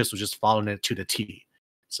 Beatrice was just following it to the T.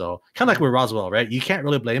 So kind of like with Roswell, right? You can't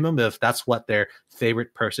really blame them if that's what their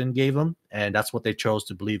favorite person gave them, and that's what they chose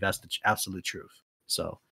to believe as the absolute truth.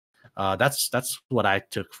 So that's what I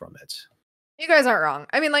took from it. You guys aren't wrong.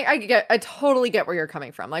 I mean, like, I totally get where you're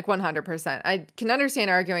coming from, like 100%. I can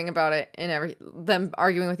understand arguing about it and them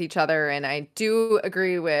arguing with each other, and I do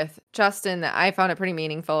agree with Justin that I found it pretty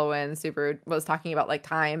meaningful when Subaru was talking about like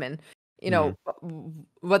time and, you know,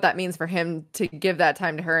 what that means for him to give that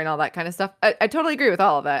time to her and all that kind of stuff. I totally agree with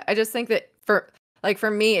all of that. I just think that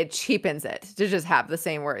for me, it cheapens it to just have the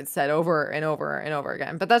same words said over and over and over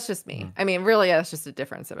again. But that's just me. I mean, really, that's just a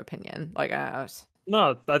difference of opinion. Like,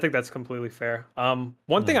 No, I think that's completely fair.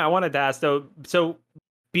 One thing I wanted to ask though, so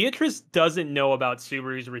Beatrice doesn't know about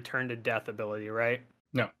Subaru's return to death ability, right?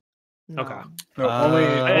 No. Okay. No, only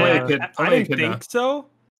a kid. I didn't think so.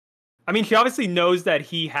 I mean, she obviously knows that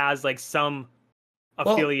he has like some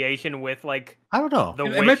affiliation with like I don't know. the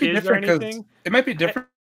It might be witches or different because anything. it might be different.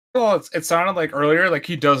 Well, it sounded like earlier like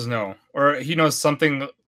he does know, or he knows something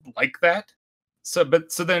like that. So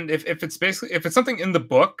then if it's basically if it's something in the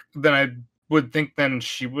book, then I would think then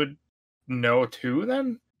she would know too.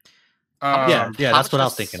 Then Yeah, Um, yeah, How that's much what I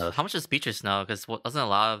was does- thinking of. How much does Beatrice know? Because doesn't a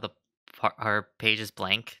lot of her pages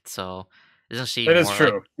blank? So isn't she that is more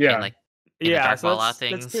true. like Yeah. in like in the Yeah, dark so about a lot of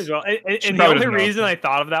that's things? true as well. She And the probably only doesn't know. reason I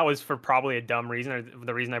thought of that was for probably a dumb reason, or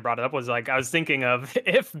the reason I brought it up was like I was thinking of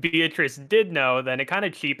if Beatrice did know, then it kind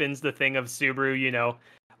of cheapens the thing of Subaru,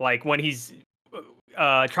 like when he's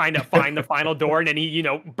trying to find the final door and then he,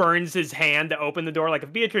 burns his hand to open the door. Like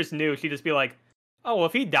if Beatrice knew, she'd just be like, oh, well,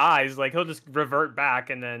 if he dies, like he'll just revert back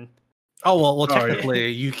and then Oh well, Oh, yeah. technically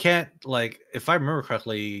you can't, like, if I remember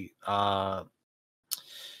correctly,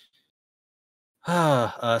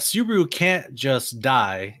 Subaru can't just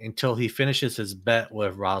die until he finishes his bet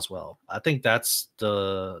with Roswell. I think that's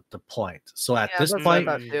the point. So at Yeah, this that's what I point,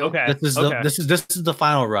 thought too. okay. this is okay. this is the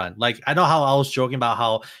final run. Like, I know how I was joking about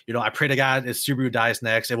how, I pray to God if Subaru dies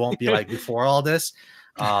next, it won't be like before all this.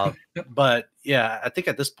 But yeah, I think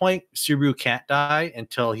at this point Subaru can't die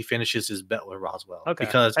until he finishes his bet with Roswell. Okay.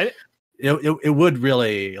 Because it would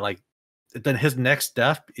really, like, then his next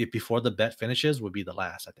death before the bet finishes would be the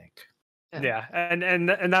last, I think. Yeah, and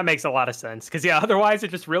that makes a lot of sense because otherwise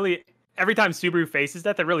it just really every time Subaru faces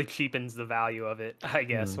that really cheapens the value of it. I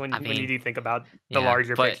guess when you do think about the yeah,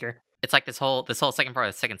 larger but picture. It's like this whole second part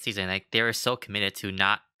of the second season. Like they were so committed to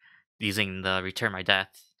not using the return my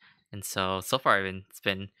death, and so far it's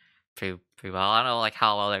been pretty well. I don't know like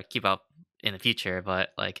how well they keep up in the future,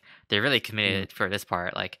 but like they're really committed for this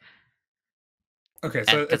part. Like Okay,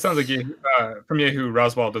 so it sounds like from Yahoo,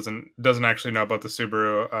 Roswell doesn't actually know about the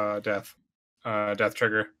Subaru death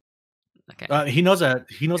trigger. okay, He knows that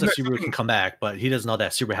Subaru can come back, but he doesn't know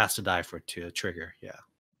that Subaru has to die for it to trigger. Yeah,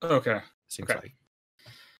 Okay. seems Okay. like.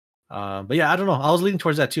 But yeah, I don't know. I was leaning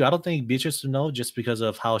towards that too. I don't think Beatrice would know just because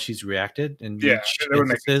of how she's reacted in Yeah, each that would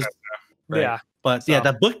make instances. sense. Right? Yeah. But yeah,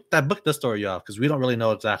 So- that book does throw you off because we don't really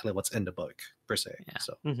know exactly what's in the book per se. Yeah.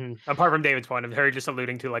 So Apart from David's point of her just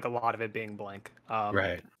alluding to like a lot of it being blank.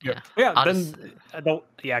 right. Yep. Yeah. I'll Then just- go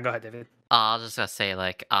ahead, David. I was just gonna say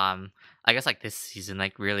like I guess like this season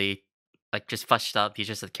like really like just fleshed up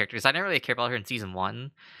Beatrice as a character because I didn't really care about her in season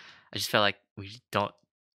 1. I just felt like we don't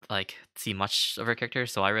like see much of her character,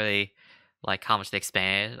 so I really like how much they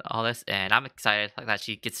expanded all this, and I'm excited like that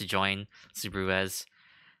she gets to join Subaru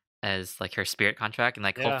as like her spirit contract, and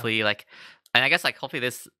like Yeah. hopefully like, and I guess like hopefully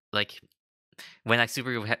this like when like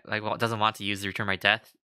Subaru doesn't want to use the return my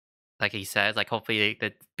death, like he says, like hopefully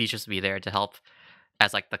that Beatrice will be there to help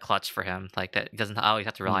as like the clutch for him, like that he doesn't always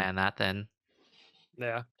have to rely on that. Then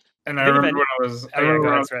Yeah. And I think if remember any- when I was, Oh, yeah, go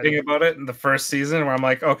ahead, Fred. thinking about it in the first season, where I'm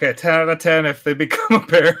like, okay, 10 out of 10 if they become a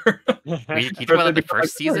pair. you Or talk about they the become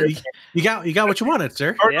first a pair. season. You got what you wanted,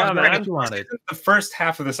 sir. Or Yeah, no, man. I got What you wanted. the first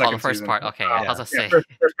half of the second Oh, the first season. part. Okay, I was gonna say. First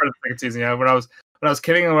part of the second season. Yeah, when I was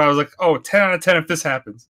kidding, and I was like, oh, 10 out of 10 if this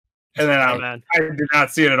happens. And then Oh, man. I did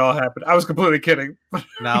not see it at all happen. I was completely kidding.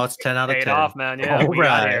 Now it's 10 out of Paid 10. off, man. Yeah, All we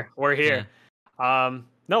got right. here. We're here.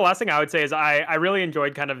 No, last thing I would say is I really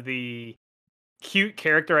enjoyed kind of the cute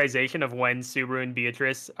characterization of when Subaru and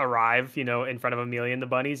Beatrice arrive, in front of Amelia and the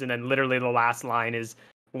bunnies, and then literally the last line is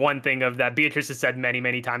one thing of that Beatrice has said many,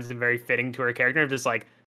 many times and very fitting to her character, of just like,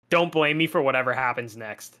 don't blame me for whatever happens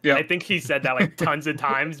next. Yep. I think she said that like tons of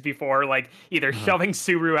times before, like either shoving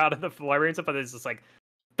Subaru out of the library and stuff, but it's just like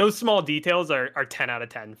those small details are 10 out of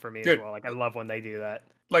 10 for me Dude. as well. Like I love when they do that.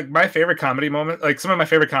 Like my favorite comedy moment, like some of my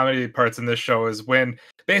favorite comedy parts in this show is when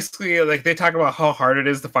basically like they talk about how hard it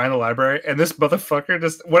is to find the library, and this motherfucker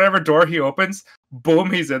just whatever door he opens, boom,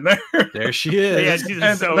 he's in there. There she is. Yeah, she's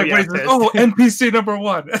And so like when he says, oh, NPC number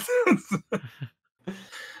 1.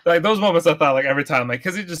 Like those moments, I thought like every time, like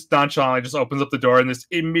because he just nonchalantly just opens up the door and just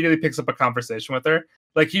immediately picks up a conversation with her.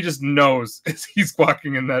 Like he just knows he's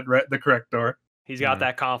walking in that the correct door. He's got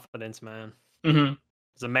that confidence, man. Mm-hmm.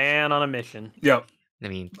 He's a man on a mission. Yep, I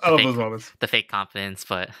mean, I love those moments. the fake confidence,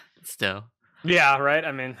 but still. Yeah, right.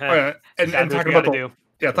 I mean, Oh, yeah. And gotta do what talking you about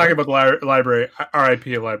gotta the talking about the library,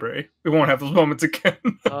 R.I.P. library. We won't have those moments again.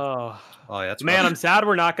 Oh Oh, yeah, that's man, rough. I'm sad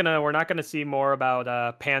we're not gonna see more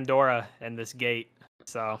about Pandora and this gate.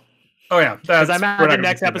 So Oh yeah, because that's I we're not imagine gonna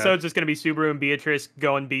next see that. episode's just gonna be Subaru and Beatrice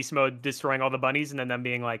going beast mode, destroying all the bunnies, and then them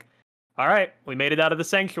being like, "All right, we made it out of the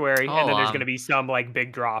sanctuary," and then there's gonna be some like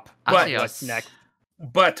big drop. Actually, I What's was- next?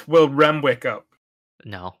 But will Rem wake up?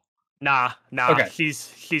 No, Nah. Okay.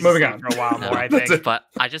 She's Moving asleep on. for a while No. more. I That's think. it. but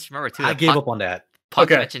I just remember too. I that gave Puck- up on that. Puck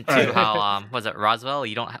Okay, mentioned too alright. how was it Roswell?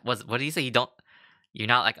 You don't what did he say? You're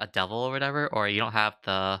not like a devil or whatever, or you don't have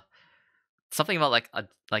the something about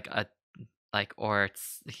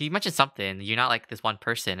he mentioned something. You're not like this one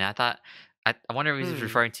person. And I thought I wonder if he's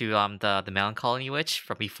referring to the Melancholy Witch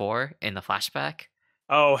from before in the flashback.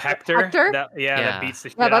 Oh, Hector. Hector? That Yeah. beats the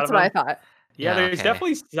shit Yeah, out that's of what I him. thought. Yeah, Yeah, there's okay.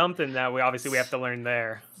 definitely something that we have to learn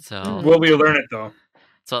there. So Will we learn it though?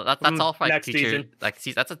 so that's all for like Next future season. like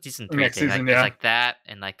that's a season 3 Next thing. season, Like, yeah. it's like that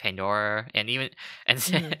and like Pandora and even and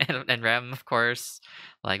Mhm. and Rem, of course.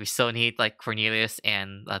 Like we still need like Cornelius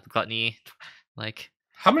and Gluttony. Like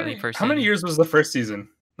How Gluttony many years was the first season?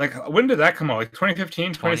 Like when did that come out? Like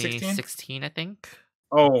 2015, 2016? 2016, I think.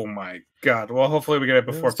 Oh my god. Well, hopefully we get it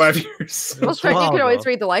before Yes. 5 years. Well, was Trent, you wild, could always though.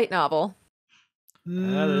 read the light novel.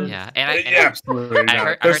 Yeah, and Yeah, absolutely. I not.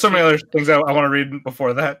 heard- I There's heard so many she- other things I want to read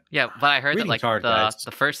before that. yeah, but I heard that Reading's like hard, guys.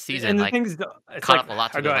 the first season And the like things, it's caught like, up a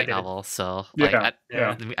lot to oh, the go light ahead, David. novel. So like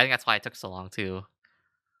Yeah. I think that's why it took so long too.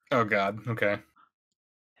 Oh god. Okay.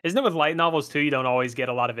 Isn't it with light novels too? You don't always get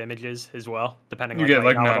a lot of images as well, depending You on get, how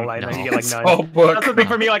like, you know none. light. No. You get like It's none. all book. That's the thing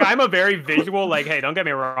No. for me. Like I'm a very visual. Like, hey, don't get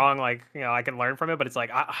me wrong. Like I can learn from it, but it's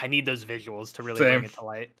like I need those visuals to really Same. bring it to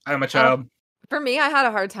light. I'm a child. For me, I had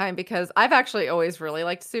a hard time because I've actually always really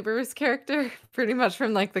liked Subaru's character. Pretty much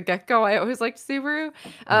from like the get-go, I always liked Subaru.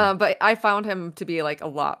 But I found him to be like a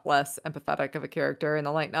lot less empathetic of a character in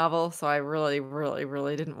the light novel, so I really, really,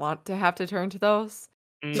 really didn't want to have to turn to those.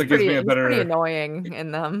 So He's it gives me a he's pretty better. annoying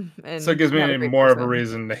in them. And So it gives not me a great more of a person.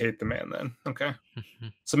 reason to hate the man. Then okay.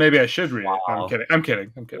 So maybe I should read it. No, I'm Wow. kidding. I'm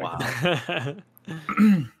kidding. I'm kidding.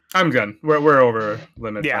 Wow. I'm good. We're over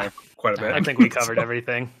limit Yeah. by quite a bit. I think we covered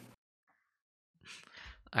everything.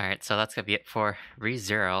 All right, so that's gonna be it for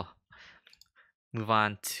ReZero. Move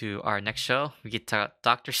on to our next show. We get to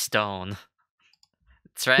Dr. Stone.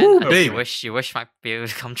 Trent, Woo, I think baby. you wish might be able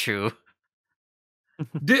to come true.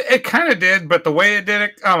 It kind of did, but the way it did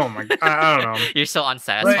it, oh my! I don't know. You're so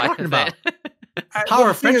unsatisfied talking with about? it. Power the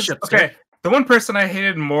of thing is, friendship, sir. okay, the one person I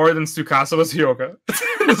hated more than Tsukasa was Hyoga.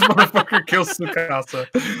 This motherfucker kills Tsukasa.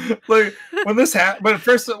 Like when this happened, but at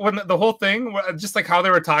first, when the whole thing, just like how they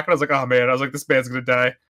were talking, I was like, oh man, I was like, this man's gonna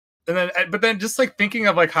die. And then, but then, just like thinking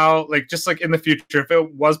of like how, like just like in the future, if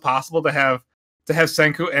it was possible to have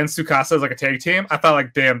Senku and Tsukasa as like a tag team, I thought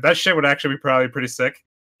like, damn, that shit would actually be probably pretty sick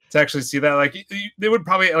to actually see that. Like they would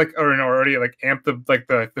probably like already like amp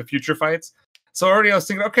the future fights. So already I was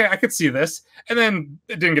thinking, okay, I could see this, and then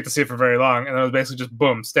it didn't get to see it for very long, and then it was basically just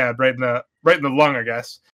boom, stabbed right in the lung, I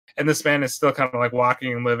guess. And this man is still kind of like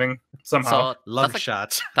walking and living somehow. So Lung that's like,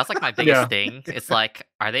 shots. that's like my biggest Yeah. thing. It's like,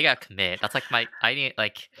 are they gonna commit? That's like I need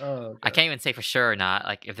like Oh, I can't even say for sure or not.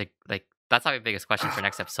 Like if they like that's my biggest question for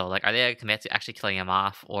next episode. Like, are they gonna commit to actually killing him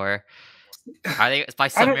off, or are they by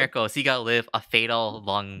some don't- miracle is he gonna live a fatal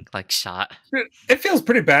lung like shot? It feels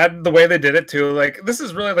pretty bad the way they did it too. Like this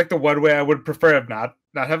is really like the one way I would prefer have not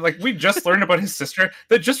have. Like we just learned about his sister.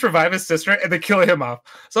 They just revive his sister and they kill him off.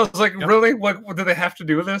 So I was like, Yep. really? What do they have to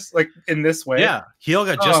do this like in this way? Yeah,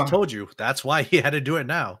 Hyoga just Oh. told you. That's why he had to do it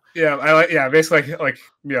now. Yeah, I like. Yeah, basically like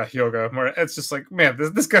Hyoga. More. It's just like, man,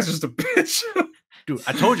 this guy's just a bitch. Dude,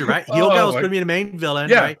 I told you, right? Oh, Hyoga was my- going to be the main villain,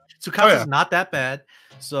 Yeah. right? Tsukasa's yeah. not that bad.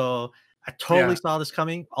 So I totally Yeah. saw this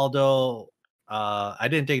coming, although I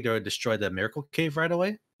didn't think they would destroy the Miracle Cave right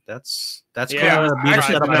away. That's Yeah, going to be I the tried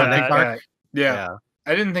setup to of the do next that. arc. Yeah.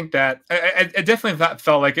 I didn't think that. I definitely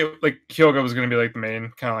felt like it. Like Hyoga was going to be like the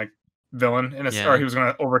main kind of like villain in a, Yeah. or he was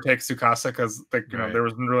going to overtake Tsukasa because like Right. there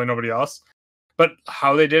was really nobody else. But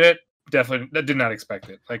how they did it, definitely did not expect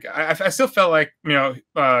it. Like I still felt like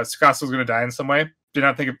Tsukasa was going to die in some way. Did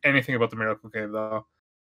not think of anything about the Miracle Cave though.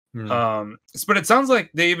 Hmm. But it sounds like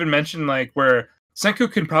they even mentioned like where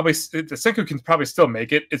Senku can probably still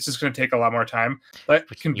make it. It's just going to take a lot more time. Like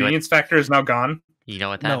Which, convenience factor is now gone. You know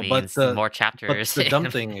what that No, but means? the- More But chapters. the in dumb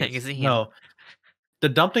the thing is, magazine. no. The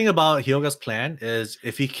dumb thing about Hyoga's plan is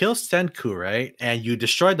if he kills Senku, right, and you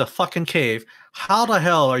destroy the fucking cave, how the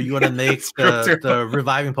hell are you gonna make It's true. the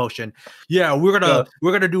reviving potion? Yeah, we're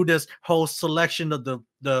gonna do this whole selection of the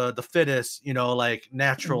fittest, like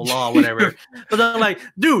natural law, whatever. But then like,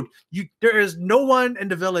 dude, there is no one in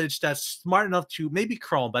the village that's smart enough to maybe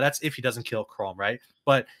Chrome, but that's if he doesn't kill Chrome, right?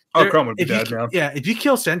 But Chrome would be if you, dead now. yeah, if you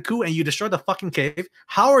kill Senku and you destroy the fucking cave,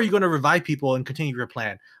 how are you going to revive people and continue your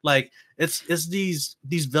plan? Like it's these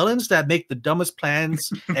villains that make the dumbest plans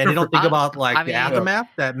and they don't think about like I the mean- aftermath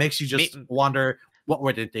that makes you just wonder what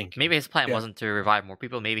were they thinking. Maybe his plan Yeah. wasn't to revive more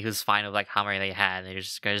people. Maybe he was fine with like how many they had. And they're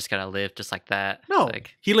just gonna live just like that. No,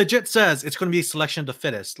 Like, he legit says it's going to be a selection of the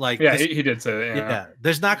fittest. Like Yeah, this- he did say that. yeah,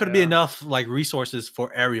 there's not going to be Yeah. enough like resources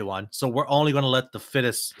for everyone, so we're only going to let the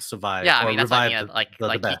fittest survive. yeah, I or mean that's what I revive mean. the, Like the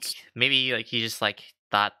like best. maybe like he just like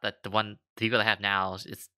thought that the people they have now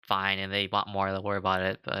is fine and they want more. They'll worry about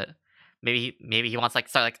it. But maybe he wants like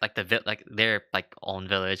start like like their like own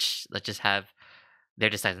village. Let's just have their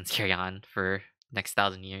descendants carry on for next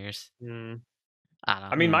 1,000 years. Mm. I don't know.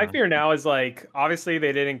 I mean, my fear now is like, obviously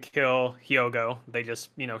they didn't kill Hyogo. They just,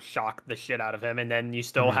 shocked the shit out of him. And then you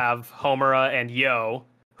still have Homura and Yo,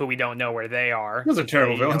 who we don't know where they are. Those are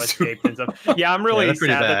terrible villains. Escaped and stuff. Yeah, I'm really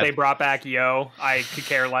pretty sad that bad. they brought back Yo. I could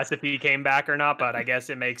care less if he came back or not, but I guess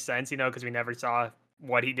it makes sense, because we never saw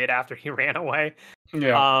what he did after he ran away.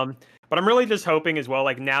 Yeah. But I'm really just hoping as well,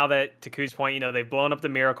 like now that to Ku's point, they've blown up the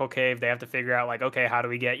Miracle Cave, they have to figure out like, okay, how do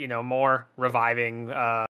we get, more reviving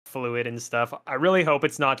fluid and stuff. I really hope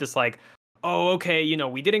it's not just like, oh, okay,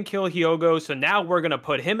 we didn't kill Hyogo, so now we're going to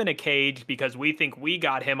put him in a cage because we think we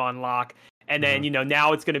got him on lock. And then,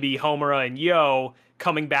 now it's going to be Homura and Yo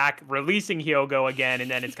coming back, releasing Hyogo again.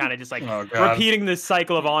 And then it's kind of just like repeating this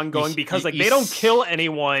cycle of ongoing because like they don't kill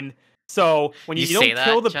anyone. So when you don't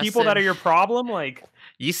kill the people that are your problem, like...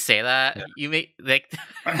 You say that, you make like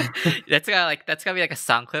that's gonna be like a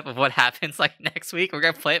sound clip of what happens like next week. We're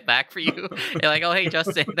gonna play it back for you. You're like, oh hey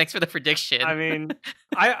Justin, thanks for the prediction. I mean,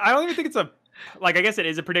 I don't even think it's a I guess it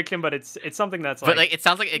is a prediction, but it's something that's like, but like it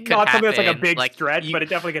sounds like it could not happen. Something that's like a big stretch, but it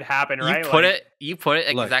definitely could happen, right? You put it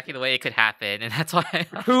exactly the way it could happen, and that's why.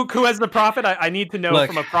 Who has the prophet? I need to know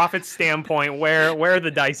from a prophet standpoint where are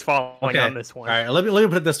the dice falling on this one. All right, let me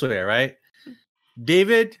put it this way, right?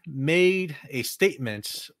 David made a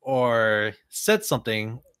statement or said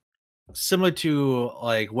something similar to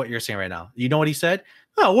like what you're saying right now. You know what he said?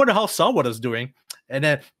 Oh, I wonder how Sawa was doing. And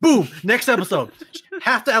then boom, next episode.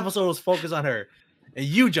 Half the episode was focused on her. And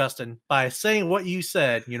you, Justin, by saying what you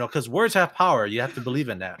said, because words have power, you have to believe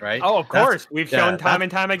in that, right? Oh, of course. We've shown time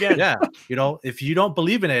and time again. Yeah. If you don't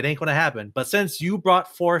believe in it, it ain't gonna happen. But since you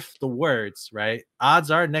brought forth the words, right?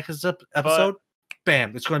 Odds are next episode.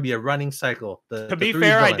 Bam! It's going to be a running cycle. To be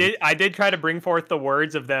fair, I did try to bring forth the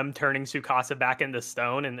words of them turning Tsukasa back into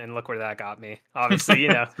stone, and look where that got me. Obviously,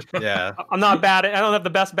 yeah, I'm not bad. I don't have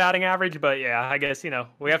the best batting average, but yeah, I guess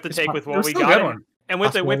we have to take with what we got. And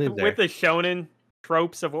with the shonen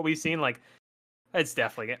tropes of what we've seen, like it's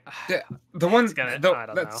definitely the one's gonna. I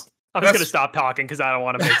don't know. I'm just gonna stop talking because I don't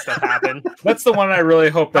want to make stuff happen. That's the one I really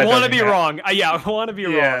hope that I want to be wrong. I want to be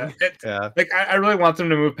wrong. Like I really want them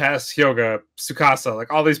to move past Hyoga, Tsukasa,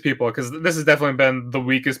 like all these people, because this has definitely been the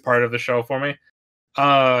weakest part of the show for me.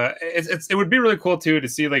 It would be really cool too to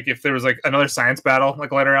see like if there was like another science battle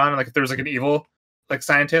like later on, like if there was like an evil like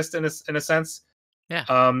scientist in a sense. Yeah.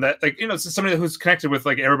 That like somebody who's connected with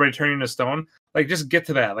like everybody turning into stone. Like just get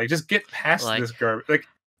to that. Like just get past this garbage. Like.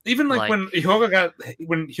 Even like when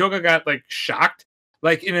Hyoga got like shocked,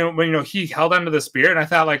 like when he held onto the spear, and I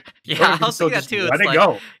thought like I was thinking that too. Let it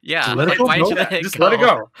go. Yeah, let it go. Just let it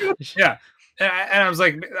go. Yeah, and I was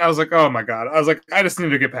like, oh my god, I was like, I just need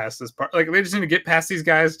to get past this part. Like they just need to get past these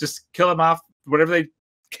guys, just kill them off, whatever they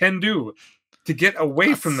can do to get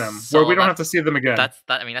away from them, where we don't have to see them again.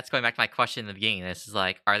 I mean, that's going back to my question in the beginning. This is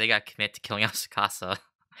like, are they gonna commit to killing off Tsukasa?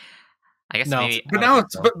 I guess no, maybe, but now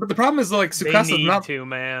it's but the problem is like Tsukasa's they need not to,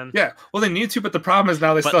 man. Yeah, well they need to, but the problem is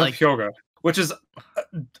now they still have Hyoga, which is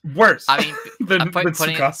worse. I mean, than putting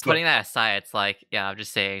Tsukasa. that aside, it's like I'm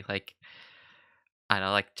just saying like I don't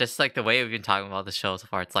know, like just like the way we've been talking about the show so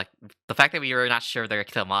far. It's like the fact that we were not sure they're gonna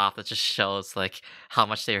kill them off. That just shows like how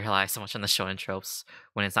much they rely so much on the shonen tropes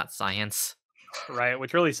when it's not science. Right,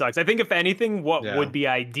 which really sucks. I think if anything, what would be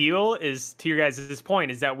ideal is, to your guys' point,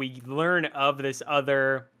 is that we learn of this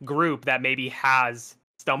other group that maybe has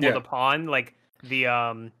stumbled upon like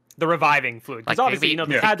the reviving fluid. Because obviously,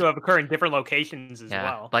 they had to have occurred in different locations as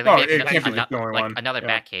well. Like, it can't be another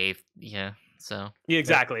bat cave. Yeah. So. Yeah,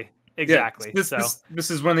 exactly. Exactly. Yeah, this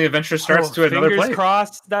is when the adventure starts to another place. Fingers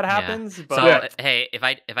crossed that happens. Yeah. But hey, if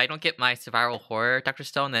I don't get my survival horror Dr.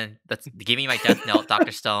 Stone, then give me my Death Note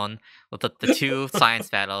Dr. Stone with the two science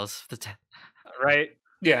battles. Right.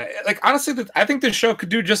 Yeah, like honestly, I think this show could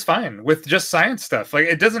do just fine with just science stuff. Like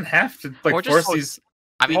it doesn't have to like force these.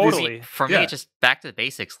 I mean, for me, just back to the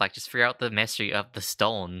basics. Like just figure out the mystery of the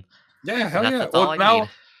stone. Yeah, hell yeah.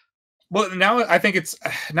 Now I think it's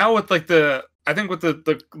now with like I think with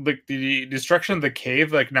the destruction of the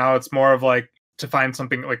cave, like now it's more of like to find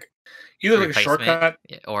something like either like a shortcut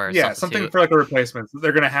or something for like a replacement.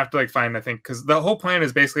 They're gonna have to like find, I think, because the whole plan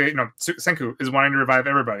is basically Senku is wanting to revive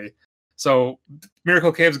everybody. So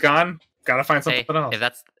Miracle Cave's gone. Gotta find something else.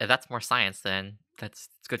 If that's more science, then it's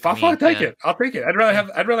good for me. I'll take it. I'll take it. I'd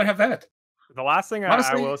rather have that. The last thing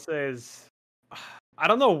I will say is, I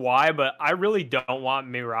don't know why, but I really don't want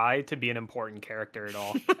Mirai to be an important character at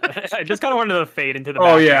all. I just kind of wanted to fade into the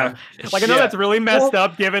background. Like, I know that's really messed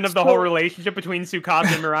up given of the whole relationship between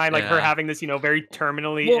Tsukasa and Mirai, like her having this, very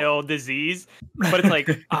terminally ill disease. But it's like,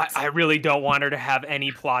 I really don't want her to have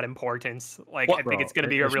any plot importance. Like, I think it's going to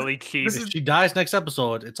be a really cheap... If she dies next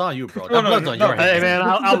episode, it's on you, bro. That blood's on your hands. Hey, man,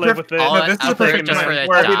 I'll live with it. This is the perfect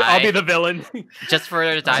I'll be the villain. Just for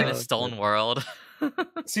her to die in the Stone World.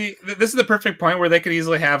 See, this is the perfect point where they could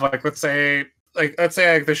easily have, like, let's say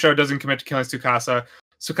the show doesn't commit to killing Tsukasa.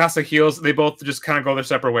 Tsukasa heals. They both just kind of go their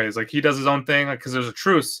separate ways. Like, he does his own thing, like, because there's a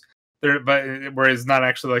truce there, but where he's not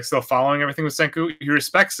actually like still following everything with Senku. He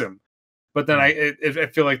respects him, but then I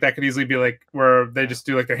feel like that could easily be like where they just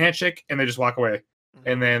do like their handshake and they just walk away,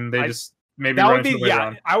 and then they just maybe that run would be into the way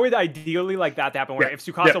around. I would ideally like that to happen. Where if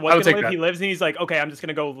Tsukasa was gonna live, he lives, and he's like, okay, I'm just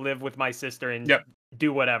gonna go live with my sister and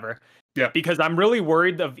do whatever. Yeah, because I'm really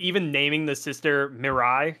worried of even naming the sister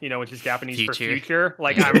Mirai, which is Japanese for future.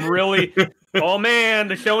 Like, I'm really, oh man,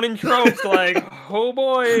 the shonen tropes, like, oh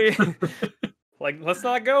boy. Like, let's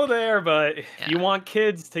not go there, but you want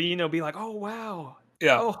kids to, be like, oh wow.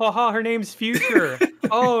 Yeah. Oh, haha, her name's Future.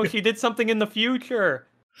 Oh, she did something in the future.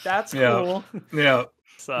 That's cool. Yeah.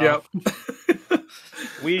 So,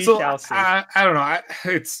 we shall see. I don't know.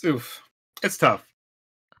 It's tough.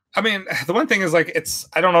 I mean, the one thing is like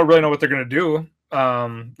I don't really know what they're gonna do.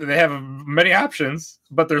 They have many options,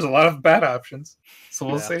 but there's a lot of bad options. So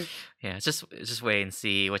we'll see. Yeah, it's just wait and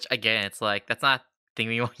see. Which again, it's like that's not the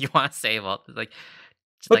thing you want to say about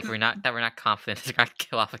we're not confident they're gonna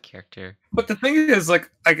kill off a character. But the thing is,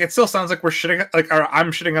 like it still sounds like we're shitting, or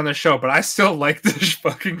I'm shitting on the show, but I still like this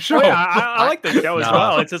fucking show. Oh, yeah, I like the show as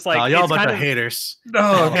well. It's just like y'all a bunch of haters. No,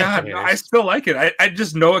 God, no, I still like it. I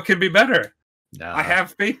just know it can be better. Nah. I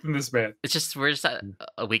have faith in this man. It's just we're just at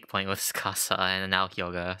a weak point with Tsukasa and now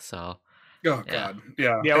Hyoga, so. Oh God,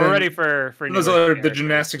 yeah. Yeah, we're ready for those are the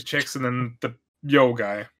gymnastics chicks and then the Yo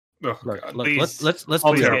guy. Oh God. Let's get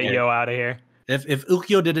Yo out of here. If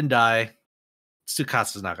Ukyo didn't die,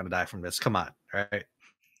 Tsukasa's not going to die from this. Come on, right?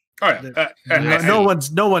 Oh yeah.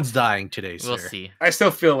 No one's dying today. We'll sir. see. I still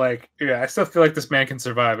feel like this man can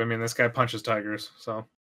survive. I mean, this guy punches tigers, so.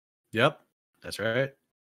 Yep, that's right.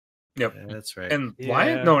 Yep, that's right. And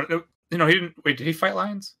lion? No, he didn't. Wait, did he fight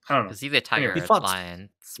lions? I don't know. Is either a tiger or a lion?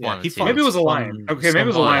 Maybe it was a lion. Okay, maybe it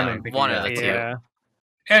was a lion. One of the two. Yeah.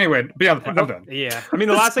 Anyway, beyond the point, I'm done. Yeah, I mean,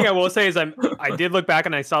 the last thing I will say is I did look back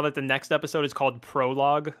and I saw that the next episode is called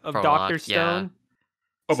Prologue of Dr. Stone.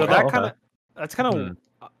 Yeah. So that's kind of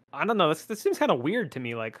I don't know. This seems kind of weird to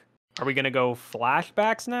me. Like, are we gonna go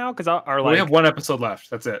flashbacks now? Because we have one episode left.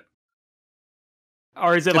 That's it.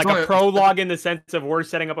 Or is it like a prologue in the sense of we're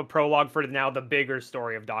setting up a prologue for now the bigger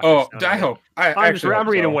story of Dr. Stone? I hope. I'm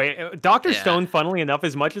reading away. Dr. Stone, funnily enough,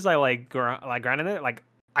 as much as I like grinding it, like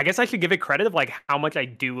I guess I should give it credit of like how much I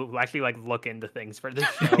do actually like look into things for this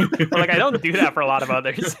show. But like I don't do that for a lot of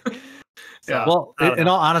others. So, well, in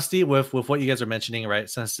all honesty, with what you guys are mentioning, right?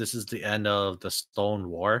 Since this is the end of the Stone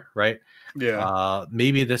War, right? Yeah.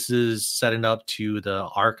 Maybe this is setting up to the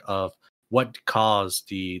arc of what caused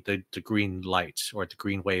the green light or the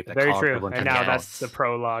green wave that very caused true. everyone And to now die. that's the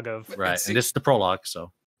prologue of right. And this is the prologue,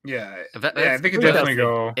 so yeah, I think it definitely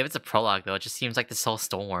go. If it's a prologue though, it just seems like this whole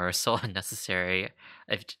Stone War is so unnecessary.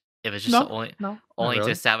 If it's just only really. to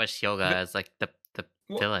establish Hyoga as like the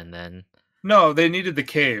villain, then no, they needed the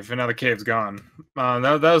cave, and now the cave's gone.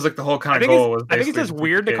 That was like the whole kind of goal. I think it's just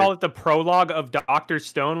weird to call it the prologue of Dr.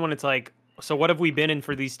 Stone when it's like, so what have we been in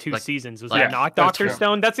for these two seasons? Was that not Dr.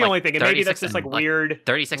 Stone? That's the only thing. And maybe that's just like weird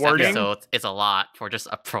 36 wording. episodes is a lot for just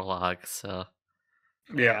a prologue. So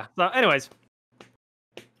yeah. So anyways.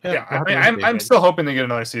 Yeah, I'm still hoping they get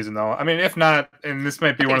another season though. I mean, if not, and this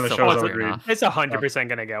might be one of the shows I would read. It's 100%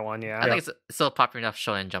 gonna get one. Yeah, I think it's still a popular enough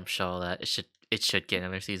show and Jump show that it should get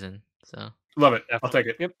another season. So love it. I'll take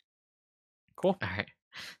it. Yep. Cool. All right.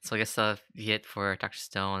 So I guess hit for Dr.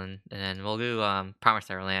 Stone, and then we'll do Promised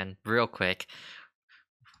Neverland real quick.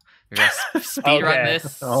 We're gonna speed run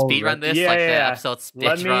this. Speed run this like the episode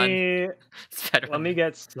speed run. Let me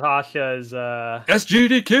get Sasha's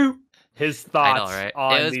SGDQ. His thoughts right?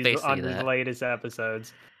 on these latest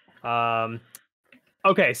episodes.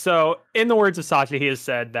 Okay, so in the words of Sasha, he has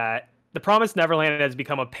said that The Promised Neverland has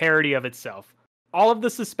become a parody of itself. All of the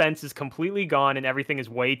suspense is completely gone and everything is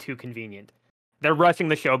way too convenient. They're rushing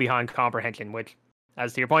the show behind comprehension, which,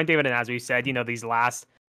 as to your point, David, and as we said, these last,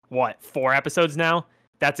 4 episodes now?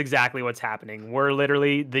 That's exactly what's happening. We're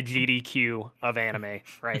literally the GDQ of anime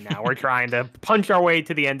right now. We're trying to punch our way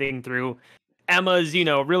to the ending through Emma's,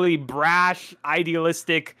 really brash,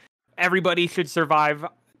 idealistic, everybody should survive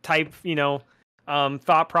type,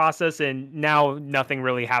 thought process, and now nothing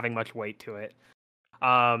really having much weight to it.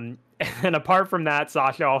 And apart from that,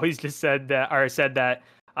 Sasha always just said that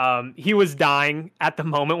he was dying at the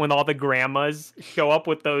moment when all the grandmas show up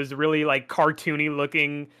with those really like cartoony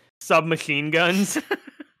looking submachine guns.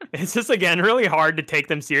 It's just, again, really hard to take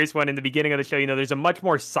them serious when in the beginning of the show, you know, there's a much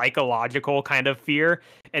more psychological kind of fear.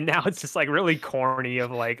 And now it's just like really corny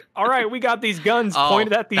of like, all right, we got these guns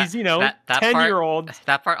pointed at these, you know, that 10-year-olds.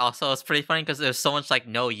 That part also is pretty funny because there's so much like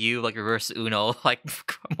no you, like reverse Uno, like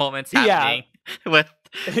moments happening with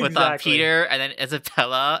Exactly. Peter and then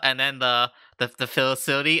Isabella and then the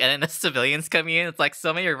facility and then the civilians coming in. It's like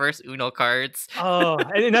so many reverse Uno cards. Oh,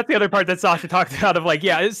 and that's the other part that Sasha talked about of like,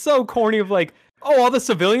 yeah, it's so corny of like, oh, all the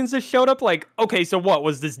civilians just showed up. Like, okay, so what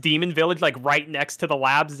was this demon village like right next to the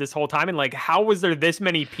labs this whole time? And like, how was there this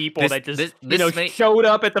many people that just showed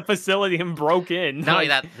up at the facility and broke in? Not only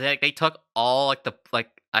that, they took all like the like.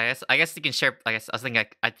 I guess you can share. I guess I was thinking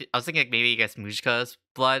like maybe I guess Mujika's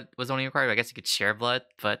blood was only required. But I guess you could share blood,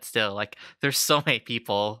 but still, like, there's so many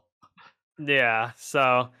people. Yeah.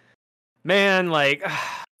 So, man, like,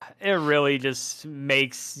 it really just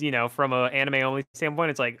makes, you know, from an anime only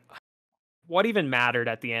standpoint, it's like, what even mattered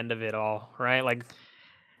at the end of it all, right? Like,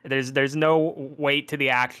 there's no weight to the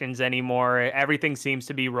actions anymore. Everything seems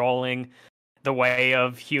to be rolling the way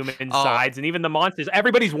of human sides, and even the monsters.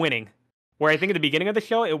 Everybody's winning. Where I think at the beginning of the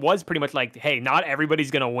show, it was pretty much like, hey, not everybody's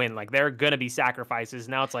gonna win. Like, there are gonna be sacrifices.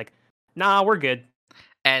 Now it's like, nah, we're good.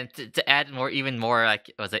 And to add even more, like,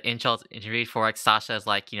 it was an interview for like Sasha's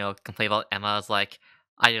like, you know, complaint about Emma's like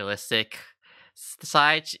idealistic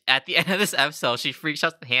side. At the end of this episode, she reached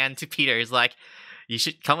out the hand to Peter. He's like, you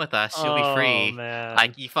should come with us. She'll be free. Man.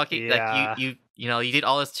 Like, you fucking like you know, you did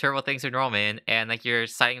all this terrible things with Roman, and like you're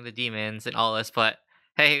citing the demons and all this, but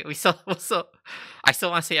hey, I still want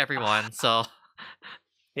to see everyone. So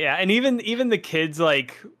yeah, and even the kids,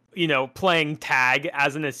 like, you know, playing tag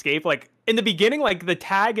as an escape. Like, in the beginning, like, the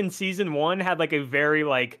tag in season 1 had like a very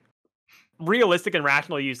like realistic and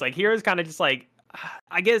rational use. Like, here is kind of just like,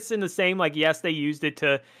 I guess in the same, like, yes, they used it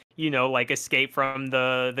to, you know, like, escape from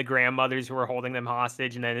the grandmothers who were holding them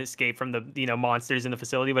hostage, and then escape from the, you know, monsters in the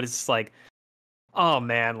facility. But it's just like, oh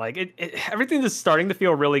man, like everything's just starting to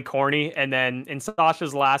feel really corny. And then in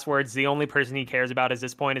Sasha's last words, the only person he cares about at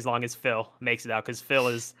this point, as long as Phil makes it out, because Phil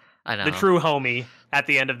is the true homie at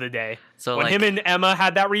the end of the day. So when him and Emma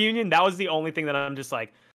had that reunion, that was the only thing that I'm just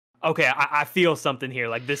like, okay, I feel something here.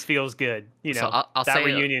 Like, this feels good. You know, so I'll that say,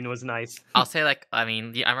 reunion was nice. I'll say, like, I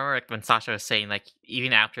mean, I remember like when Sasha was saying, like,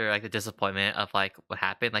 even after like the disappointment of like what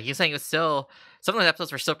happened, like, he was saying it was still, some of the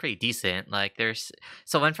episodes were still pretty decent. Like,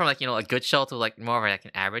 so it went from like, you know, a good show to like more of like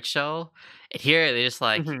an average show. And here they just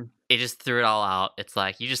like it just threw it all out. It's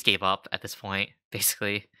like you just gave up at this point,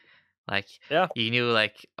 basically. Like, yeah, you knew,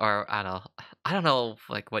 like, or I don't know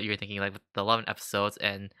like what you were thinking, like with the 11 episodes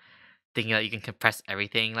and thinking that you can compress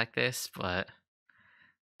everything like this, but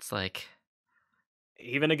it's like,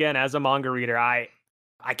 even again, as a manga reader, I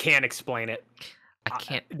can't explain it. I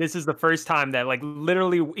can't. This is the first time that, like,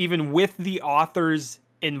 literally, even with the author's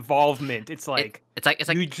involvement, it's like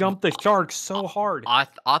you jumped the shark so hard.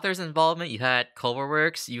 Author's involvement. You had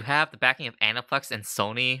Cloverworks. You have the backing of Aniplex and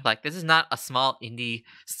Sony. Like, this is not a small indie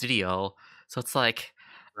studio, so it's like,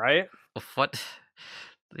 right? What?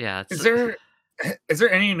 Yeah. Is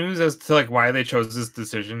there any news as to like why they chose this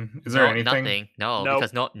decision? Is there anything? Nothing. No, nope.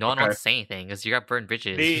 Because no one wants to say anything because you got burned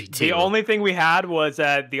bridges. The only thing we had was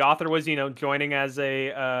that the author was, you know, joining as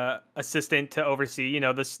a assistant to oversee, you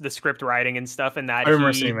know, the script writing and stuff, and that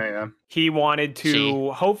he wanted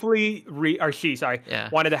to hopefully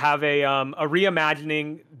wanted to have a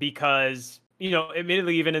reimagining, because, you know,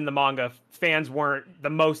 admittedly, even in the manga, fans weren't the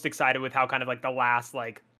most excited with how kind of like the last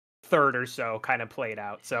like third or so kind of played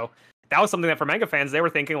out. So that was something that for manga fans, they were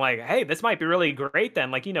thinking like, hey, this might be really great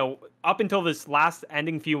then. Like, you know, up until this last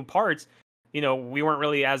ending few parts, you know, we weren't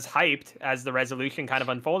really as hyped as the resolution kind of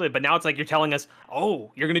unfolded. But now it's like you're telling us,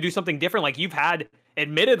 oh, you're going to do something different. Like, you've had,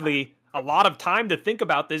 admittedly, a lot of time to think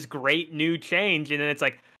about this great new change. And then it's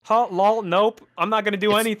like, lol, nope, I'm not going to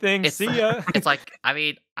do anything. See ya. It's like, I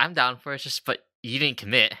mean, I'm down for it, but you didn't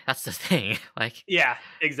commit. That's the thing. Like, yeah,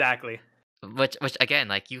 exactly. Which again,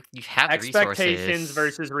 like, you have the expectations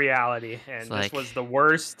versus reality, and this was the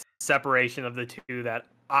worst separation of the two that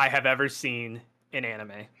I have ever seen in anime.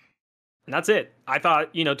 And that's it. I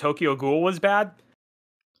thought, you know, Tokyo Ghoul was bad.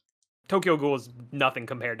 Tokyo Ghoul is nothing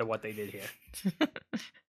compared to what they did here.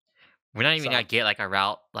 We're not even gonna get like a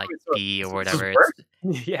route like B or whatever.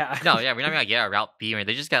 Yeah. No, yeah, we're not gonna get a route B, or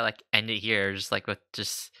they just got like end it here, just like with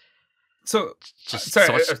so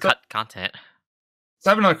much cut content. So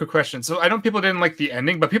I have another quick question. So I know people didn't like the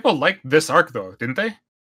ending, but people liked this arc though, didn't they?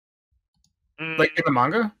 Like in the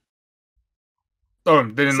manga? Oh,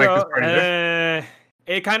 they didn't like this part either?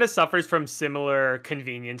 It kind of suffers from similar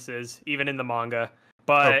conveniences, even in the manga.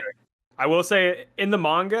 But Okay. I will say, in the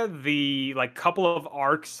manga, the like couple of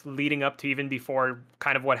arcs leading up to even before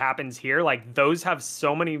kind of what happens here, like those have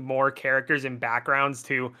so many more characters and backgrounds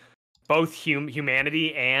to both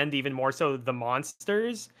humanity and even more so the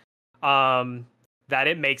monsters, that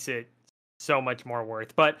it makes it so much more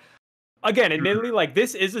worth. But again, admittedly, like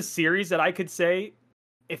this is a series that I could say,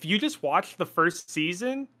 if you just watched the first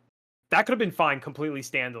season, that could have been fine, completely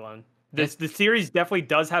standalone. The series definitely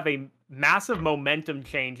does have a massive momentum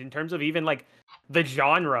change in terms of even like the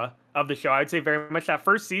genre of the show. I would say very much that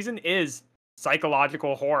first season is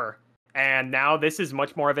psychological horror, and now this is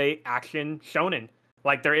much more of a action shonen.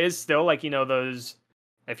 Like there is still like, you know, those,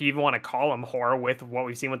 if you even want to call them horror, with what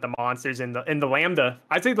we've seen with the monsters in the Lambda.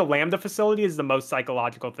 I'd say the Lambda facility is the most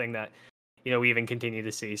psychological thing that, you know, we even continue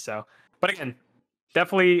to see. So, but again,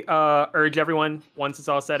 definitely urge everyone, once it's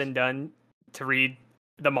all said and done, to read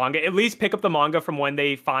the manga. At least pick up the manga from when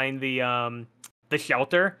they find the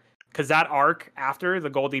shelter, because that arc after the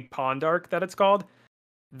Goldie Pond arc that it's called,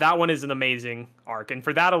 that one is an amazing arc. And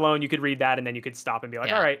for that alone, you could read that and then you could stop and be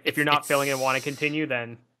like, all right, if you're not feeling it and want to continue,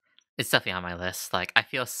 then it's definitely on my list. Like I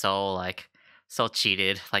feel so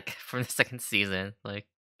cheated like from the second season. Like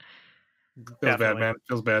Feels bad, man.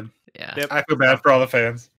 Feels bad. Yeah. Yep. I feel bad for all the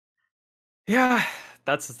fans. Yeah,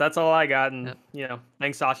 that's all I got. And Yep. you know,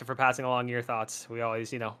 thanks Sasha for passing along your thoughts. We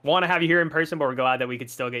always, you know, want to have you here in person, but we're glad that we could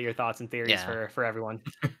still get your thoughts and theories Yeah. for everyone.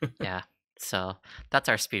 Yeah. So that's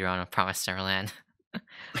our speedrun of Promised Neverland.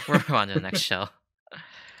 We're on to the next show.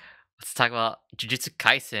 Let's talk about Jujutsu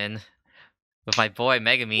Kaisen with my boy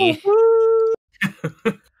Megami.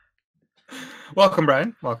 Welcome,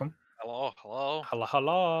 Brian. Welcome. Hello.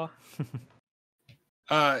 Hello.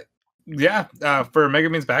 Yeah, for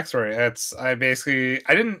Megumin's backstory, it's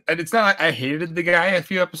not like I hated the guy a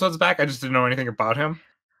few episodes back. I just didn't know anything about him.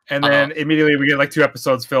 And then immediately we get like 2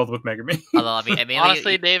 episodes filled with Megumi. Although I mean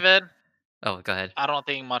Honestly, David, oh, go ahead. I don't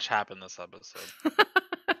think much happened this episode.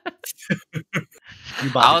 You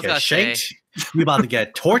about to get shanked? You about to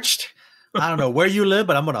get torched? I don't know where you live,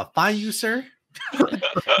 but I'm gonna find you, sir. I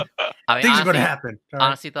mean, Things are gonna happen. All right?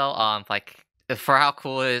 Honestly, though, like for how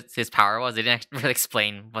cool his power was, they didn't really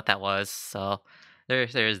explain what that was. So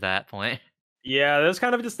there's that point. Yeah, there's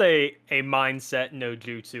kind of just a mindset no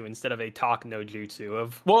jutsu instead of a talk no jutsu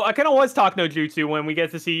of, well, I kind of was talk no jutsu when we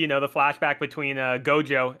get to see, you know, the flashback between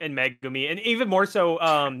Gojo and Megumi, and even more so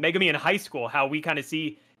Megumi in high school, how we kind of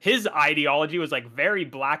see his ideology was like very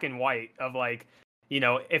black and white of like, you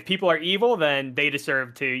know, if people are evil, then they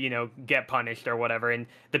deserve to, you know, get punished or whatever. And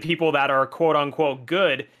the people that are quote unquote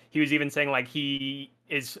good, he was even saying like he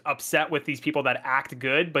is upset with these people that act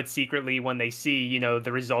good, but secretly when they see, you know,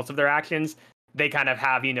 the results of their actions, they kind of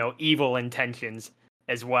have, you know, evil intentions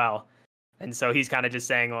as well. And so he's kind of just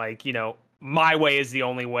saying like, you know, my way is the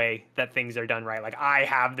only way that things are done right. Like I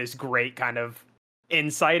have this great kind of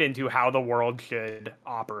insight into how the world should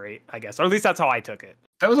operate, I guess. Or at least that's how I took it.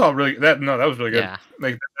 That was all really that was really good. Yeah.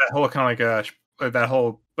 Like that whole kind of like that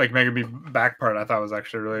whole like Megumi back part I thought was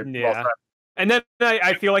actually really well done. And then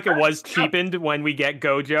I feel like it was cheapened when we get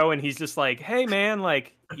Gojo and he's just like, hey man,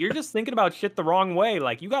 like you're just thinking about shit the wrong way.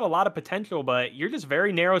 Like you got a lot of potential, but you're just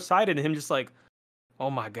very narrow-sighted. And him just like,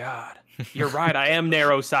 oh my God, you're right. I am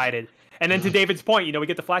narrow-sighted. And then to David's point, you know, we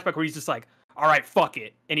get the flashback where he's just like, all right, fuck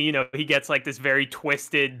it. And he, you know, he gets like this very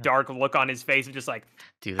twisted, dark look on his face of just like,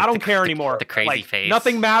 Dude, I don't care anymore. The crazy like, face.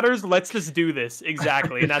 Nothing matters. Let's just do this.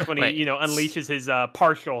 Exactly. And that's when he, you know, unleashes his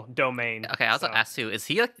partial domain. Okay, I was gonna ask too. Is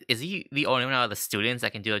he the only one of the students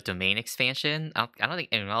that can do a domain expansion? I don't think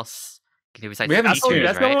anyone else can do besides. We haven't Beastars, seen it,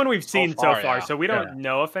 That's the only one we've seen so far. yeah. So we don't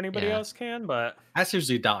know if anybody else can, but I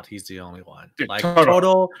seriously doubt he's the only one. Dude, Like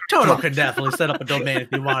Toto Toto could definitely set up a domain if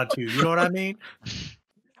he wanted to. You know what I mean?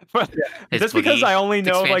 just because I only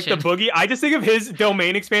know like the expansion. boogie, I just think of his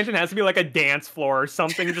domain expansion has to be like a dance floor or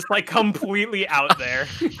something, just like completely out there.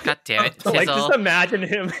 God damn it, Like just Tizzle. imagine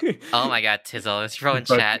him. Oh my God, Tizzle. Let's throw in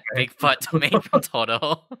Big chat. Big butt domain from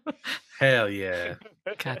Toto. Hell yeah.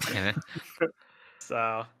 God damn it.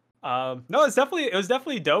 So no, it was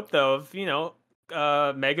definitely dope though. Of, you know,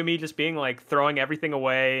 Megumi just being like throwing everything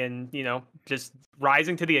away and, you know, just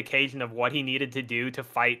rising to the occasion of what he needed to do to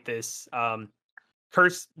fight this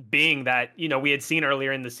cursed being that, you know, we had seen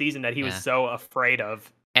earlier in the season that he was so afraid of.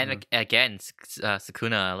 And again,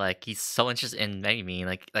 Sukuna, like he's so interested in Megumi.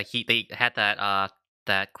 Like they had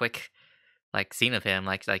that quick like scene of him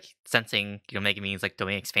like sensing, you know, Megumi's like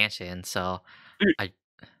domain expansion. So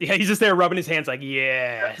Yeah, he's just there rubbing his hands like,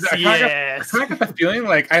 yes, I yes. kind of got the feeling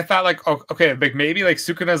like I thought like, oh, okay, like maybe like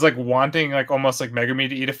Sukuna's like wanting like almost like Megumi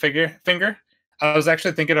to eat a finger. I was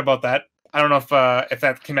actually thinking about that. I don't know if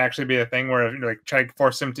that can actually be a thing where like try to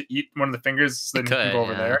force him to eat one of the fingers so then he can go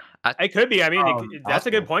over there. It could be. I mean, that's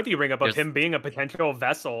a good possible. point that you bring up of him being a potential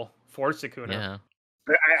vessel for Sukuna. Yeah.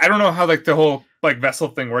 I don't know how like the whole like vessel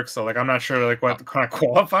thing works though. Like I'm not sure like what kind of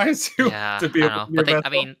qualifies you to be able to be a vessel. I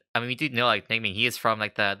mean we do know like he is from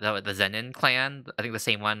like the Zenin clan. I think the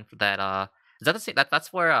same one that is that the same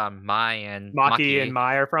that's where Mai and Maki and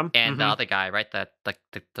Mai are from, and the other guy, right? That like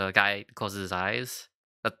the guy who closes his eyes.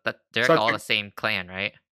 That they're all the same clan,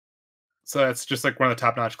 right? So that's just like one of the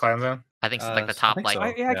top notch clans then. I think it's like the top like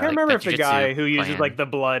I can't remember if the guy who uses like the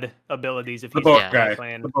blood abilities if he's the guy,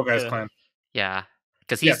 clan. the boat guy's clan. Yeah,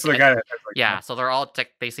 because he's so the guy. So they're all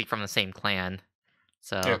basically from the same clan.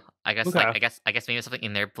 So I guess I guess maybe something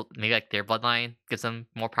in their maybe like their bloodline gives them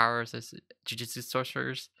more powers as Jujutsu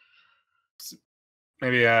sorcerers.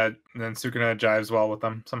 Maybe then Sukuna jives well with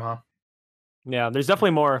them somehow. Yeah, there's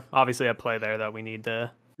definitely more obviously at play there that we need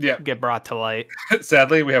to get brought to light.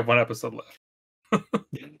 Sadly, we have one episode left.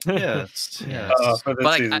 Yes. For this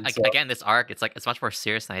but season, again, this arc it's much more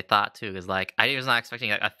serious than I thought too. Because like I was not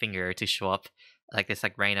expecting a finger to show up like this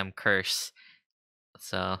like random curse.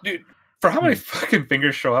 So dude, for how many fucking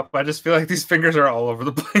fingers show up, I just feel like these fingers are all over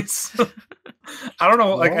the place. I don't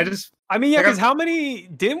know. Like I mean, yeah, because how many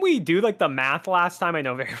didn't we do like the math last time? I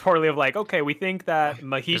know very poorly of like, okay, we think that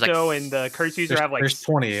Mahito and the curse user have like there's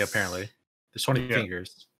 20 apparently. There's 20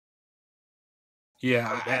 fingers.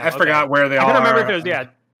 Yeah, I forgot where they all are. I don't remember if it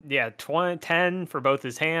was 10 for both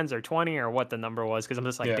his hands or 20 or what the number was because I'm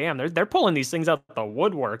just like, damn, they're pulling these things out the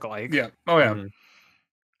woodwork, like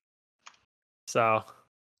So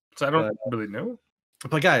I don't really know.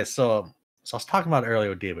 But guys, so I was talking about it earlier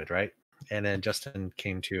with David, right? And then Justin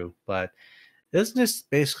came too. But isn't this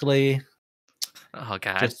basically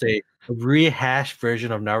just a rehashed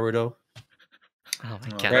version of Naruto? Oh my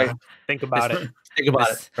god! Right? Think about it. Think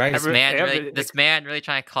about it, right? This man really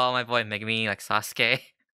trying to call my boy Megumi like Sasuke.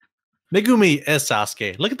 Megumi is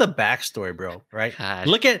Sasuke. Look at the backstory, bro. Right? God.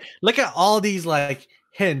 Look at all these like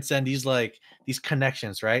hints and these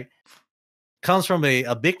connections, right? Comes from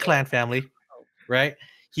a big clan family, right?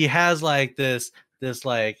 He has like this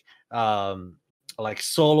like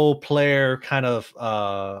solo player kind of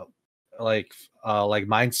like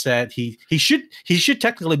mindset. He should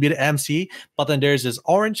technically be the MC, but then there's this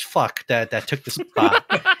orange fuck that took the spot,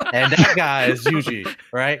 and that guy is Yuji,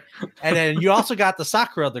 right? And then you also got the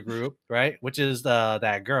Sakura of the group, right? Which is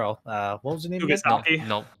that girl. What was her name?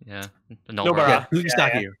 Kugisaki.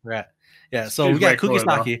 Kugisaki, right? Yeah, so we got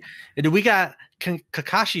Kugisaki, and then we got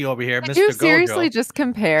Kakashi over here. Did Mr. you seriously Gojo. just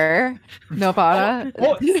compare Nobara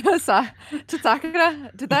to Sakura?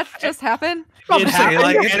 Did that just happen? I'm saying,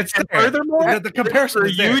 like, it's furthermore, the comparison for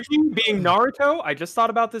is there. Yuji being Naruto, I just thought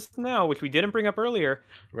about this now, which we didn't bring up earlier.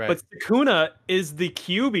 Right. But Sukuna is the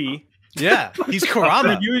QB. Yeah, he's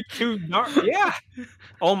Kurama. Yeah.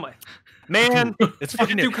 Oh my. Man, it's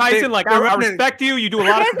fucking Jujutsu Kaisen. Like, I respect you. You do a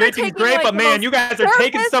lot of great things, great. But man, you guys are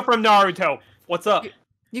taking stuff from Naruto. What's up?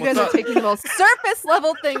 You guys are taking the most surface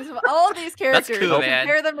level things of all of these characters. That's cool, and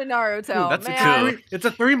compare them to Naruto. That's man. cool. It's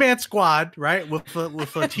a 3-man squad, right? With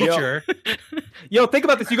a teacher. Yo, think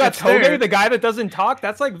about this. You got Toge, the guy that doesn't talk.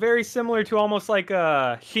 That's like very similar to almost like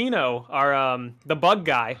Hino, our the bug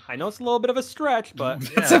guy. I know it's a little bit of a stretch, but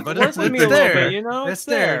it's there. Bit, you know, it's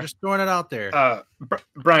there. Just throwing it out there.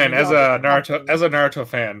 Brian, as a Naruto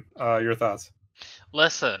fan, your thoughts?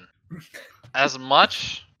 Listen, as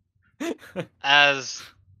much as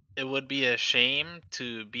it would be a shame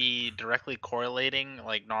to be directly correlating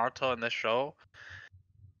like Naruto in this show,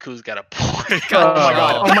 Ku's got a point.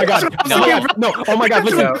 Oh my god! No! Oh my god!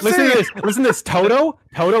 Listen to this. Toto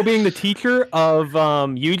being the teacher of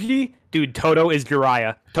Yuji. Dude, Toto is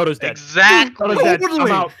Jiraiya. Toto's dead. Exactly. Toto's dead.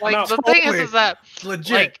 Totally. The thing is that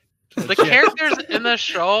legit. Like, the characters in the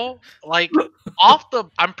show, like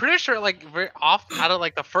I'm pretty sure like very off out of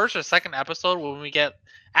like the first or second episode when we get.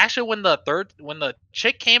 Actually, when the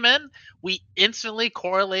chick came in, we instantly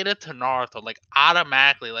correlated to Naruto, like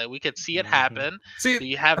automatically. Like we could see it happen. See, so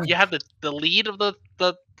you have the lead of the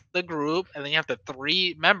group, and then you have the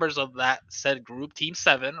 3 members of that said group, Team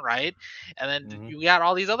 7, right? And then you got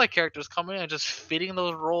all these other characters coming and just fitting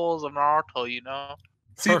those roles of Naruto, you know.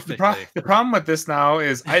 See, perfectly. the problem with this now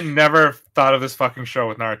is I never thought of this fucking show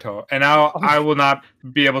with Naruto, and now I will not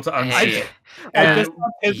be able to unsee Hey. it. I And just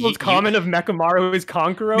thought Tizzle's comment of Mekamaru is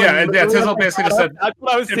Conqueror. Yeah, and yeah, literally Tizzle when I basically got just up, said, that's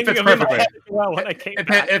what I was it thinking fits of in my perfectly. head as well when I came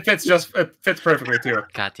back. it fits perfectly too.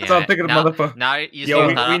 God damn So I'm it. thinking of now, motherfucker. now you Yo,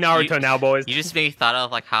 we thought of- Naruto you, now, boys. you just made me thought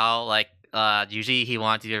of like how like usually he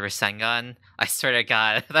wanted to do a Rasengan. I swear to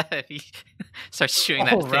God that if he starts shooting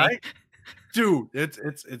that Oh, thing. right? Dude,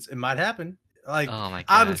 it might happen. Like, Oh my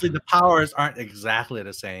God. obviously the powers aren't exactly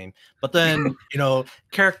the same, but then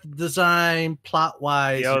character design, plot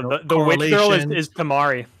wise, Yo, the witch girl correlation. is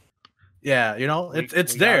Tamari. Yeah,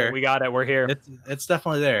 it's there. We got it. We're here. It's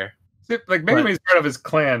definitely there. Like Megumi's part of his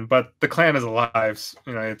clan, but the clan is alive.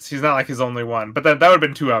 He's not like his only one. But that would have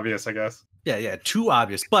been too obvious, I guess. Yeah, too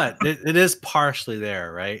obvious, but it is partially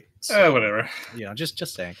there, right? So, Whatever. Just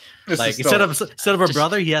saying. This Like is still- instead of a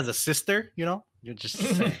brother, he has a sister. You're just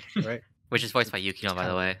saying, right? Which is voiced by Yukino, by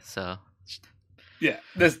the way. So yeah,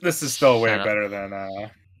 this is still way Shut up. better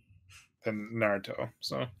than Naruto.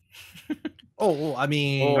 So Oh, I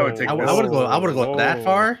mean, I would take I this. wouldn't go that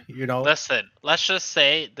far. Listen, let's just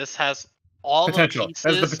say this has all Potential. the That's the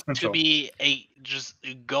pieces potential. to be a just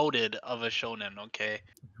goated of a shonen. Okay.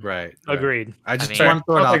 Right. Agreed. I just mean- want to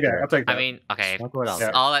throw it I'll out take that. there. I'll take that. I mean, okay. Just wanna throw it out Yeah.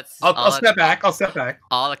 there. I'll step back. I'll step back.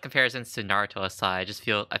 All the comparisons to Naruto aside,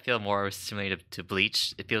 I feel more similar to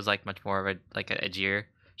Bleach. It feels like much more of a edgier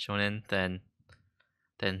shonen than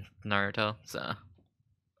Naruto. So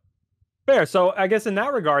Fair. So I guess in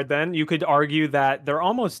that regard, then you could argue that they're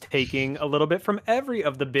almost taking a little bit from every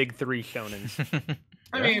of the big three shonens.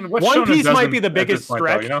 I mean, what One shonen Piece might doesn't be the at this biggest point,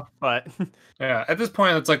 though, stretch, but Yeah, at this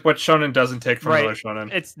point, it's like what shonen doesn't take from Right. another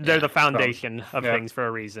shonen. they're the So, foundation of yeah. things for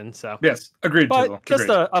a reason. So. Yes, agreed. But Jizzle, just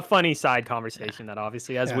agreed. a funny side conversation that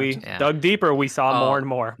obviously, as we Yeah. dug deeper, we saw Oh. more and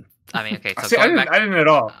more. I mean, okay. So See, I going didn't, back, I didn't at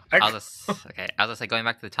all. I was gonna say going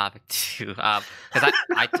back to the topic too, because I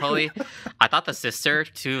I thought the sister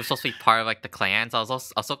too was supposed to be part of like the clans. I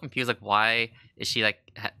was so confused, like why is she like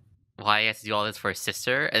why he has to do all this for his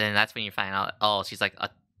sister, and then that's when you find out, oh, she's like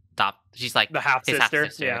she's like The half his sister.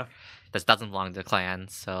 half-sister. Yeah. This doesn't belong to the clan,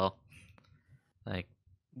 so like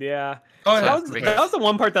Yeah. Oh, So yeah. that was the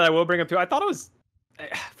one part that I will bring up too. I thought it was,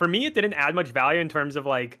 for me, it didn't add much value in terms of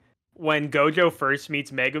like when Gojo first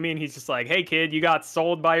meets Megumi and he's just like, "Hey kid, you got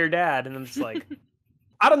sold by your dad," and I'm just like,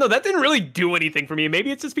 I don't know, that didn't really do anything for me. Maybe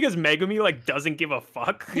it's just because Megumi like doesn't give a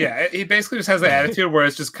fuck. Yeah, he basically just has the attitude where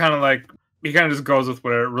it's just kind of like he kind of just goes with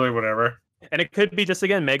whatever. And it could be just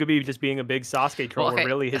again Megumi just being a big Sasuke troll, Well, okay, where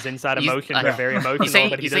really his inside he's- emotions yeah. are very emotional, say-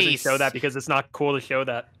 but he you say doesn't he's- show that because it's not cool to show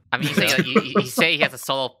that. I mean, you say he has a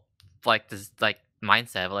solo like this like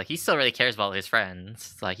mindset, but like he still really cares about his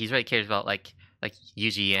friends. Like he's really cares about like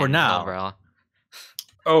Yuji and For now. overall.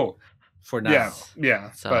 Oh, For now.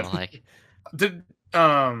 yeah. So But like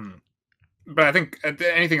but I think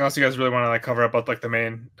anything else you guys really want to like cover about like the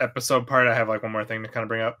main episode part? I have like one more thing to kind of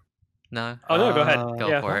bring up. no, Oh no, go ahead. go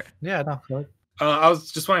yeah. for it. Yeah, no. go ahead. I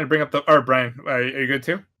was just wanting to bring up or Brian, are you good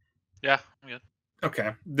too? Yeah. I'm good.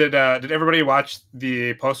 Okay. Did everybody watch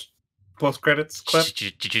the post credits clip?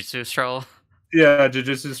 Jujutsu stroll. Yeah,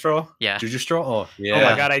 Jujutsu Stroll. Yeah. Juju Straw? Oh, yeah. Oh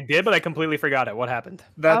my god, I did, but I completely forgot it. What happened?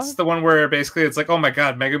 That's the one where basically it's like, oh my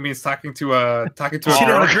god, Megumi's talking to a Cheating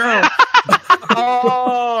on a girl. girl.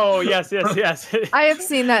 Oh yes. I have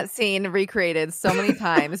seen that scene recreated so many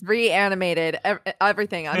times, reanimated,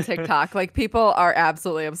 everything on TikTok. Like people are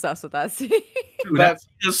absolutely obsessed with that scene. Dude, that's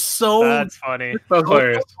just so. That's funny. That's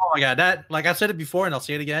hilarious. Oh my god, that like I've said it before and I'll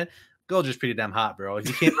say it again. Gojo's pretty damn hot, bro. If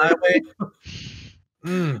you came my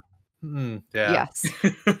way, yeah. Yes.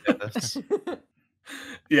 That's-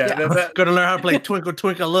 Yeah, Yeah. that- Gonna learn how to play Twinkle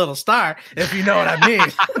Twinkle Little Star, if you know what I mean.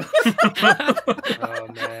 Oh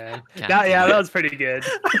man. God That damn it. was pretty good.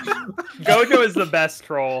 Gojo is the best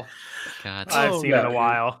troll God. I've Oh, seen yeah. in a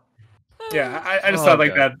while. yeah, I just Oh, thought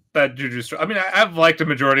like God. that Jujutsu Stroll. I mean, I've liked a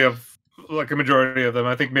majority of them.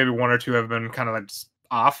 I think maybe one or two have been kind of like just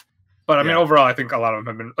off. But I mean, Yeah. overall, I think a lot of them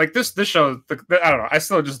have been like this show. I don't know. I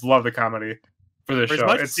still just love the comedy for this There's show.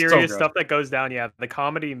 much It's serious so good. stuff that goes down. Yeah, the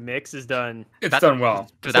comedy mix is done. It's That- done well.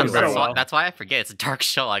 Dude, It's done that's very so well. well. That's why I forget it's a dark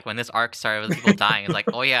show. Like when this arc started with people dying, it's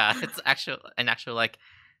like, oh yeah, it's an actual like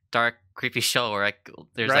dark, creepy show where like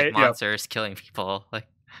there's Right, like yep. monsters killing people. Like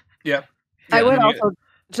Yeah, I would you- also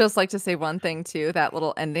just like to say one thing too, that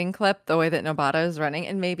little ending clip, the way that Nobata is running,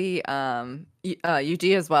 and maybe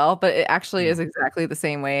Yuji as well, but it actually is exactly the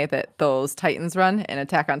same way that those Titans run in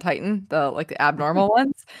Attack on Titan, the abnormal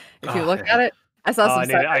ones. If you Oh, look yeah. at it, I saw Oh,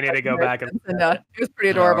 some I need to go back and it was pretty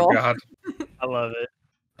Oh, adorable. God. I love it.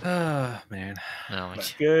 Man, No,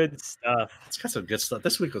 Good stuff. it's got some good stuff.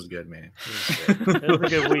 This week was good, man. It was a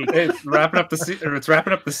good week. Hey, it's wrapping up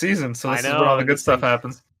the season, so I this is know, where all the and good these stuff things-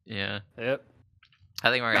 happens. yeah. Yep. I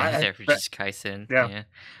think we're gonna I- hit there for but- just Kaisen. yeah. Yeah.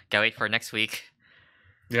 Gotta wait for next week.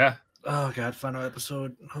 Yeah. Oh god, final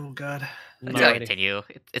episode. Oh god. It's Yeah. gotta continue.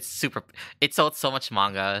 It's super. It's sold so much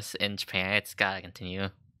mangas in Japan. It's gotta continue.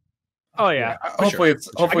 Oh yeah. Hopefully it's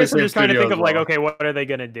I hopefully guess I'm just trying to think of like, well. okay, what are they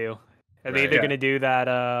gonna do? Are they Right. either Yeah. gonna do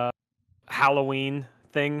that Halloween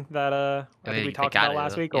thing that I think we They talked about gotta,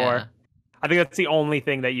 last week, yeah. or I think that's the only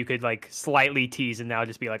thing that you could like slightly tease and now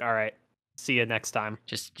just be like, all right, see you next time.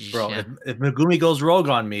 Just Bro, yeah. if Megumi goes rogue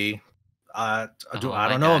on me, I Oh don't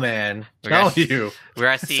my know, God. man. We're Tell gonna- you. we're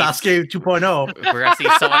gonna see. Sasuke 2.0. We're gonna see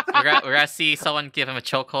someone. We're gonna see someone give him a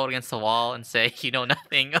chokehold against the wall and say, "You know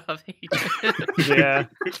nothing of hatred." Yeah.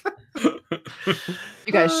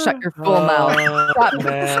 You guys shut your full mouth. Stop,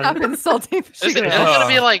 man. stop insulting It's, it's Shigure. gonna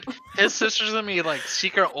be like his sister's gonna be like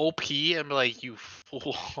secret OP and be like, you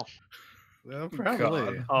fool. Well,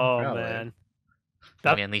 probably. Oh Probably. man. Let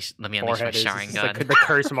That me unleash my forehead is Sharingan. the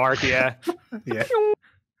curse mark, yeah. Yeah.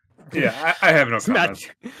 Yeah, I have no It's not- comments.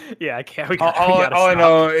 yeah, I can't. We All, gotta, we gotta all I stop.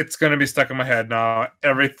 know, it's gonna be stuck in my head now.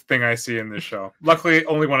 Everything I see in this show. Luckily,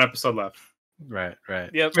 only one episode left. Right.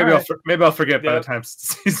 Yep. Maybe maybe I'll forget by Yep. the time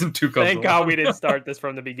season 2 comes. Thank along. God we didn't start this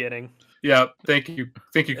from the beginning. Yeah, thank you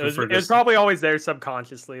It was, for it was just. probably always there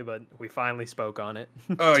subconsciously, but we finally spoke on it.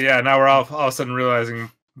 Oh yeah, now we're all of a sudden realizing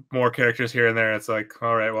more characters here and there. It's like,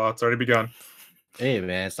 all right, well, it's already begun. Hey,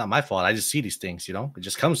 man, it's not my fault. I just see these things, you know? It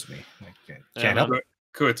just comes to me. I can't help it.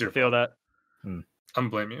 Cool, it's your. Feel that? I'm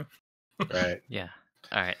blame you. Right. Yeah.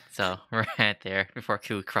 All right. So we're right there before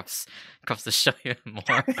Ku corrupts the show even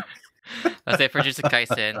more. That's it for Jujutsu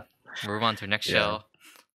Kaisen. We'll move on to our next Yeah. show.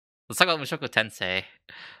 Let's talk about Mushoku Tensei.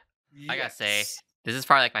 I gotta say, this is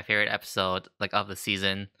probably like my favorite episode like of the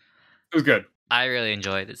season. it was good. I really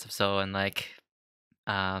enjoyed this episode and like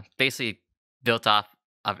basically built off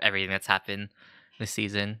of everything that's happened this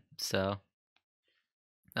season. So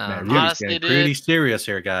Man, really honestly, getting dude, pretty serious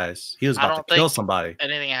here, guys. He was I about don't to kill think- somebody.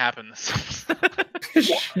 Anything happens.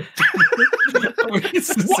 We've been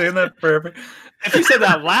saying that forever. If you said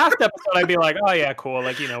that last episode, I'd be like, oh yeah, cool.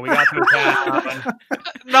 Like, you know, we got to attack.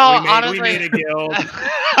 No, we honestly. made a guild.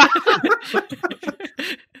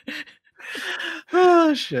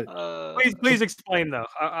 Oh shit. Please explain though.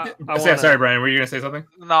 I Yeah, sorry, Brian. Were you gonna say something?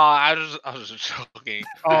 No, I was just joking.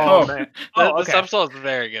 Oh Oh. man. This Okay. episode is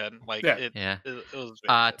very good. Like Yeah. yeah. it was.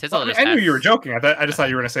 Very good. Tizzle Well, just I knew you were asked- joking. I just thought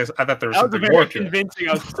you were gonna say. I thought there was That was a something very more to it. convincing.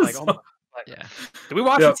 I was just like, oh my. Yeah. Did we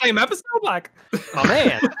watch Yep. the same episode? Like, oh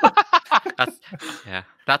man.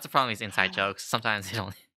 That's the problem with these inside jokes. Sometimes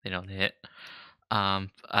they don't hit.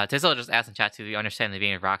 Tizzle just asked in chat too, do you understand the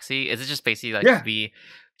being of Roxy? Is it just basically like Yeah.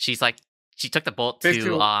 she took the bolt Basically-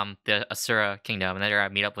 to the Asura kingdom and then they're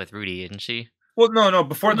gonna meet up with Rudy, didn't she? Well, no.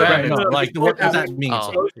 Before that, Right, no, it's- like what does that mean?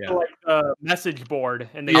 Oh. Goes Yeah. to like the message board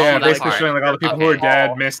and they yeah, that basically part. showing like all the people who are Okay.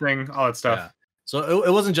 dead, missing, all that stuff. Yeah. So it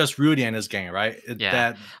wasn't just Rudy and his gang, right? Yeah.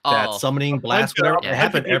 That Oh. summoning blast, bunch of- whatever, Yeah. it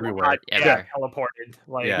happened people everywhere. got, Yeah. teleported.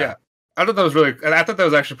 Like, Yeah. Yeah. I thought that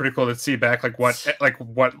was actually pretty cool to see back like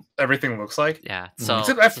what everything looks like. Yeah. Mhm. So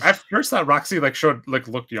Except I first thought Roxy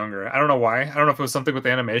looked younger. I don't know why. I don't know if it was something with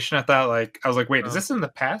the animation. I was like, wait, is Oh. this in the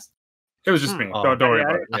past? It was just me. Oh. Don't worry Yeah,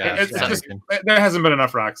 about it. okay, It's so- just there hasn't been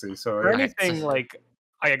enough Roxy, so or Okay, anything so- like.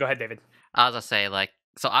 Oh yeah, go ahead, David. I was gonna say like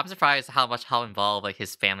so I'm surprised how involved like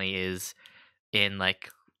his family is in like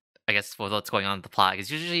I guess what's going on with the plot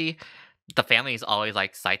because usually the family is always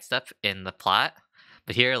like sidestep in the plot,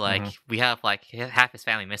 but here like we have like half his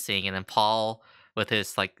family missing and then Paul with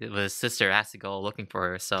his sister has to go looking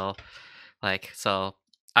for her. So I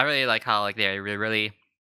really like how like they're really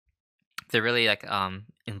like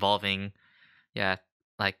involving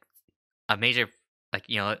like a major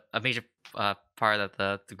part of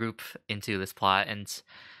the group into this plot, and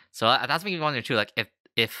so that's making me wonder too like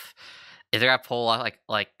if they're gonna pull out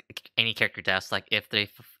like any character deaths, like if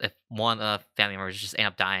one of the family members just end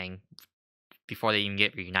up dying before they even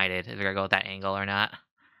get reunited, if they're gonna go with that angle or not.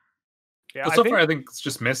 Yeah, But I so think, far I think it's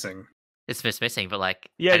just missing. It's just missing, but like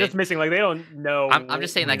yeah, I just didn't- missing. Like they don't know. I'm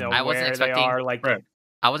just saying, like, you know, I wasn't where expecting- They are, like, Right.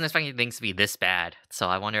 I wasn't expecting things to be this bad, so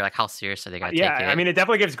I wonder like how serious are they gonna yeah, take it? I mean, it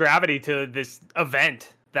definitely gives gravity to this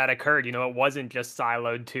event that occurred. You know, it wasn't just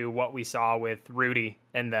siloed to what we saw with Rudy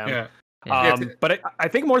and them. Yeah. Yeah. But I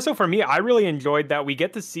think more so for me, I really enjoyed that we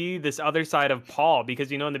get to see this other side of Paul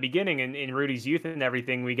because, you know, in the beginning, in Rudy's youth and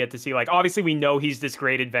everything, we get to see, like, obviously we know he's this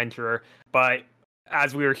great adventurer, but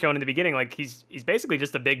as we were shown in the beginning, like, he's basically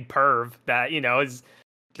just a big perv that, you know, is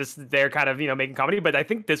just there kind of, you know, making comedy. But I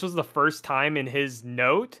think this was the first time in his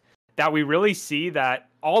note that we really see that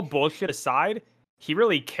all bullshit aside, he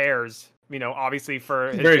really cares, you know, obviously for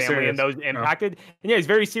his Very family and serious. those impacted. And yeah, he's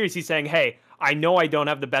very serious. He's saying, hey, I know I don't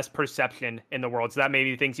have the best perception in the world. So that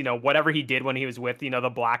maybe thinks, you know, whatever he did when he was with, you know, the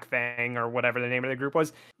Black Fang or whatever the name of the group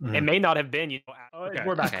was, it may not have been, you know, Okay.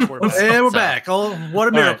 we're back. Okay. We're back. And we're So- back. Oh, what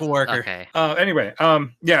a miracle worker. Okay. Anyway,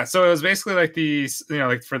 yeah, so it was basically like these, you know,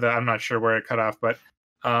 like for the, I'm not sure where it cut off, but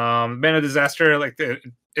Man of Disaster, like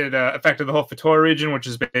it affected the whole Fatoa region, which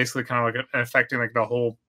is basically kind of like affecting like the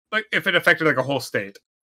whole, like if it affected like a whole state.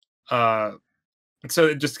 So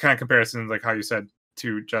it just kind of comparison, like how you said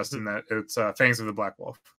to Justin, that it's Fangs of the Black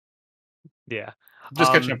Wolf. Yeah.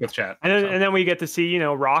 Just catching up with chat. And then we get to see, you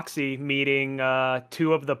know, Roxy meeting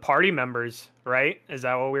two of the party members, right? Is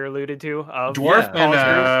that what we were alluded to? Of Dwarf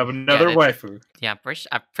Yeah. and another Yeah, waifu. Yeah,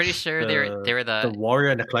 I'm pretty sure they were the the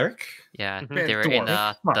warrior and the cleric. yeah Mhm. they were in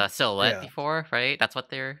Dwarf. Come on. the silhouette Yeah. before, right? That's what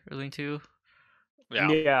they're alluding to.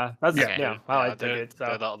 Yeah. That's Yeah. yeah. I took they're, it. So.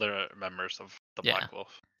 they're the other members of the Yeah. Black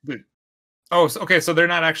Wolf. Oh, so, okay, so they're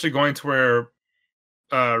not actually going to where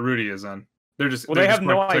Rudy is then. They're just Well, they're they just have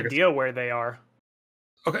no going to, like, idea where they are.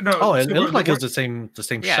 Okay, no. Oh, it so looked like it was the the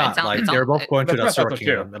same Yeah, it shot. sound- Like it they were sound- both going to that's the what I Sword thought too.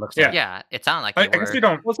 Kingdom. It looks Yeah. like. Yeah, it sounded like I they guess were. we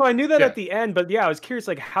don't. Well, so I knew that Yeah. at the end, but yeah, I was curious,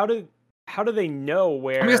 like, how do they know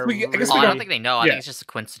where? I guess we Oh, I don't- don't think they know. I Yeah. think it's just a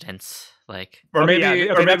coincidence. Like, Or maybe, yeah, or okay,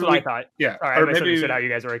 maybe that's what I we- thought. yeah, Sorry, I or misunderstood maybe how you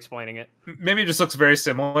guys were explaining it. maybe it just looks very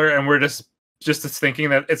similar, and we're just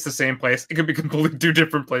thinking that it's the same place. It could be completely two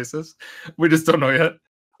different places. We just don't know yet.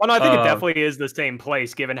 Well, no, I think it Um, definitely is the same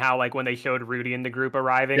place, given how, like, when they showed Rudy and the group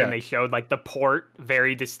arriving, Yeah. and they showed, like, the port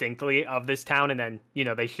very distinctly of this town, and then, you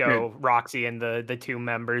know, they show Roxy and the two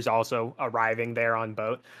members also arriving there on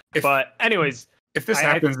boat. If- But anyways, If this I-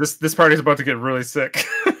 happens, this party's about to get really sick.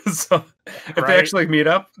 So if they Right? actually meet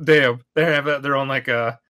up, they have their own like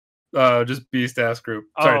just beast ass group.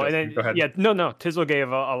 Sorry, and Justin, then go ahead. yeah, no, Tizzle gave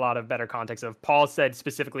a lot of better context. Of Paul said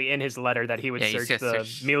specifically in his letter that he would Yeah, he's search gonna the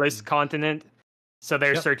search- Milas continent, so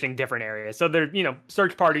they're Yep. searching different areas. So they're, you know,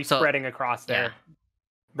 search party So- spreading across their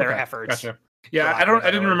Okay, efforts. Gotcha. Yeah, lack I of a don't. I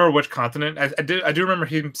better didn't word. remember which continent. I do remember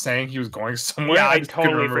him saying he was going somewhere. Yeah, I just couldn't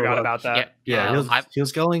totally remember forgot what. about that. Yeah, I- he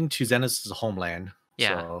was going to Zenith's homeland.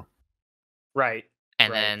 Yeah. So. Right.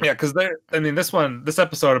 and Right. then Yeah, because I mean, this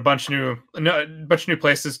episode, a bunch of new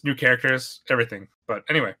places, new characters, everything. But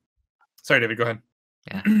anyway, sorry, David. Go ahead.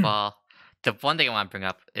 yeah, well, the one thing I want to bring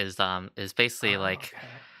up is basically like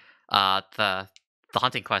Okay. the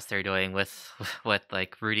hunting quest they're doing with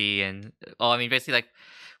like Rudy and I mean basically like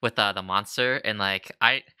with the monster, and like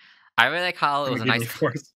I really like how it was a Give me nice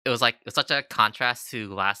force. it was such a contrast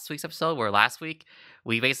to last week's episode, where last week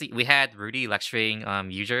we had Rudy lecturing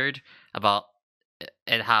Ujard about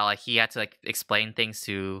and how like he had to like explain things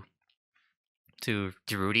to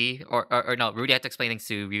Rudy, or no, Rudy had to explain things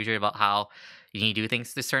to Ujard about how you need to do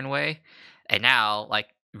things this certain way. And now like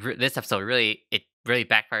this episode really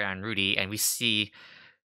backfired on Rudy, and we see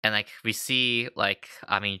like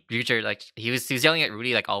I mean Ujard, like he was yelling at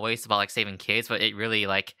Rudy like always about like saving kids, but it really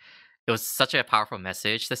like it was such a powerful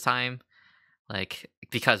message this time, like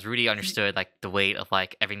because Rudy understood like the weight of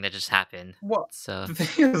like everything that just happened. Well, So the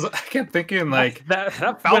thing is, I kept thinking like, that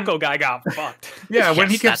Falco guy got fucked. yeah, when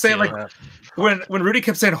he Yes, kept that saying too. like, when Rudy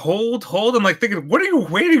kept saying hold, I'm like thinking, what are you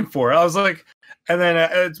waiting for? I was like, and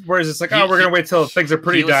then whereas it's like, He- oh, we're he- gonna wait till things are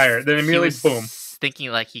pretty he was- dire. Then he immediately, was boom. thinking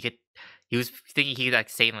like he could like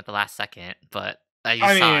save him at the last second, but as you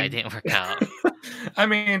I saw, it mean- didn't work out. I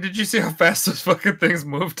mean, did you see how fast those fucking things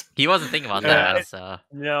moved? He wasn't thinking about Yeah, that, so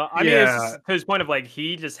No, I mean, Yeah. it's to his point of like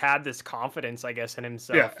he just had this confidence, I guess, in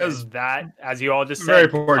himself. Yeah, it was and that, as you all just very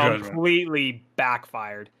said, poor judgment. completely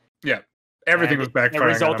backfired. Everything And was It backfiring.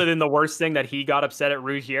 resulted in the worst thing that he got upset at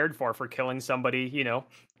Rougierd for killing somebody, you know,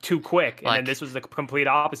 too quick. And then Like- this was the complete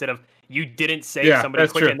opposite of you didn't save Yeah, somebody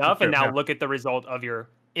that's quick true, enough, that's and true, now yeah. look at the result of your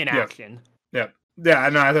inaction. Yeah,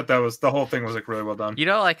 no, I thought that was the whole thing was like really well done. you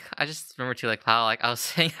know, like I just remember too, like how like I was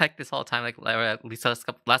saying like this whole time, like or at least last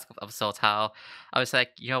couple episodes, how I was like,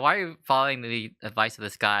 you know, why are you following the advice of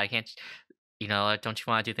this guy? Can't you know? Don't you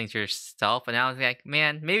want to do things yourself? And now I was like,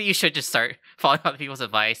 man, maybe you should just start following other people's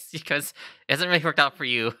advice because it hasn't really worked out for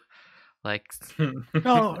you. Like,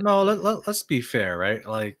 No, let's be fair, right?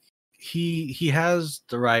 Like he has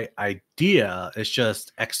the right idea. It's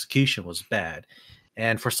just execution was bad.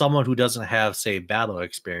 And for someone who doesn't have, say, battle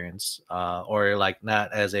experience, or like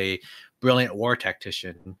not as a brilliant war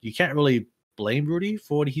tactician, you can't really blame Rudy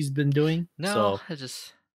for what he's been doing. no, So I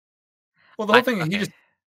just Well, the whole I- thing, okay.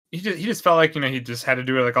 he just felt like, you know, he just had to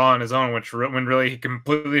do it like all on his own, which when really he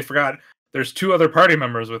completely forgot there's two other party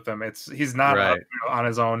members with him. He's not Right. on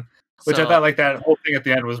his own, which I So- thought like that whole thing at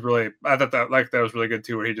the end was really, I thought that was really good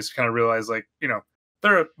too, where he just kind of realized like, you know,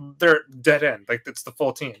 they're dead end. Like it's the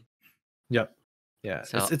full team. Yep. Yeah.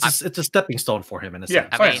 So It's a stepping stone for him in a Yeah,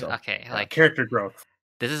 sense. I mean, so. okay, like Character growth.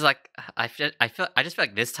 this is like I just feel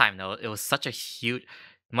like this time though it was such a huge,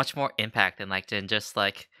 much more impact than just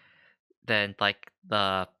like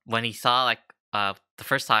the when he saw like the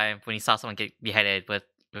first time when he saw someone get beheaded with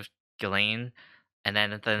Ghislaine, and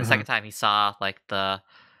then the second time he saw like the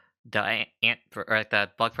ant or like the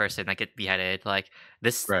bug person like get beheaded. Like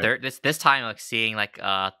this this time like seeing like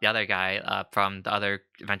the other guy from the other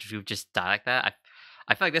adventure group just die like that.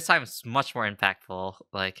 I feel like this time is much more impactful.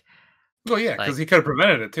 Like, Well, yeah, because like- he could have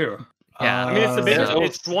prevented it too. Yeah. I mean, it's the biggest. so-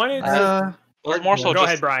 It's one. It's It was more so go just.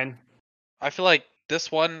 ahead, Brian. I feel like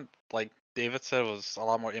this one, like David said, was a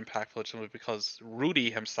lot more impactful simply because Rudy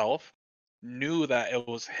himself knew that it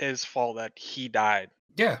was his fault that he died,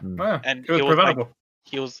 Yeah, yeah. and It was preventable.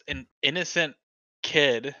 he was an innocent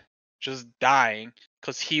kid just dying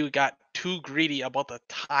because he got too greedy about the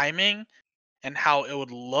timing and how it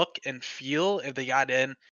would look and feel if they got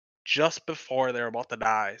in just before they're about to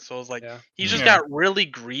die. So it was like Yeah. he just Yeah. got really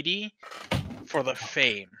greedy for the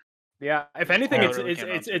fame. Yeah, if anything, all it's it really it's came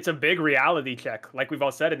down it's to. it's a big reality check, like we've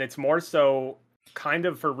all said, and it's more so kind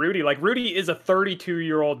of for Rudy. Like Rudy is a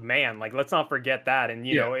 32-year-old man. Like let's not forget that, and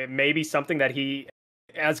you Yeah. know it may be something that he,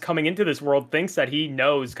 as coming into this world, thinks that he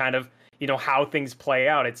knows kind of how things play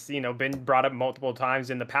out. It's been brought up multiple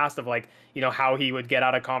times in the past of like how he would get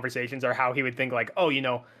out of conversations or how he would think like, oh,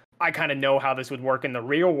 I kind of know how this would work in the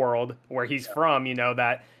real world where he's from.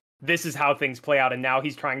 That this is how things play out, and now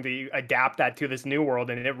he's trying to adapt that to this new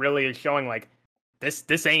world, and it really is showing like this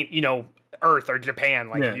ain't Earth or Japan.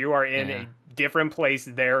 Like Yeah. you are in Yeah. a different place.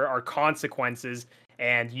 There are consequences,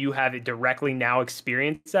 and you have it directly now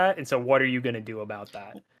experienced that. And so, what are you going to do about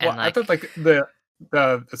that? and Well, I like thought like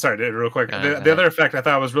sorry, Dave, real quick. Go The ahead. other effect I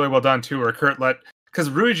thought was really well done too, where Kurt because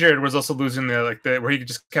Rui Jared was also losing where he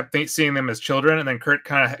just kept seeing them as children, and then Kurt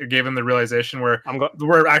kind of gave him the realization where I'm going.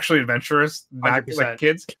 we're actually adventurers, not 100%. like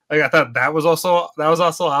kids. Like I thought that was also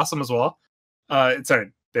awesome as well.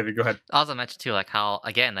 Sorry, David, go ahead. I also mentioned too, like how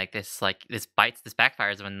again, like this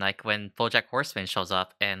backfires when BoJack Horseman shows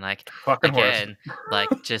up and like Fucking horse. again, like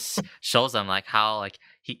just shows them like how like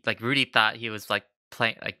he like Rudy thought he was like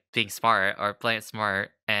playing like being smart or playing it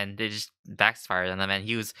smart, and they just backfired on them, and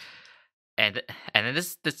he was and then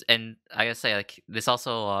this and I gotta say like this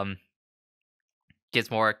also gives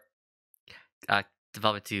more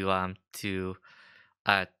development to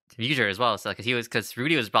Ryuger as well. So because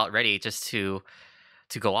Rudy was about ready just to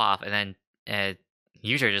go off, and then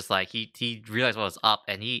Ryuger just like he realized what was up,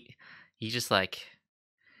 and he just like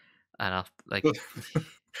I don't know, like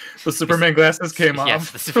The Superman glasses came off. Yes,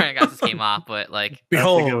 the Superman glasses came off, but like That's a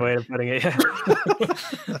good Behold. way of putting it. Yeah.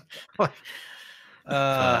 but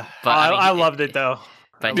I mean, I loved it though.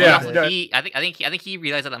 But Yeah, I think he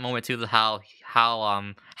realized at that moment too how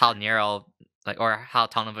narrow like or how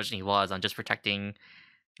tunnel vision he was on just protecting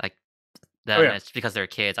like them yeah. it's because they're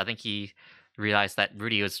kids. I think he realized that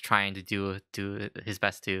Rudy was trying to do his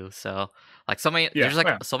best too. So like so many there's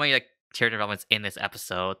like so many like character developments in this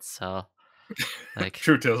episode. So like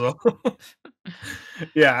True, Tizzle.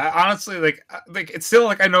 Yeah, honestly, like it's still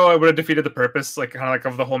like I know I would have defeated the purpose, like kind of like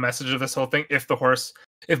of the whole message of this whole thing if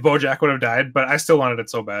BoJack would have died, but I still wanted it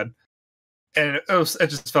so bad, and it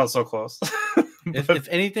just felt so close. If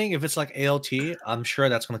anything, if it's like ALT, I'm sure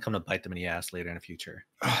that's going to come to bite them in the ass later in the future.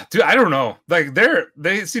 Dude, I don't know. Like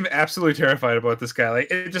they seem absolutely terrified about this guy. Like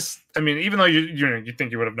it just, I mean, even though you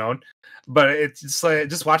think you would have known, but it's just like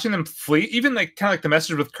just watching them flee. Even like kind of like the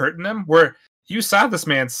message with Kurt and them, where you saw this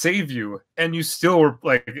man save you, and you still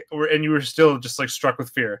you were still just like struck with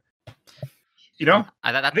fear. You know,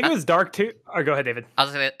 I think it was dark too. Or go ahead, David. I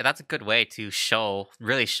was gonna say, that's a good way to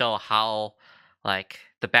really show how like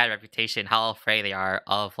the bad reputation, how afraid they are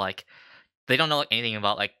of like they don't know anything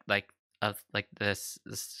about of the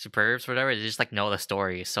superbs or whatever. They just like know the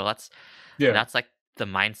story. So that's like the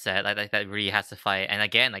mindset that really has to fight. And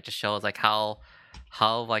again, like just shows like how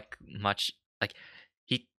like much like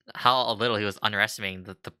how little he was underestimating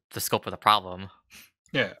the scope of the problem.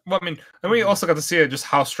 Yeah, well, I mean, and we also got to see just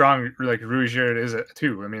how strong like Rui Jared is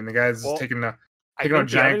too. I mean, the guy's taking a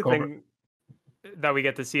giant cobra. Thing that we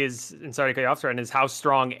get to see is, and sorry to cut you off, Sorry, is how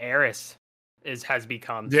strong Eris has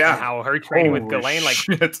become. Yeah, and how her training with Ghislaine, like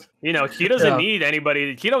shit. she doesn't need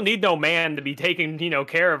anybody. She don't need no man to be taking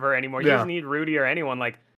care of her anymore. She doesn't need Rudy or anyone.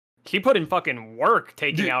 Like she put in fucking work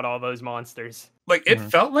taking out all those monsters. like it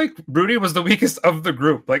felt like Rudy was the weakest of the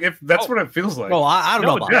group. Like if that's what it feels like. No, I don't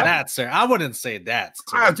know about yeah. that, sir. I wouldn't say that,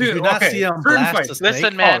 sir. Ah, Did dude, you not okay. see him Certain blast fights. the snake?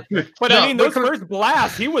 Listen, man. But No, I mean, those because- first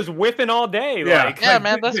blasts, he was whiffing all day. Yeah. Like, Yeah, like,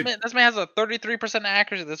 man, dude. this man has a 33%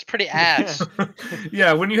 accuracy. That's pretty ass.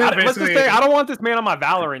 Yeah, when you have let's just basically say, I don't want this man on my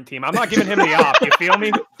Valorant team. I'm not giving him the op. You feel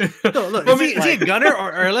me? No, look, Well, is he a gunner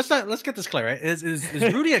or let's get this clear, right? Is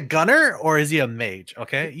Rudy a gunner or is he a mage?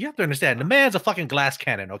 Okay, you have to understand the man's a fucking glass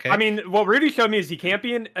cannon. Okay, I mean, what Rudy showed me is he can't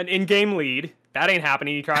be an in-game lead. That ain't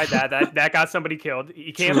happening. He tried that. That got somebody killed.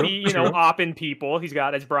 He can't True, be, you know, opping people. He's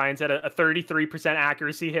got, as Brian said, a 33%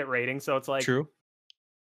 accuracy hit rating. So it's like, true.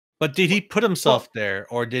 But did he put himself there,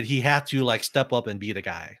 or did he have to like step up and be the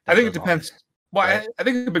guy? I think it does all depends. this? Well, Right. I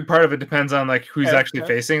think a big part of it depends on like who he's Yeah, actually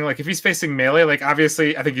facing. Like if he's facing melee, like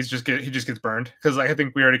obviously I think he just gets burned because like, I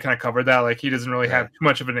think we already kind of covered that. Like he doesn't really have Right. too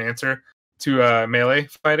much of an answer to melee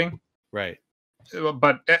fighting. Right.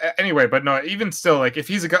 But anyway, but no, even still, like if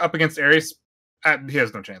he's up against Ares, he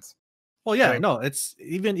has no chance. Well, yeah, Like- no, it's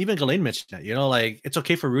even Ghislaine mentioned that. You know, like it's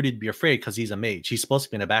okay for Rudy to be afraid because he's a mage. He's supposed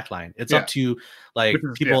to be in the back line. It's Yeah. up to like Which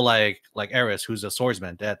is- people like Eris, who's a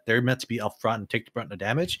swordsman, that they're meant to be up front and take the brunt of the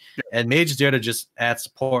damage. Yeah. And mage is there to just add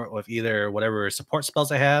support with either whatever support spells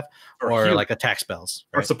they have or heal- like attack spells.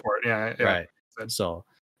 or Right. support. Yeah. Right. Good. So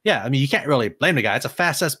yeah, I mean you can't really blame the guy. It's a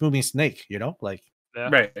fast ass moving snake, you know? Like yeah.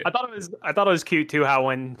 Right. I thought it was cute too how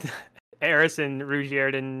when Eris and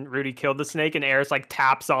Rugierd and Rudy killed the snake and Eris like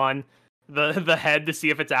taps on the head to see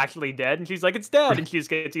if it's actually dead and she's like, it's dead, and she just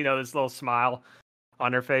gets, you know, this little smile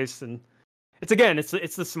on her face. And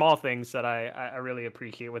it's the small things that I really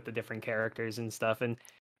appreciate with the different characters and stuff. And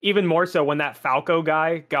even more so when that Falco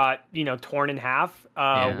guy got, you know, torn in half,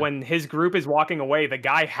 when his group is walking away, the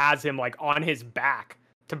guy has him like on his back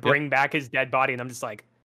to bring back his dead body. And I'm just like,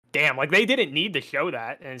 damn, like they didn't need to show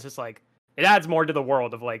that. And it's just like, it adds more to the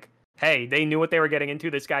world of like, hey, they knew what they were getting into.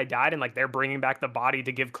 This guy died, and like they're bringing back the body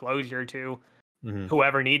to give closure to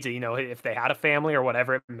whoever needs it. You know, if they had a family or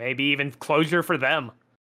whatever, it may be even closure for them.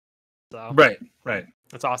 So Right.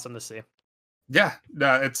 it's awesome to see. Yeah.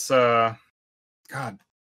 No, it's God.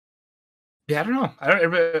 Yeah, I don't know. I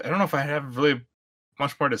don't know if I have really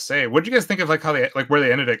much more to say. What do you guys think of like how they like where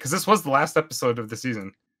they ended it? Because this was the last episode of the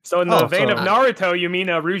season. So in the vein of Naruto, you mean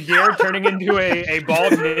Rugier turning into a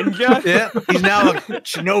bald ninja? yeah, he's now a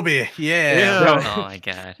shinobi. Yeah. Oh my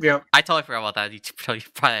god. Yeah. I totally forgot about that. You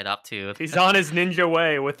brought it up too. He's on his ninja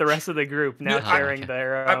way with the rest of the group now, Yeah, sharing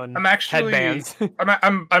their own I'm actually headbands.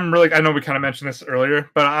 I'm really, I know we kind of mentioned this earlier,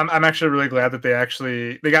 but I'm actually really glad that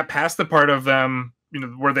they got past the part of them, you know,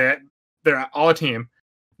 where they're all a team.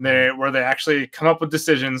 Where they actually come up with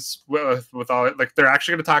decisions with all, like they're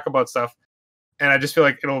actually going to talk about stuff. And I just feel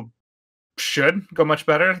like should go much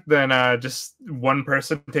better than just one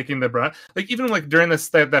person taking the brunt. Like even like during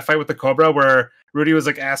that fight with the Cobra, where Rudy was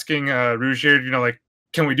like asking Rugier, you know, like,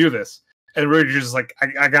 can we do this? And Rudy's just like,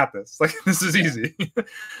 I got this. Like this is easy.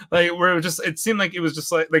 Like where it seemed like it was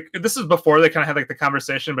just like this is before they kind of had like the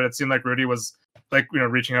conversation, but it seemed like Rudy was like, you know,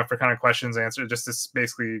 reaching out for kind of questions, answers, just to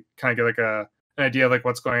basically kind of get like an idea of like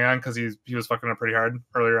what's going on because he was fucking up pretty hard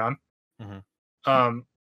earlier on.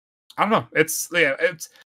 I don't know.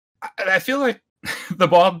 I feel like the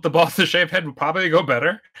ball to shaved head would probably go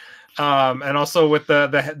better. And also with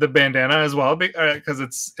the bandana as well, because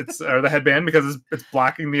it's or the headband because it's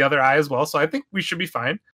blocking the other eye as well. So I think we should be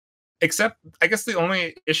fine. Except I guess the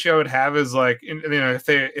only issue I would have is like, you know, if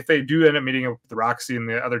they do end up meeting up with the Roxy and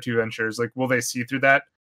the other two ventures, like will they see through that?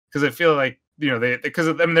 Because I feel like, you know,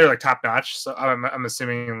 they're like top notch. So I'm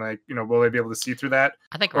assuming like, you know, will they be able to see through that?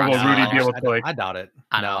 I think Or will Roxy Rudy be will. able to like? I doubt it.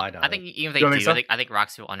 I No, don't know. I doubt I it. think even if they You don't do, think so? I think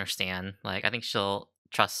Roxy will understand. Like I think she'll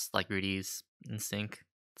trust like Rudy's instinct.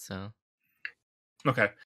 So Okay.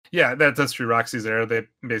 Yeah, that's true. Roxy's there. They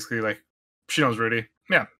basically like she knows Rudy.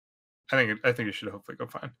 Yeah. I think it should hopefully go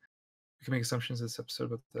fine. We can make assumptions this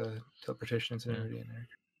episode with the teleportation incident Rudy in there.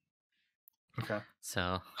 Okay.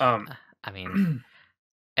 so I mean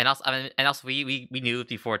and also we knew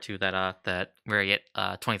before too that we're gonna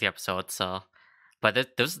get 23 episodes, so but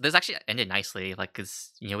this actually ended nicely, like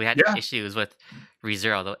because you know we had issues with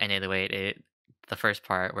ReZero that ended the way it the first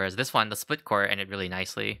part, whereas this one, the split core, ended really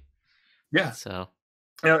nicely. Yeah. So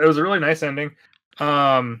yeah, it was a really nice ending.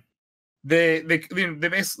 They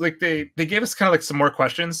basically like they gave us kind of like some more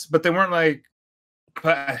questions, but they weren't like.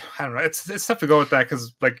 But I don't know. It's tough to go with that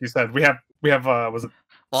because, like you said, we have was it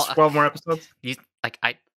 12 more episodes? You like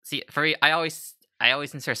I see for me, I always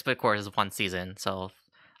consider split core as one season, so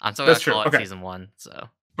I'm still gonna call it season 1. So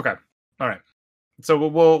okay, all right. So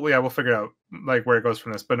we'll figure out like where it goes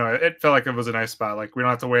from this. But no, it felt like it was a nice spot. Like we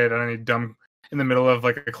don't have to wait on any dumb in the middle of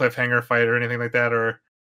like a cliffhanger fight or anything like that, or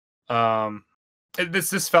this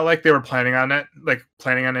just felt like they were planning on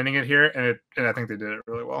ending it here, and I think they did it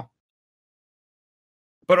really well.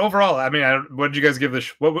 But overall, I mean, what did you guys give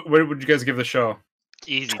what would you guys give the show?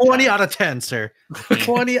 Easy 20 10. out of 10, sir.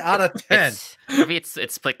 20 out of 10. For me,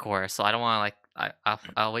 it's split core, so I don't want to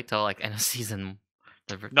I'll wait till like end of season.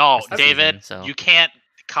 No, rest of the David, season, so. you can't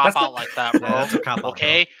cop out like that, bro. That's a cop-out,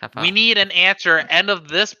 Okay, Cop we out. need an answer. End of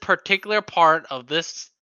this particular part of this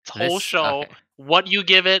whole show. Okay. What you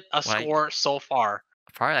give it a What I- score so far?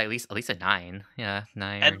 Probably at least a 9. Yeah,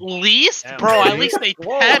 9. At least, Damn, bro. At dude. least a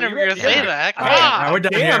Whoa, 10 if you you're gonna got- say yeah. that. Come All right, on. now we're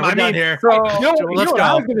done here. Damn, We're I done mean, here. So, Let's what go.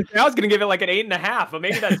 I was gonna give it like an 8.5, but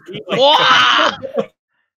maybe that's deep, like, Wow.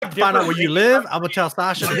 Find out where you live. I'm gonna tell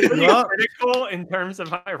Sasha to hit pretty you up. critical in terms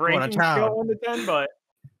of my ranking town. scale 1 to 10, but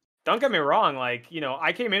don't get me wrong, like,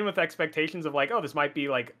 I came in with expectations of like, oh, this might be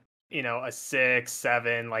like, a 6,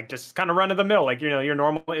 7, like just kind of run of the mill, like, your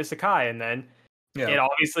normal isekai, and then it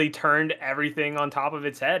obviously turned everything on top of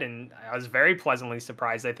its head, and I was very pleasantly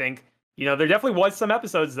surprised. I think, there definitely was some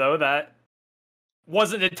episodes though that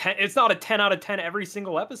wasn't a 10. It's not a 10 out of 10 every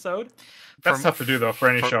single episode. That's tough to do though for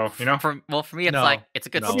any show, For me, it's No. like it's a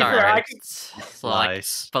good No. start. I So, like,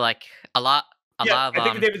 Lies. but like a lot of I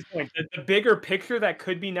think David's point, the bigger picture that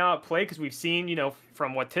could be now at play, because we've seen,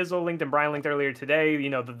 from what Tizzle linked and Brian linked earlier today,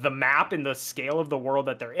 the map and the scale of the world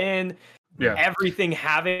that they're in, everything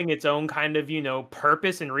having its own kind of,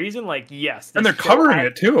 purpose and reason. Like, yes, and they're this show covering has-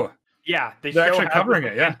 it too. Yeah, They're actually covering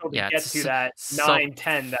it, yeah. To Yeah, get it's to that so- 9,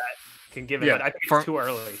 10 that can give it, Yeah. but I think For- it's too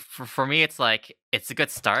early. For me, it's like it's a good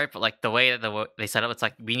start, but like the way that they set up, it's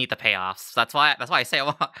like we need the payoffs. That's why I say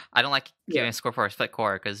I don't like giving a score for a split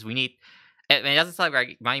core, because we need. I mean, it doesn't sound like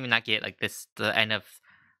I might even not get like the end of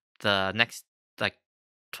the next like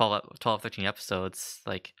 12, 13 episodes.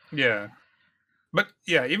 Like, Yeah. But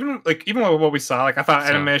yeah, even what we saw, like I thought So-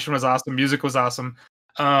 animation was awesome, music was awesome.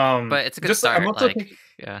 but it's a good just, start. I'm also Like, thinking-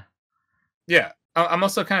 yeah. I'm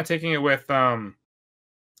also kind of taking it with I'm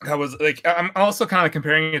also kind of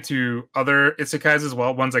comparing it to other isekais as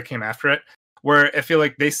well, ones that came after it, where I feel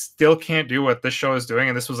like they still can't do what this show is doing,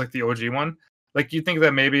 and this was like the OG one. Like you think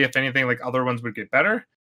that maybe if anything, like other ones would get better,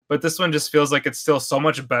 but this one just feels like it's still so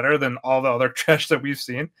much better than all the other trash that we've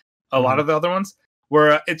seen. A lot of the other ones,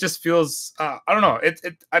 where it just feels I don't know.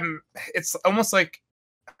 It's almost like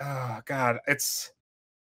God, it's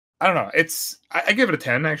I don't know. I give it a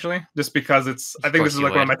 10 actually, just because I think this is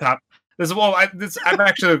like one of my top. I've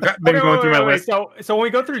actually been going through my list. So when we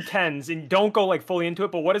go through 10s, and don't go like fully into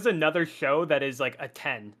it, but what is another show that is like a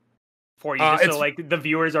 10 for you, just so like the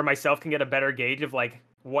viewers or myself can get a better gauge of like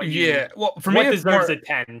what you well, for me what it's deserves more, a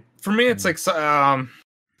 10. For me it's like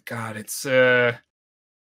God, it's let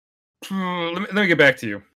me get back to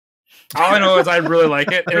you. All I know is I really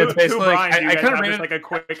like it, and it's basically like, I kind of rate it like a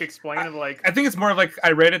quick explain of like. I think it's more of like I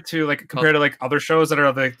rate it to like compared to like other shows that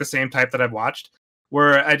are like the same type that I've watched,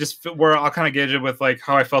 where I'll kind of gauge it with like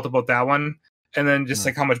how I felt about that one, and then just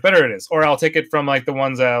like how much better it is, or I'll take it from like the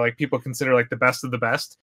ones that like people consider like the best of the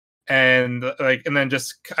best, and then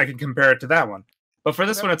just I can compare it to that one. But for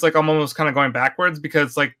this one, it's like I'm almost kind of going backwards,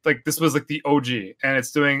 because like this was like the OG, and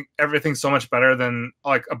it's doing everything so much better than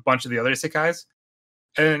like a bunch of the other isekais.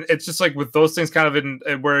 And it's just like with those things kind of in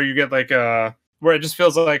where you get like where it just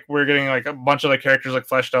feels like we're getting like a bunch of like characters like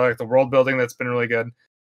fleshed out, like the world building that's been really good.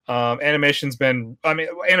 Animation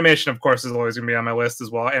of course is always gonna be on my list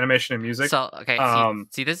as well. Animation and music. So okay,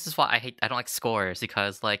 see, this is why I don't like scores,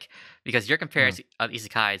 because you're comparing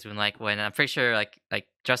isekais when I'm pretty sure like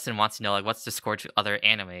Justin wants to know like what's the score to other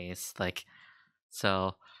animes, like,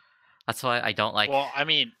 so that's why I don't like. Well, I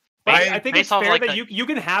mean, I think it's fair like that you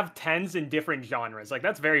can have 10s in different genres. Like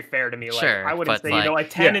that's very fair to me. Like Sure, I wouldn't but, say like, a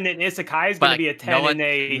 10 in an isekai is going to be a 10 in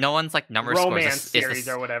a no one's like number romance scores series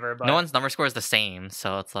or whatever. But no one's number score is the same,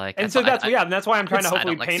 so it's like. And so that's why I'm trying to I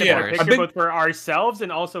hopefully don't like paint a better scores. picture both for ourselves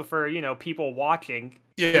and also for people watching.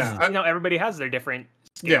 Yeah, Everybody has their different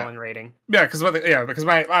scale and rating. Yeah, because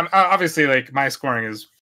I'm obviously like my scoring is.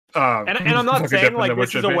 And I'm not saying different like than what this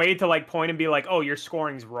is should a be. way to like point and be like, oh, your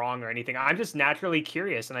scoring's wrong or anything. I'm just naturally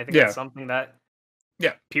curious, and I think that's something that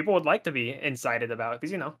people would like to be incited about,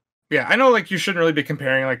 because Yeah, I know like you shouldn't really be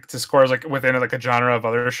comparing like to scores like within like a genre of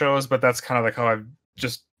other shows, but that's kind of like how I've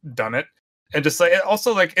just done it. And just like it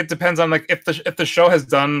also like it depends on like if the show has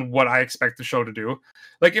done what I expect the show to do.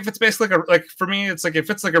 Like if it's basically like for me, it's like if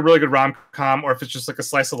it's like a really good rom-com, or if it's just like a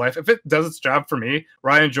slice of life, if it does its job for me,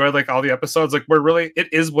 where I enjoy like all the episodes, like where really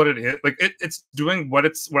it is what it is, like it's doing what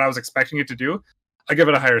I was expecting it to do, I give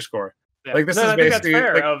it a higher score. Yeah. Like this is I think basically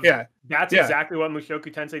that's fair, like, that's exactly what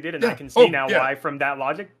Mushoku Tensei did, and I can Oh, see now why from that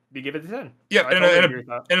logic we give it a 10. Yeah, So I totally agree with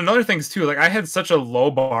that. and another thing is too, like I had such a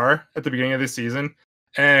low bar at the beginning of this season,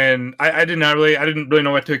 and I didn't really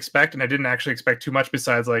know what to expect, and I didn't actually expect too much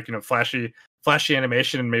besides like flashy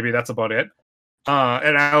animation, and maybe that's about it.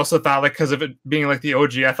 And I also thought like because of it being like the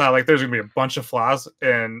OG, I thought like there's gonna be a bunch of flaws,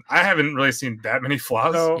 and I haven't really seen that many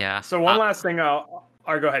flaws. So one last thing,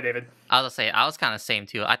 or go ahead, David. I was gonna say I was kind of the same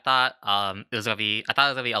too. I thought it was gonna be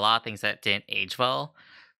a lot of things that didn't age well.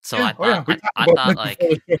 So I thought like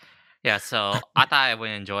yeah, so I thought I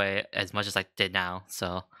wouldn't enjoy it as much as I did now.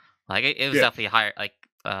 So like it was definitely higher, like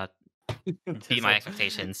beat my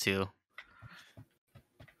expectations too.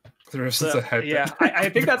 I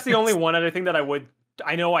think that's the only one other thing that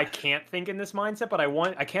I know I can't think in this mindset, but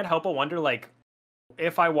I can't help but wonder like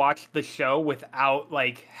if I watched the show without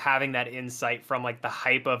like having that insight from like the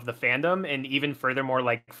hype of the fandom, and even furthermore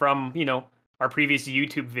like from our previous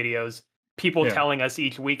YouTube videos, people telling us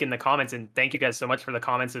each week in the comments, and thank you guys so much for the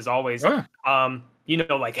comments as always.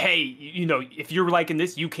 Like, hey, if you're liking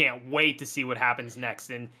this, you can't wait to see what happens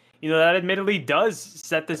next, and that admittedly does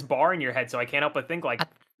set this bar in your head. So I can't help but think like,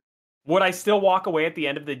 would I still walk away at the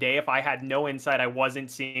end of the day if I had no insight? I wasn't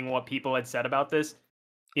seeing what people had said about this.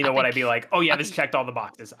 Would I be like, oh yeah, this checked all the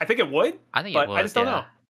boxes? I think it would. I think but it would. I just don't know.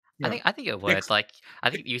 I think it would. Like I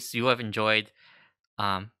think you have enjoyed,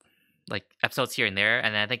 like episodes here and there,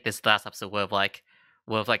 and I think this last episode would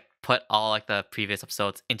have put all like the previous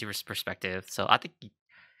episodes into perspective. So I think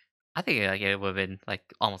like it would have been like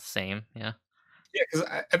almost the same. Yeah. Yeah, because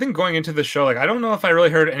I think going into the show, like I don't know if I really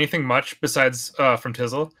heard anything much besides from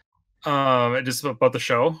Tizzle, just about the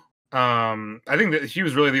show. I think that he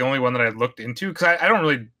was really the only one that I looked into, because I don't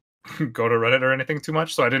really go to Reddit or anything too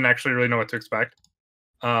much, so I didn't actually really know what to expect.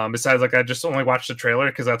 Besides, like I just only watched the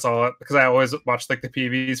trailer because I always watch like the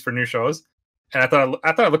PVs for new shows, and I thought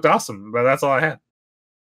it looked awesome, but that's all I had.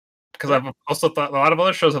 Because I've also thought a lot of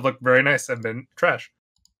other shows have looked very nice and been trash.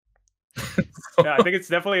 Yeah, I think it's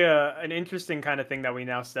definitely an interesting kind of thing that we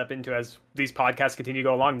now step into as these podcasts continue to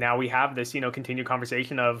go along. Now we have this, continued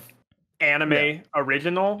conversation of anime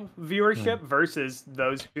original viewership versus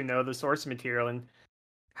those who know the source material, and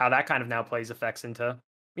how that kind of now plays effects into,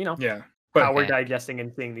 how we're digesting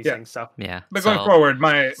and seeing these things. So but going forward,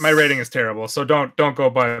 my rating is terrible, so don't go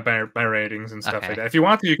by my ratings and stuff like that. If you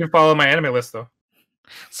want to, you can follow my anime list though.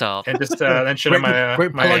 So and just then shit on my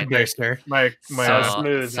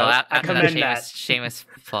smooth. So after that shameless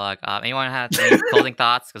plug, anyone have any closing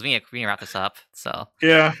thoughts? Because we can wrap this up. So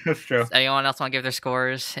yeah, that's true. Anyone else want to give their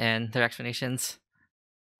scores and their explanations?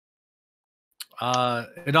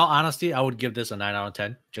 In all honesty, I would give this a 9 out of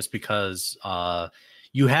 10, just because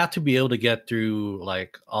you have to be able to get through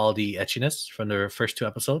like all the etchiness from the first 2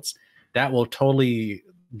 episodes. That will totally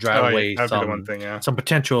drive away some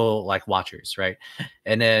potential like watchers, right?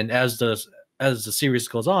 And then as the series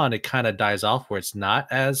goes on, it kind of dies off where it's not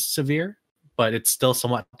as severe, but it's still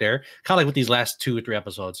somewhat there. Kind of like with these last 2 or 3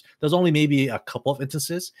 episodes, there's only maybe a couple of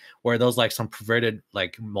instances where there's like some perverted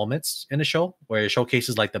like moments in the show where it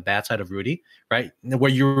showcases like the bad side of Rudy, right?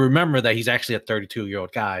 Where you remember that he's actually a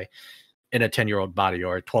 32-year-old guy in a 10-year-old body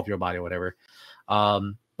or a 12-year-old body or whatever.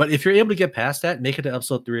 But if you're able to get past that, make it to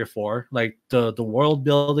episode 3 or 4, like the world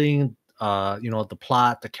building, the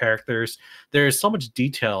plot, the characters, there's so much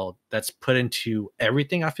detail that's put into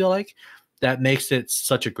everything, I feel like, that makes it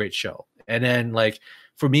such a great show. And then like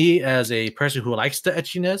for me as a person who likes the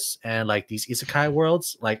etchiness and like these isekai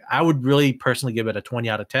worlds, like I would really personally give it a 20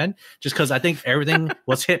 out of 10, just because I think everything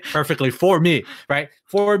was hit perfectly for me, right?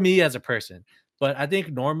 For me as a person. But I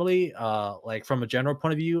think normally, like from a general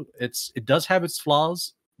point of view, it does have its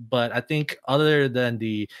flaws. But I think other than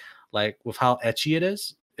the like with how etchy it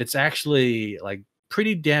is, it's actually like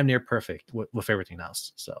pretty damn near perfect with everything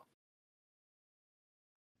else. So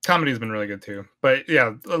comedy's been really good too. But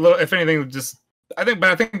yeah, a little, if anything,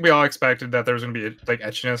 I think we all expected that there was gonna be like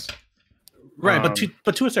etchiness. Right,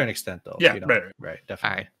 but to a certain extent though. Yeah, right, definitely.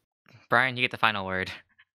 All right. Brian, you get the final word.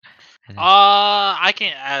 I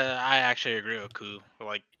actually agree with Ku.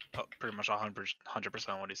 Like pretty much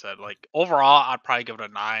 100% what he said. Like overall, I'd probably give it a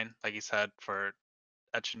 9, like he said, for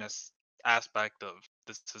etchiness aspect of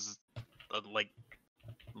this is like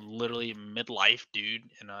literally midlife dude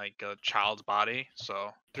in like a child's body.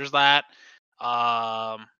 So there's that.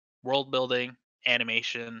 World building,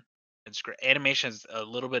 animation. It's great. Animation is a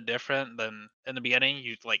little bit different than in the beginning.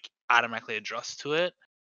 You like automatically adjust to it.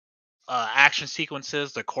 Action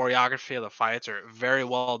sequences, the choreography of the fights are very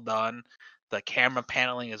well done. The camera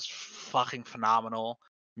paneling is fucking phenomenal.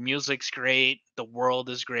 Music's great. The world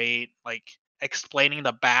is great. Like explaining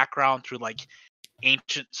the background through like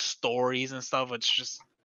ancient stories and stuff. It's just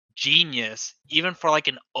genius. Even for like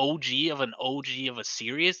an OG of a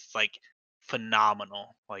series, it's like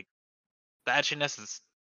phenomenal. Like the etchiness is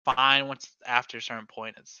fine. Once after a certain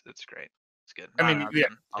point, it's great. It's good. I 9 mean, out of yeah.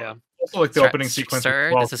 10. Yeah. Also, like the opening sequence. Sir,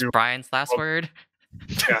 as well, this is too. Brian's last word.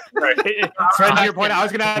 Yeah, right. Friend, to your point, I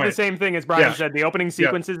was gonna have the Point. same thing as Brian Yeah. said. The opening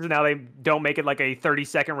sequences now they don't make it like a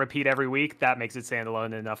 30-second repeat every week. That makes it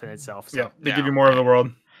standalone enough in itself. So. Yeah, they Yeah. give you more of the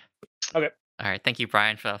world. All right, thank you,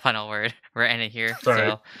 Brian, for the final word. We're ending here. Sorry.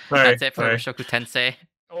 So Sorry. that's it for Sorry. Mushoku Tensei.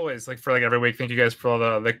 Always, like for like every week. Thank you guys for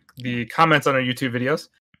all the comments on our YouTube videos.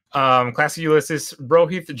 Classic Ulysses,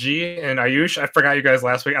 Broheath G, and Ayush. I forgot you guys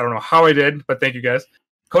last week. I don't know how I did, but thank you guys.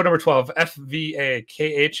 Code number 12,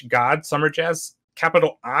 FVAKH God Summer Jazz,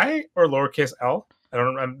 capital I or lowercase L. I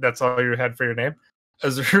don't know. That's all you had for your name.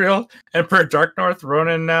 Azrael, Emperor Dark North,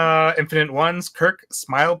 Ronan, Infinite Ones, Kirk,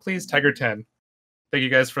 Smile Please, Tiger 10. Thank you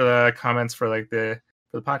guys for the comments for the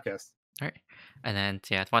podcast. All right. And then,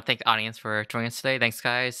 I want to thank the audience for joining us today. Thanks,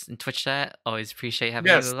 guys, in Twitch chat. Always appreciate having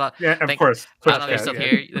Yes, you. A lot. yeah, of course. I don't know if you're Twitch still chat,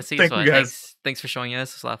 here this season. Thank you guys. Thanks for showing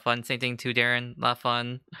us. It was a lot of fun. Same thing to Darren. A lot of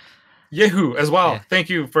fun. Yahoo as well. Yeah. Thank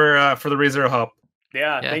you for the ReZero help.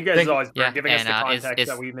 Yeah, thank you guys as always for giving us the context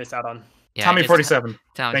that we missed out on. Yeah, Tommy 47.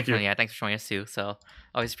 Thank you. Yeah, thanks for joining us too. So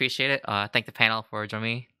always appreciate it. Thank the panel for joining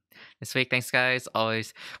me this week. Thanks, guys.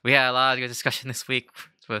 Always, we had a lot of good discussion this week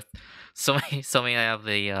with so many of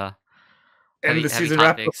the And heavy the season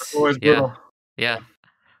topics. wrap up always brutal. Yeah.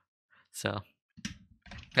 So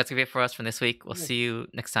that's gonna be it for us from this week. We'll see you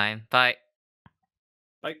next time. Bye.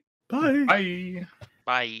 Bye. Bye.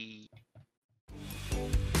 Bye.